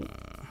like, yo,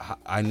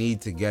 I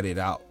need to get it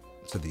out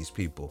to these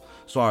people.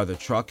 So are the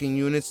trucking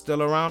units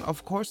still around?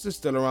 Of course they're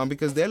still around,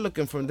 because they're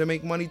looking for them to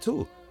make money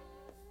too,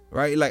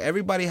 right? Like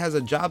everybody has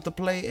a job to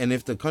play, and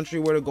if the country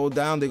were to go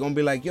down, they're gonna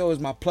be like, yo, is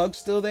my plug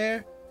still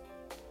there?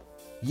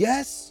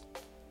 Yes.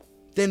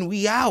 Then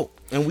we out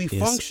and we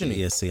functioning.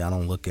 Yeah, see, I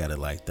don't look at it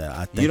like that.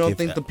 I think You don't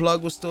think the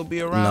plug will still be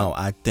around? No,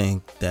 I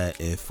think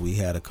that if we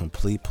had a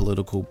complete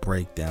political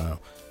breakdown,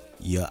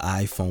 your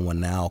iPhone would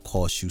now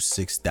cost you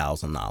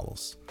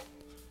 $6,000.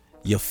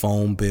 Your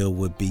phone bill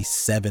would be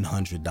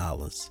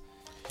 $700.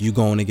 You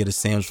going to get a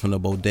sandwich from the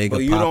bodega?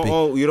 But you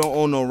don't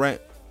owe no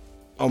rent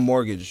or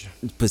mortgage.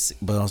 But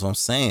that's what I'm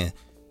saying.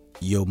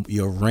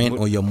 Your rent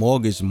or your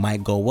mortgage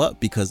might go up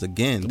because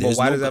again, But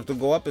why does it have to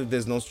go up if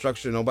there's no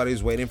structure?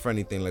 Nobody's waiting for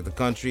anything. Like the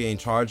country ain't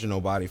charging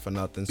nobody for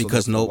nothing. So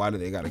because why do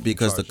they gotta keep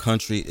because the charging?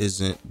 country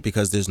isn't,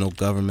 because there's no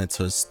government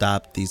to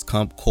stop these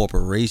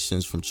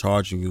corporations from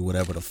charging you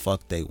whatever the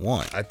fuck they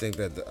want. I think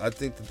that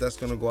that's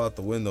gonna go out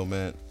the window,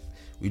 man.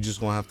 We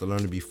just gonna have to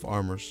learn to be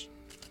farmers.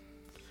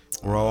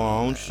 Grow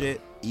our own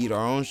shit, eat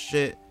our own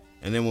shit,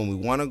 and then when we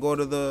want to go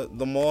to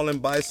the mall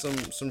and buy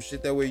some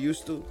shit that we're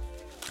used to,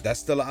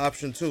 that's still an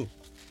option too.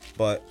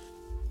 But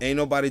ain't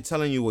nobody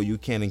telling you what you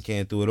can and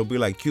can't do. It'll be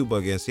like Cuba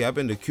again. See, I've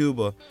been to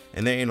Cuba,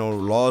 and there ain't no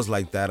laws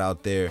like that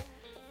out there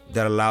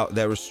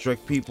that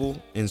restrict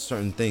people in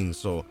certain things.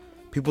 So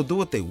people do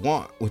what they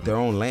want with their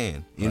own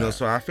land, you know.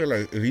 So I feel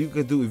like if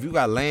you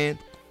got land,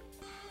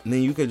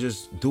 then you could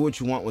just do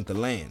what you want with the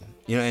land,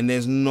 you know. And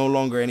there's no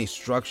longer any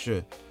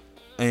structure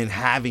and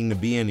having to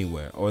be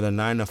anywhere or the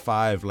 9 to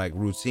 5 like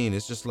routine.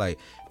 It's just like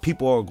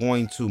people are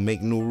going to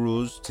make new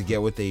rules to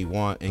get what they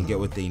want and get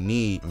what they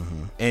need,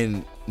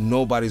 and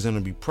nobody's gonna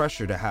be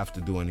pressured to have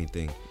to do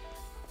anything.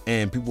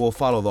 And people will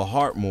follow the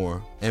heart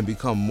more and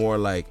become more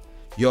like,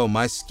 yo,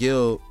 my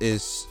skill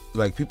is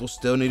like, people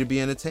still need to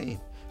be entertained.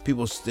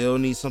 People still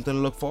need something to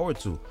look forward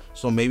to.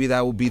 So maybe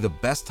that would be the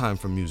best time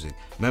for music.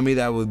 Maybe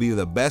that would be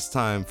the best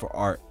time for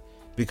art,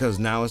 because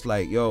now it's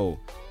like, yo,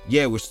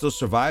 yeah, we're still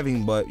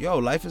surviving, but yo,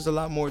 life is a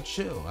lot more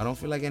chill. I don't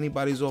feel like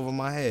anybody's over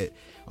my head.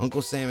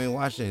 Uncle Sam ain't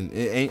watching.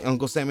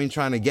 Uncle Sam ain't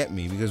trying to get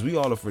me, because we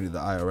all afraid of the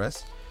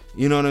IRS.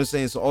 You know what I'm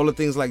saying? So all the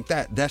things like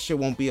that shit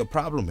won't be a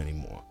problem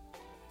anymore.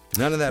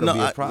 None of that'll be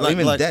a problem.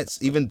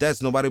 Even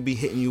debts, nobody will be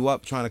hitting you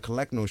up trying to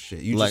collect no shit.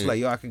 You just like,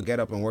 yo, I can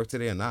get up and work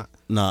today or not.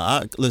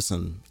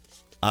 Listen.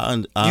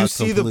 You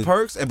see the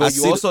perks, but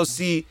you also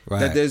see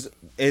that Right.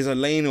 there's a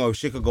lane or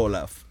shit could go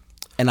left.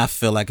 And I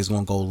feel like it's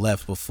gonna go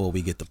left before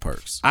we get the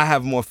perks. I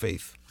have more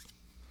faith.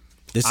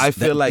 I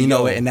feel like, you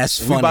know, and that's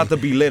funny. we about to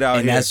be lit out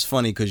and here. that's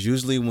funny because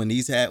usually when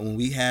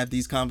we have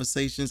these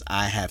conversations,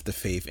 I have the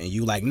faith, and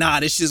you like, nah,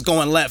 this shit's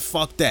going left.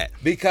 Fuck that.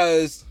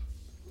 Because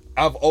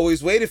I've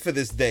always waited for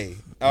this day,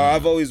 or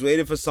I've always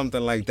waited for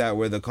something like that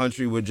where the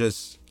country would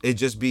just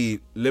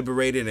be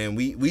liberated and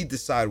we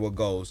decide what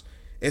goes.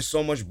 It's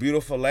so much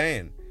beautiful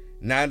land.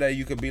 Now that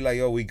you could be like,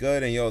 yo, we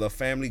good, and yo, the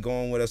family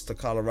going with us to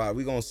Colorado.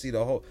 We gonna see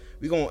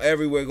we going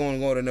everywhere. Gonna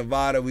go to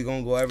Nevada. We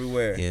gonna go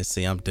everywhere. Yeah,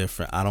 see, I'm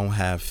different. I don't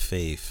have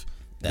faith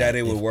that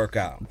it would work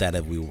out. That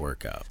it would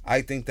work out.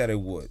 I think that it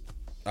would.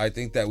 I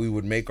think that we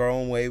would make our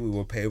own way. We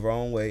would pave our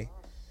own way.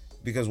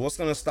 Because what's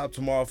gonna stop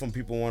tomorrow from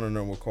people wanting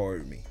to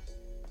record me?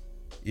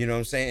 You know what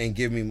I'm saying? And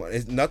give me money.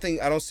 It's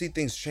nothing. I don't see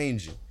things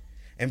changing.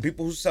 And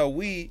people who sell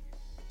weed,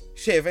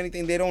 shit, if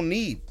anything, they don't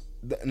need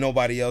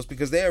nobody else,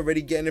 because they're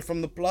already getting it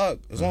from the plug.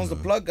 As long as the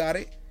plug got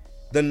it,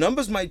 the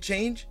numbers might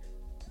change,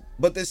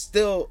 but there's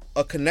still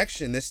a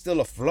connection. There's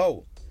still a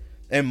flow,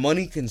 and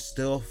money can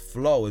still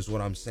flow, is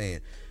what I'm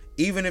saying.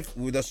 Even if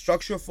the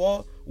structure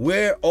fall,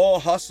 we're all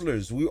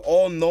hustlers. We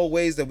all know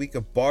ways that we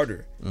could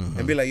barter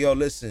and be like, yo,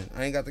 listen,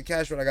 I ain't got the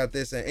cash, but I got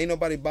this, and ain't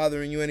nobody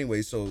bothering you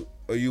anyway. So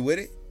are you with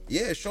it?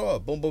 Yeah, sure.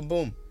 Boom, boom,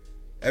 boom.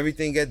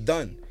 Everything get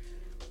done.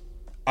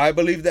 I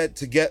believe that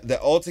to get that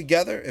all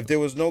together, if there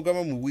was no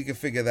government, we could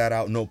figure that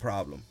out, no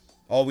problem.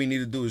 All we need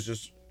to do is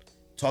just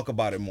talk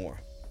about it more,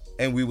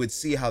 and we would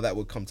see how that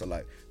would come to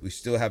life. We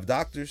still have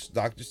doctors.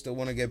 Doctors still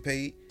want to get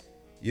paid.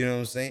 You know what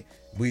I'm saying?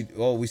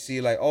 We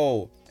see like,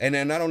 and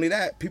then not only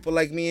that, people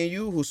like me and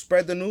you who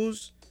spread the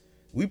news,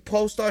 we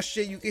post our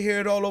shit. You can hear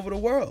it all over the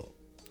world.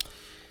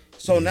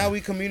 So now we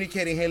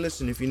communicating, hey,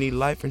 listen, if you need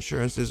life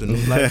insurance, there's a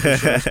new life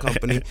insurance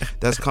company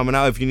that's coming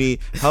out. If you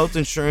need health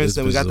insurance,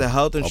 then we got the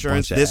health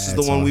insurance. This is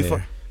the one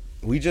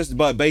we just,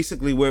 but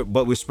basically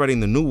we're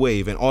spreading the new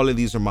wave, and all of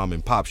these are mom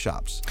and pop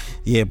shops.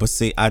 Yeah, but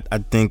see, I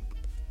think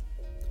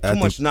too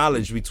much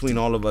knowledge between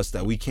all of us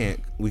that we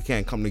can't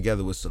come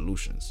together with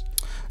solutions.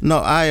 No,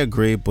 I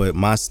agree, but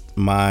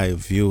my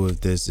view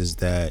of this is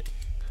that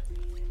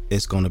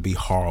it's going to be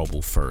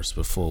horrible first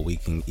before we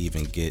can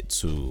even get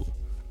to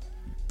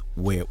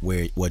where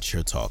what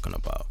you're talking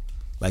about.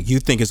 Like, you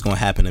think it's going to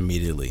happen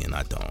immediately, and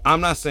I don't. I'm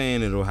not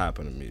saying it'll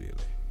happen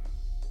immediately.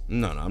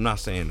 No, I'm not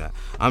saying that.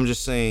 I'm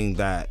just saying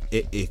that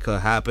it could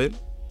happen,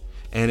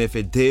 and if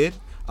it did,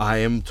 I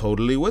am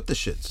totally with the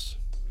shits.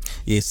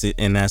 Yes,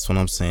 and that's what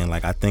I'm saying.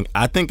 Like, I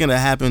think it'll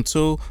happen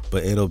too,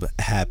 but it'll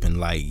happen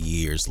like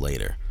years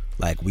later.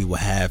 Like, we will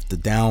have the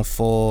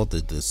downfall,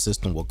 the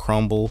system will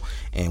crumble,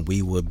 and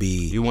we will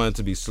be... You want it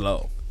to be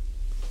slow.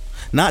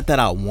 Not that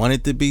I want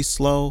it to be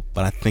slow,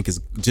 but I think it's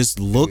just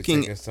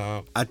looking...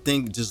 I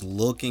think just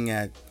looking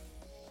at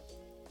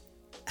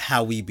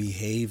how we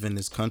behave in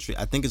this country,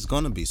 I think it's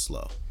going to be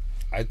slow.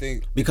 I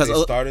think because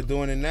they started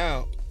doing it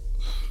now.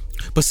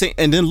 But see,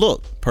 and then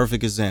look,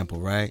 perfect example,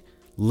 right?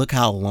 Look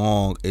how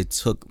long it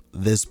took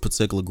this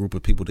particular group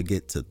of people to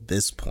get to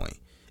this point.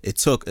 It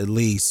took at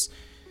least...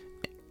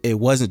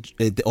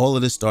 all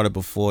of this started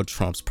before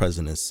Trump's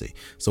presidency.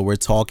 So we're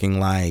talking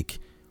like...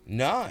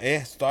 Nah,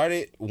 it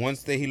started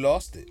once he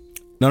lost it.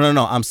 No.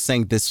 I'm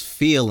saying this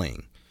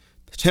feeling.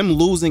 Him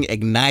losing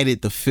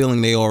ignited the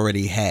feeling they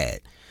already had.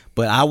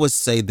 But I would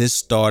say this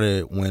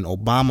started when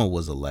Obama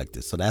was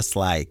elected. So that's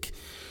like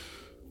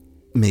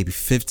maybe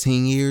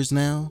 15 years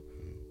now.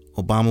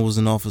 Obama was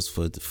in office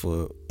for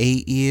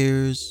 8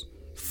 years,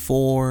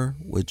 4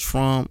 with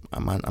Trump.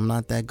 I'm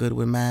not that good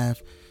with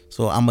math.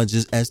 So I'm going to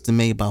just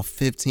estimate about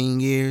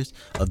 15 years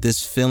of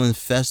this feeling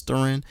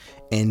festering,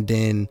 and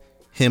then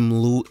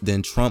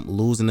Trump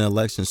losing the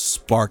election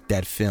sparked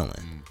that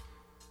feeling.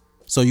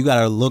 So you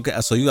got to look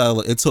at,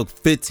 it took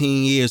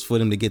 15 years for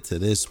them to get to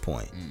this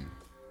point.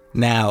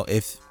 Now,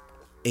 if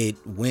it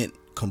went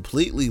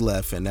completely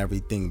left and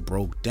everything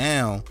broke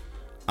down,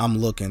 I'm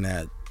looking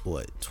at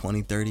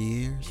 20, 30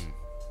 years?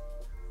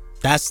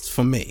 That's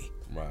for me.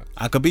 Right.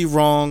 I could be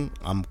wrong.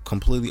 I'm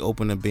completely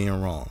open to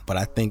being wrong. But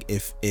I think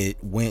if it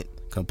went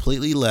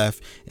completely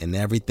left and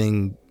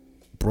everything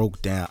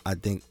broke down,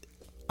 I'm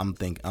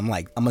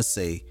gonna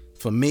say,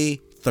 for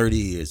me, 30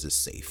 years is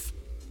safe.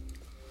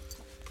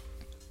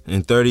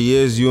 In 30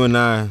 years, you and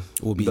I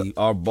will be,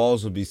 our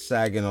balls will be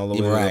sagging all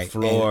the way right. to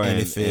the floor,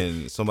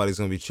 and somebody's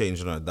gonna be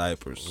changing our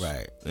diapers,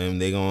 right?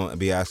 And they're gonna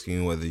be asking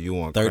you whether you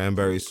want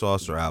cranberry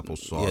sauce or apple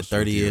sauce. Yeah,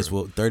 30 years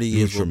will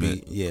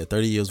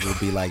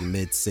be like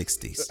mid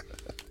 60s.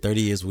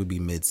 30 years will be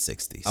mid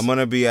 60s. I'm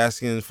gonna be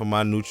asking for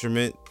my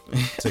nutriment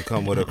to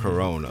come with a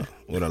Corona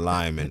with a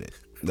lime in it.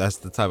 That's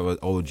the type of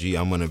OG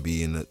I'm gonna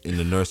be in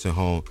the nursing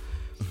home,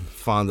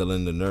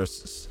 fondling the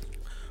nurses.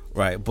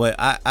 Right, but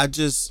I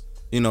just,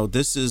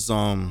 this is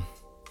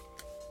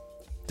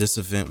this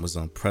event was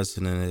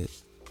unprecedented.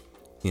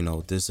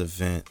 This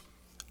event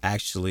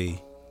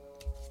actually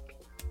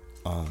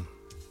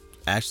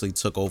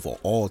took over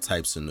all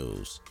types of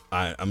news.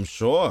 I'm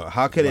sure.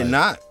 How could it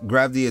not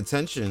grab the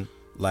attention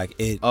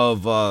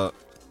of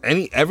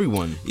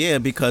everyone? Yeah,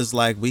 because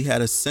we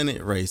had a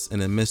Senate race in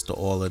the midst of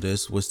all of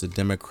this, which the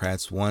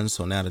Democrats won.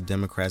 So now the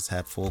Democrats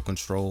have full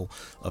control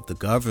of the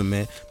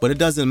government, but it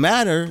doesn't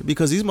matter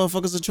because these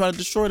motherfuckers are trying to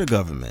destroy the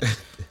government.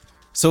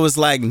 So it's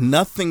like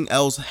nothing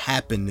else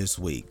happened this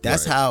week.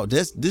 That's right. How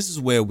this is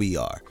where we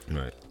are.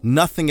 Right.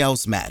 Nothing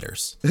else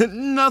matters.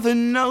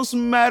 Nothing else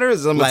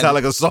matters. A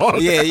Metallica song.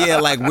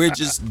 Yeah. We're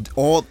just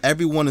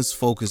everyone is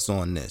focused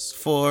on this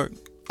for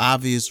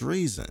obvious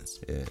reasons.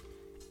 Yeah.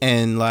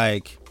 And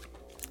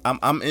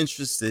I'm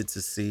interested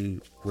to see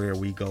where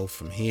we go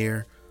from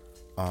here.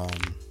 I'm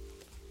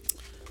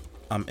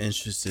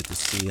interested to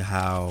see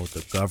how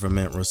the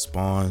government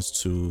responds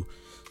to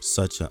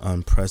such an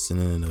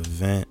unprecedented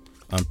event.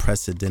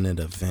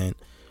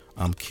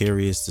 I'm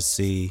curious to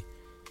see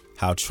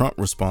how Trump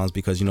responds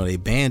because they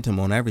banned him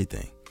on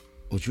everything.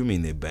 What you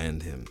mean they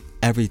banned him?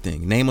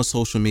 Everything. Name a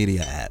social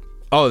media app.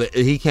 Oh,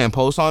 he can't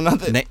post on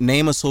nothing?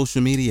 Name a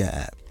social media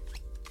app.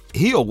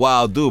 He a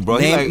wild dude, bro.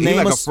 He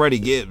like a Freddie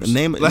Gibbs.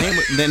 Name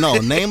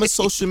a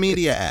social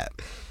media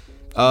app.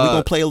 We're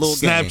gonna play a little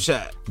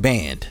Snapchat. Game.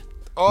 Banned.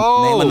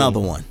 Oh, name another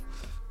one.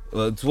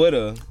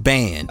 Twitter.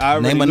 Banned. I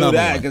already name knew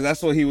that because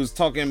that's what he was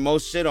talking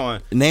most shit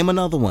on. Name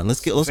another one.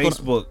 Let's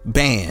Facebook. Go.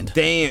 Banned.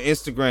 Damn.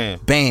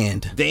 Instagram.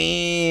 Banned.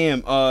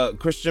 Damn.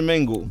 Christian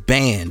Mingle.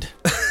 Banned.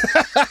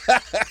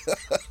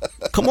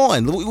 Come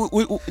on.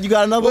 You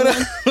got another one?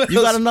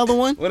 You got another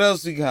one? What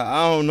else we got?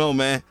 I don't know,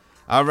 man.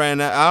 I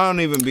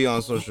don't even be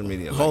on social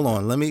media. Hold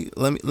on. Let me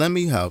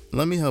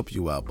help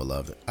you out,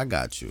 beloved. I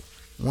got you.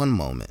 One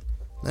moment.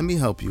 Let me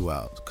help you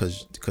out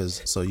cuz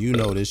so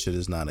this shit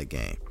is not a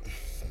game.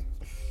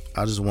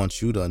 I just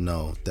want you to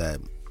know that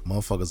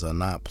motherfuckers are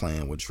not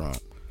playing with Trump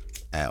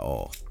at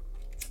all.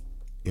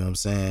 You know what I'm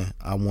saying?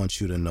 I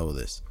want you to know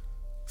this.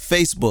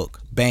 Facebook,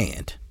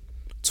 banned.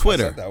 I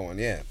Twitter, said that one,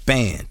 yeah.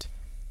 banned.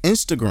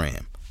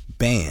 Instagram,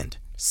 banned.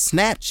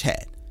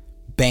 Snapchat,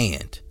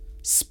 banned.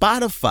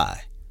 Spotify,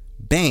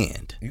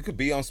 banned. You could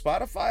be on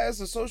Spotify as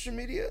a social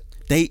media.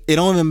 It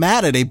don't even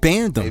matter. They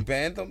banned them. They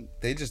banned them.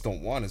 They just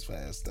don't want us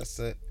fast. That's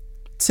it.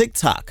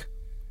 TikTok,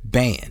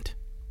 banned.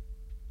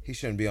 He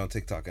shouldn't be on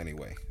TikTok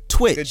anyway.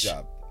 Twitch, Good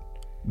job.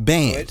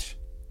 banned. Twitch.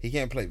 He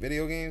can't play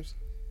video games.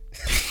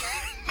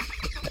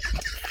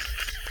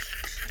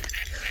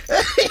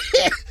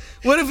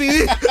 What if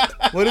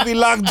he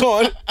locked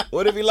on?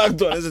 What if he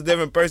locked on? It's a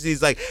different person.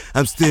 He's like,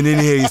 I'm staying in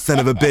here, you son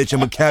of a bitch. I'm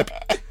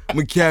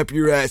gonna cap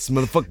your ass,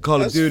 motherfucker.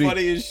 Call of Duty. That's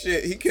funny as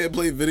shit. He can't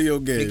play video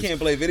games. He can't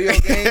play video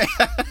games.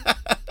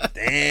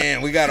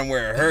 Damn, we got him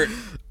where it hurt.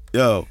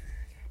 Yo,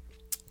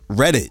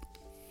 Reddit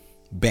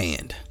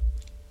banned.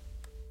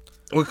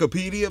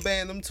 Wikipedia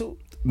banned them too.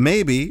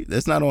 Maybe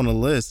that's not on the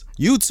list.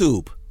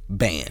 YouTube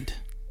banned.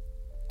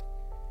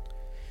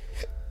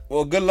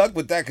 Well, good luck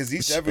with that, because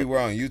he's everywhere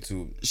on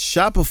YouTube.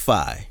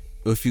 Shopify.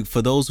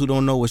 For those who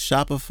don't know what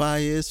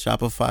Shopify is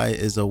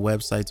a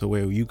website to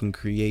where you can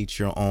create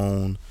your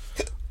own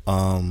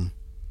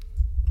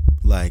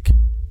like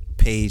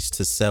page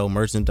to sell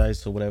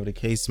merchandise or whatever the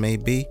case may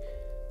be.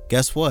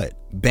 Guess what?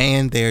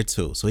 Banned there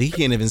too. So he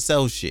can't even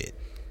sell shit.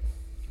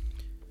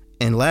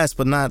 And last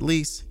but not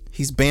least,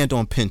 he's banned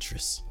on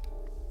Pinterest.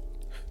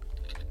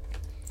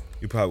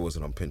 You probably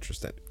wasn't on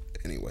Pinterest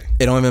anyway.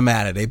 It don't even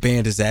matter. They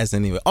banned his ass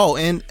anyway. Oh,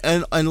 and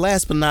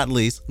last but not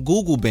least,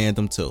 Google banned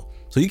him too.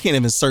 So you can't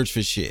even search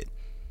for shit.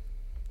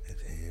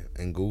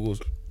 And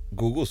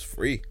Google's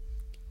free.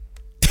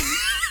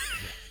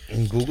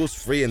 And Google's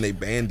free, and they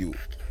banned you.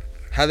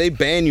 How they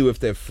ban you if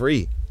they're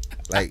free?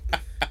 Like,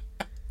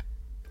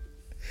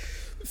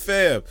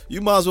 fam,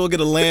 you might as well get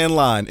a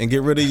landline and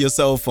get rid of your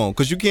cell phone,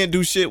 because you can't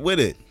do shit with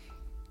it.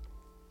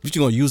 You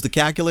gonna use the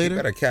calculator?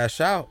 you better cash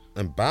out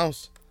and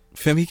bounce.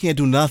 Fam, he can't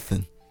do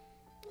nothing.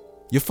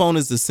 Your phone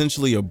is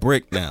essentially a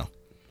brick now.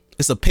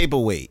 It's a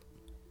paperweight.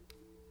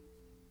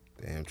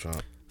 Damn,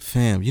 Trump.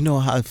 Fam, you know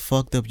how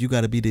fucked up you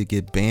gotta be to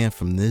get banned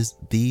from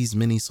these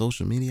many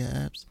social media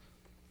apps?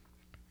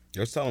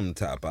 Just tell him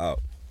to tap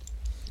out.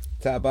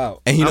 Tap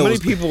out. And how many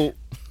people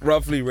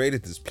roughly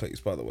rated this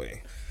place, by the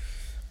way?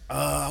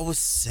 I would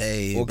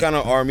say. What kind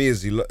of army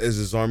is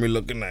his army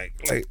looking like?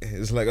 Like,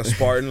 it's like a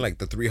Spartan, like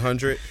the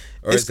 300,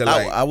 or is it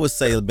like? I would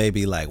say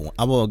maybe like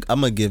I'm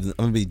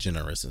gonna be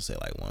generous and say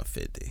like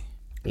 150.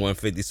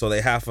 150. So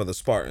they half of the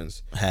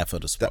Spartans. Half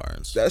of the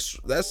Spartans. That's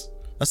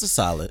a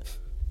solid.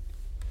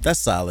 That's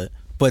solid.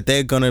 But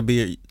they're gonna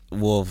be,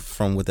 well,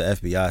 from what the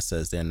FBI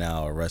says, they're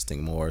now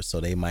arresting more,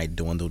 so they might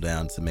dwindle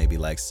down to maybe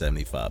like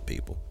 75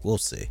 people. We'll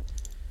see.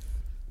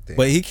 Damn.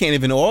 But he can't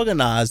even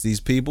organize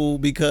these people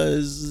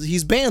because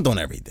he's banned on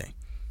everything.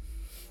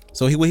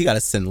 So he got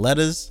to send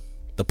letters.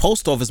 The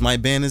post office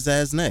might ban his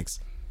ass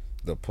next.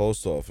 The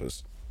post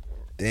office.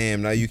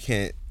 Damn. Now you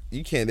can't.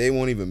 They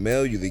won't even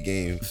mail you the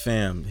game.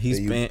 Fam,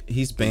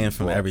 he's banned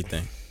from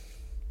everything.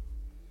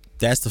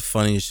 That's the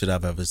funniest shit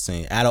I've ever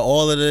seen. Out of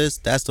all of this,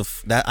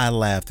 that I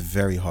laughed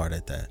very hard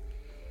at that.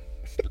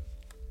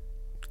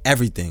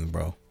 Everything,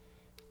 bro.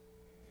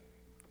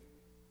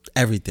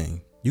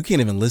 Everything. You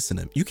can't even listen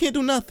to him. You can't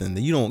do nothing.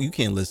 You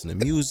can't listen to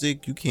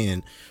music. You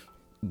can't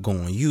go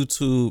on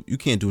YouTube. You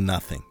can't do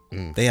nothing.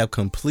 They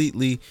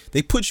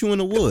put you in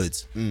the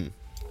woods.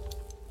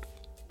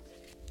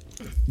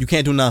 You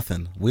can't do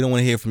nothing. We don't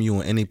want to hear from you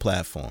on any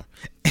platform.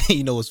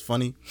 You know what's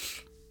funny?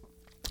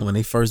 When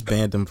they first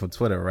banned him from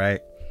Twitter,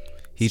 right?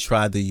 He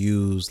tried to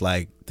use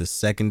like the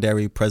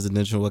secondary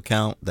presidential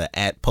account, the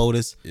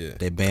 @POTUS. Yeah.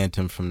 They banned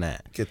him from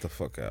that. Get the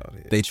fuck out of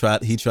here.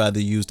 He tried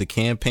to use the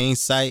campaign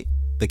site,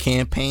 the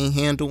campaign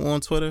handle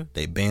on Twitter.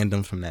 They banned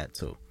him from that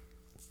too.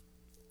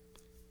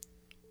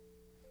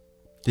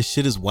 This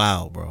shit is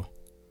wild, bro.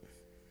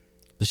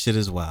 This shit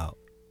is wild.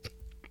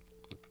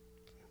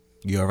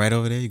 You all right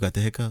over there? You got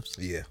the hiccups?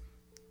 Yeah.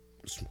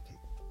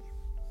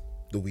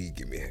 The weed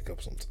give me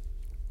hiccups sometimes.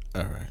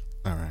 All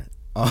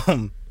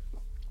right.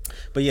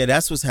 But yeah,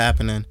 that's what's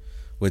happening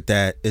with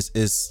that.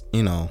 It's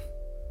you know,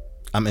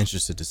 I'm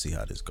interested to see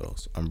how this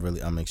goes.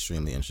 I'm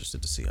extremely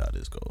interested to see how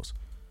this goes.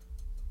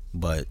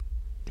 But,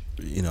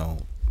 you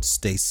know,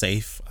 stay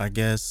safe, I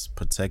guess.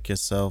 Protect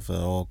yourself at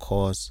all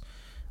costs.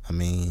 I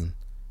mean,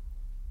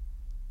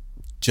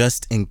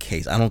 just in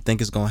case. I don't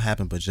think it's gonna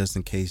happen, but just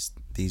in case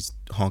these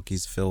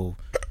honkies feel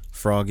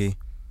froggy,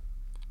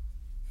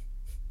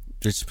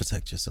 just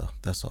protect yourself.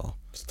 That's all.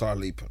 Start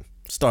leaping.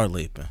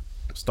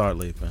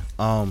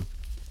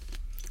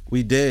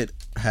 We did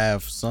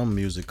have some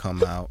music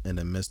come out in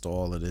the midst of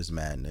all of this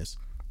madness.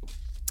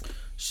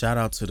 Shout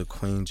out to the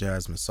Queen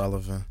Jasmine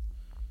Sullivan.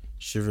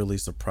 She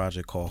released a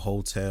project called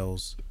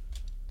Hotels.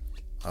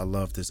 I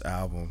love this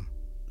album.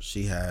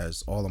 She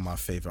has all of my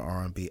favorite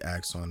R&B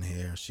acts on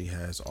here. She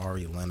has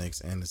Ari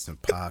Lennox, Anderson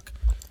 .Paak.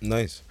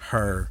 Nice.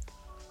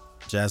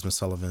 Jasmine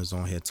Sullivan is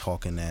on here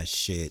talking that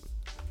shit.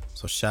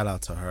 So shout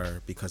out to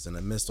her, because in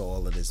the midst of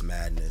all of this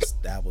madness,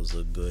 that was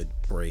a good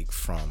break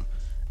from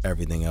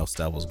everything else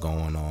that was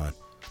going on.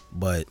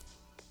 But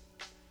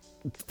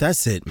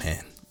that's it,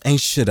 man. Ain't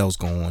shit else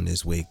going on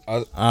this week.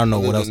 I don't know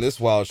what else. This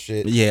wild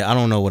shit. Yeah, I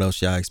don't know what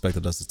else y'all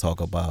expected us to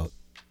talk about.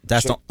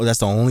 That's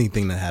the only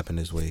thing that happened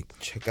this week.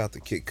 Check out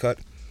the Kit Kat.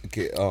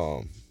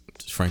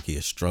 Frankie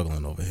is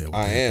struggling over here.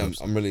 I am.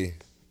 I'm really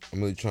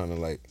trying to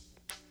like.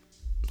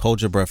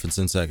 Hold your breath for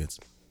 10 seconds.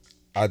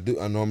 I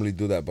normally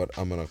do that, but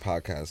I'm on a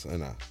podcast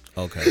and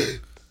Okay.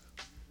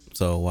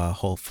 So while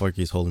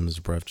Frankie's holding his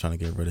breath, trying to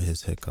get rid of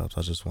his hiccups,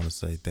 I just want to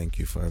say thank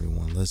you for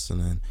everyone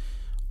listening.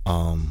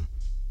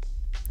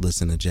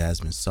 Listen to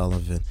Jasmine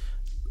Sullivan.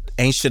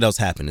 Ain't shit else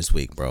happened this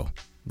week, bro.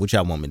 What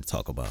y'all want me to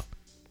talk about?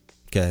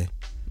 Okay.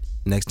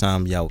 Next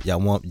time y'all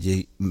want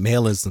you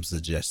mail in some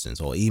suggestions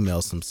or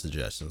email some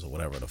suggestions or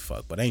whatever the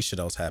fuck. But ain't shit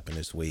else happened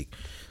this week.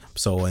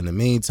 So in the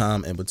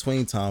meantime, in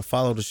between time,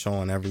 follow the show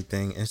on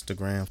everything.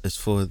 Instagram is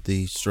for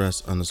the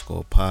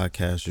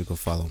stress_podcast. You can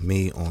follow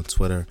me on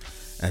Twitter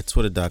at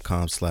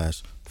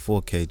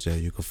twitter.com/4KJ.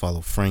 You can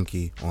follow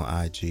Frankie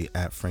on IG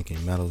at Frankie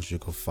Metals. You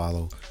can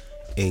follow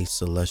A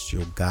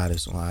Celestial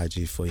Goddess on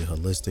IG for your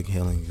holistic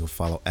healing. You can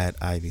follow at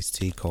Ivy's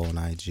Tico on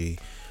IG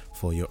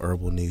for your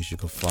herbal needs. You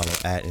can follow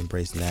at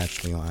Embrace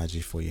Naturally on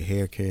IG for your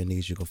hair care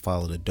needs. You can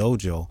follow the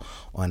dojo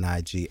on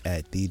IG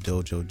at The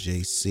Dojo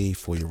JC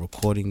for your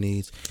recording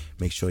needs.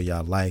 Make sure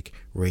y'all like,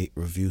 rate,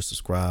 review,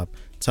 subscribe,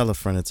 tell a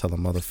friend and tell a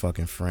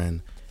motherfucking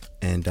friend,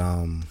 and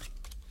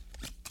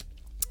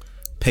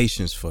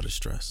patience for the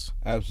stress.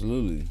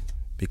 Absolutely.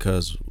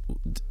 Because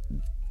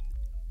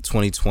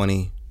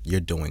 2020,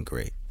 you're doing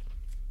great.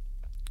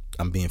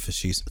 I'm being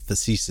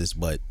facetious,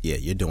 but yeah,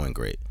 you're doing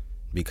great.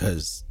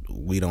 Because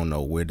we don't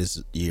know where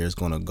this year is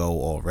going to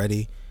go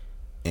already,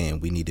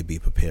 and we need to be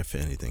prepared for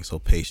anything. So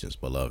patience,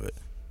 beloved.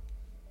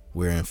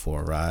 We're in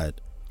for a ride.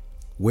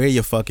 Wear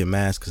your fucking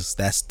mask, because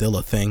that's still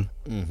a thing.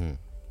 Mm-hmm.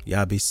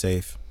 Y'all be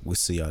safe. We'll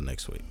see y'all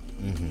next week.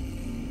 Mm-hmm.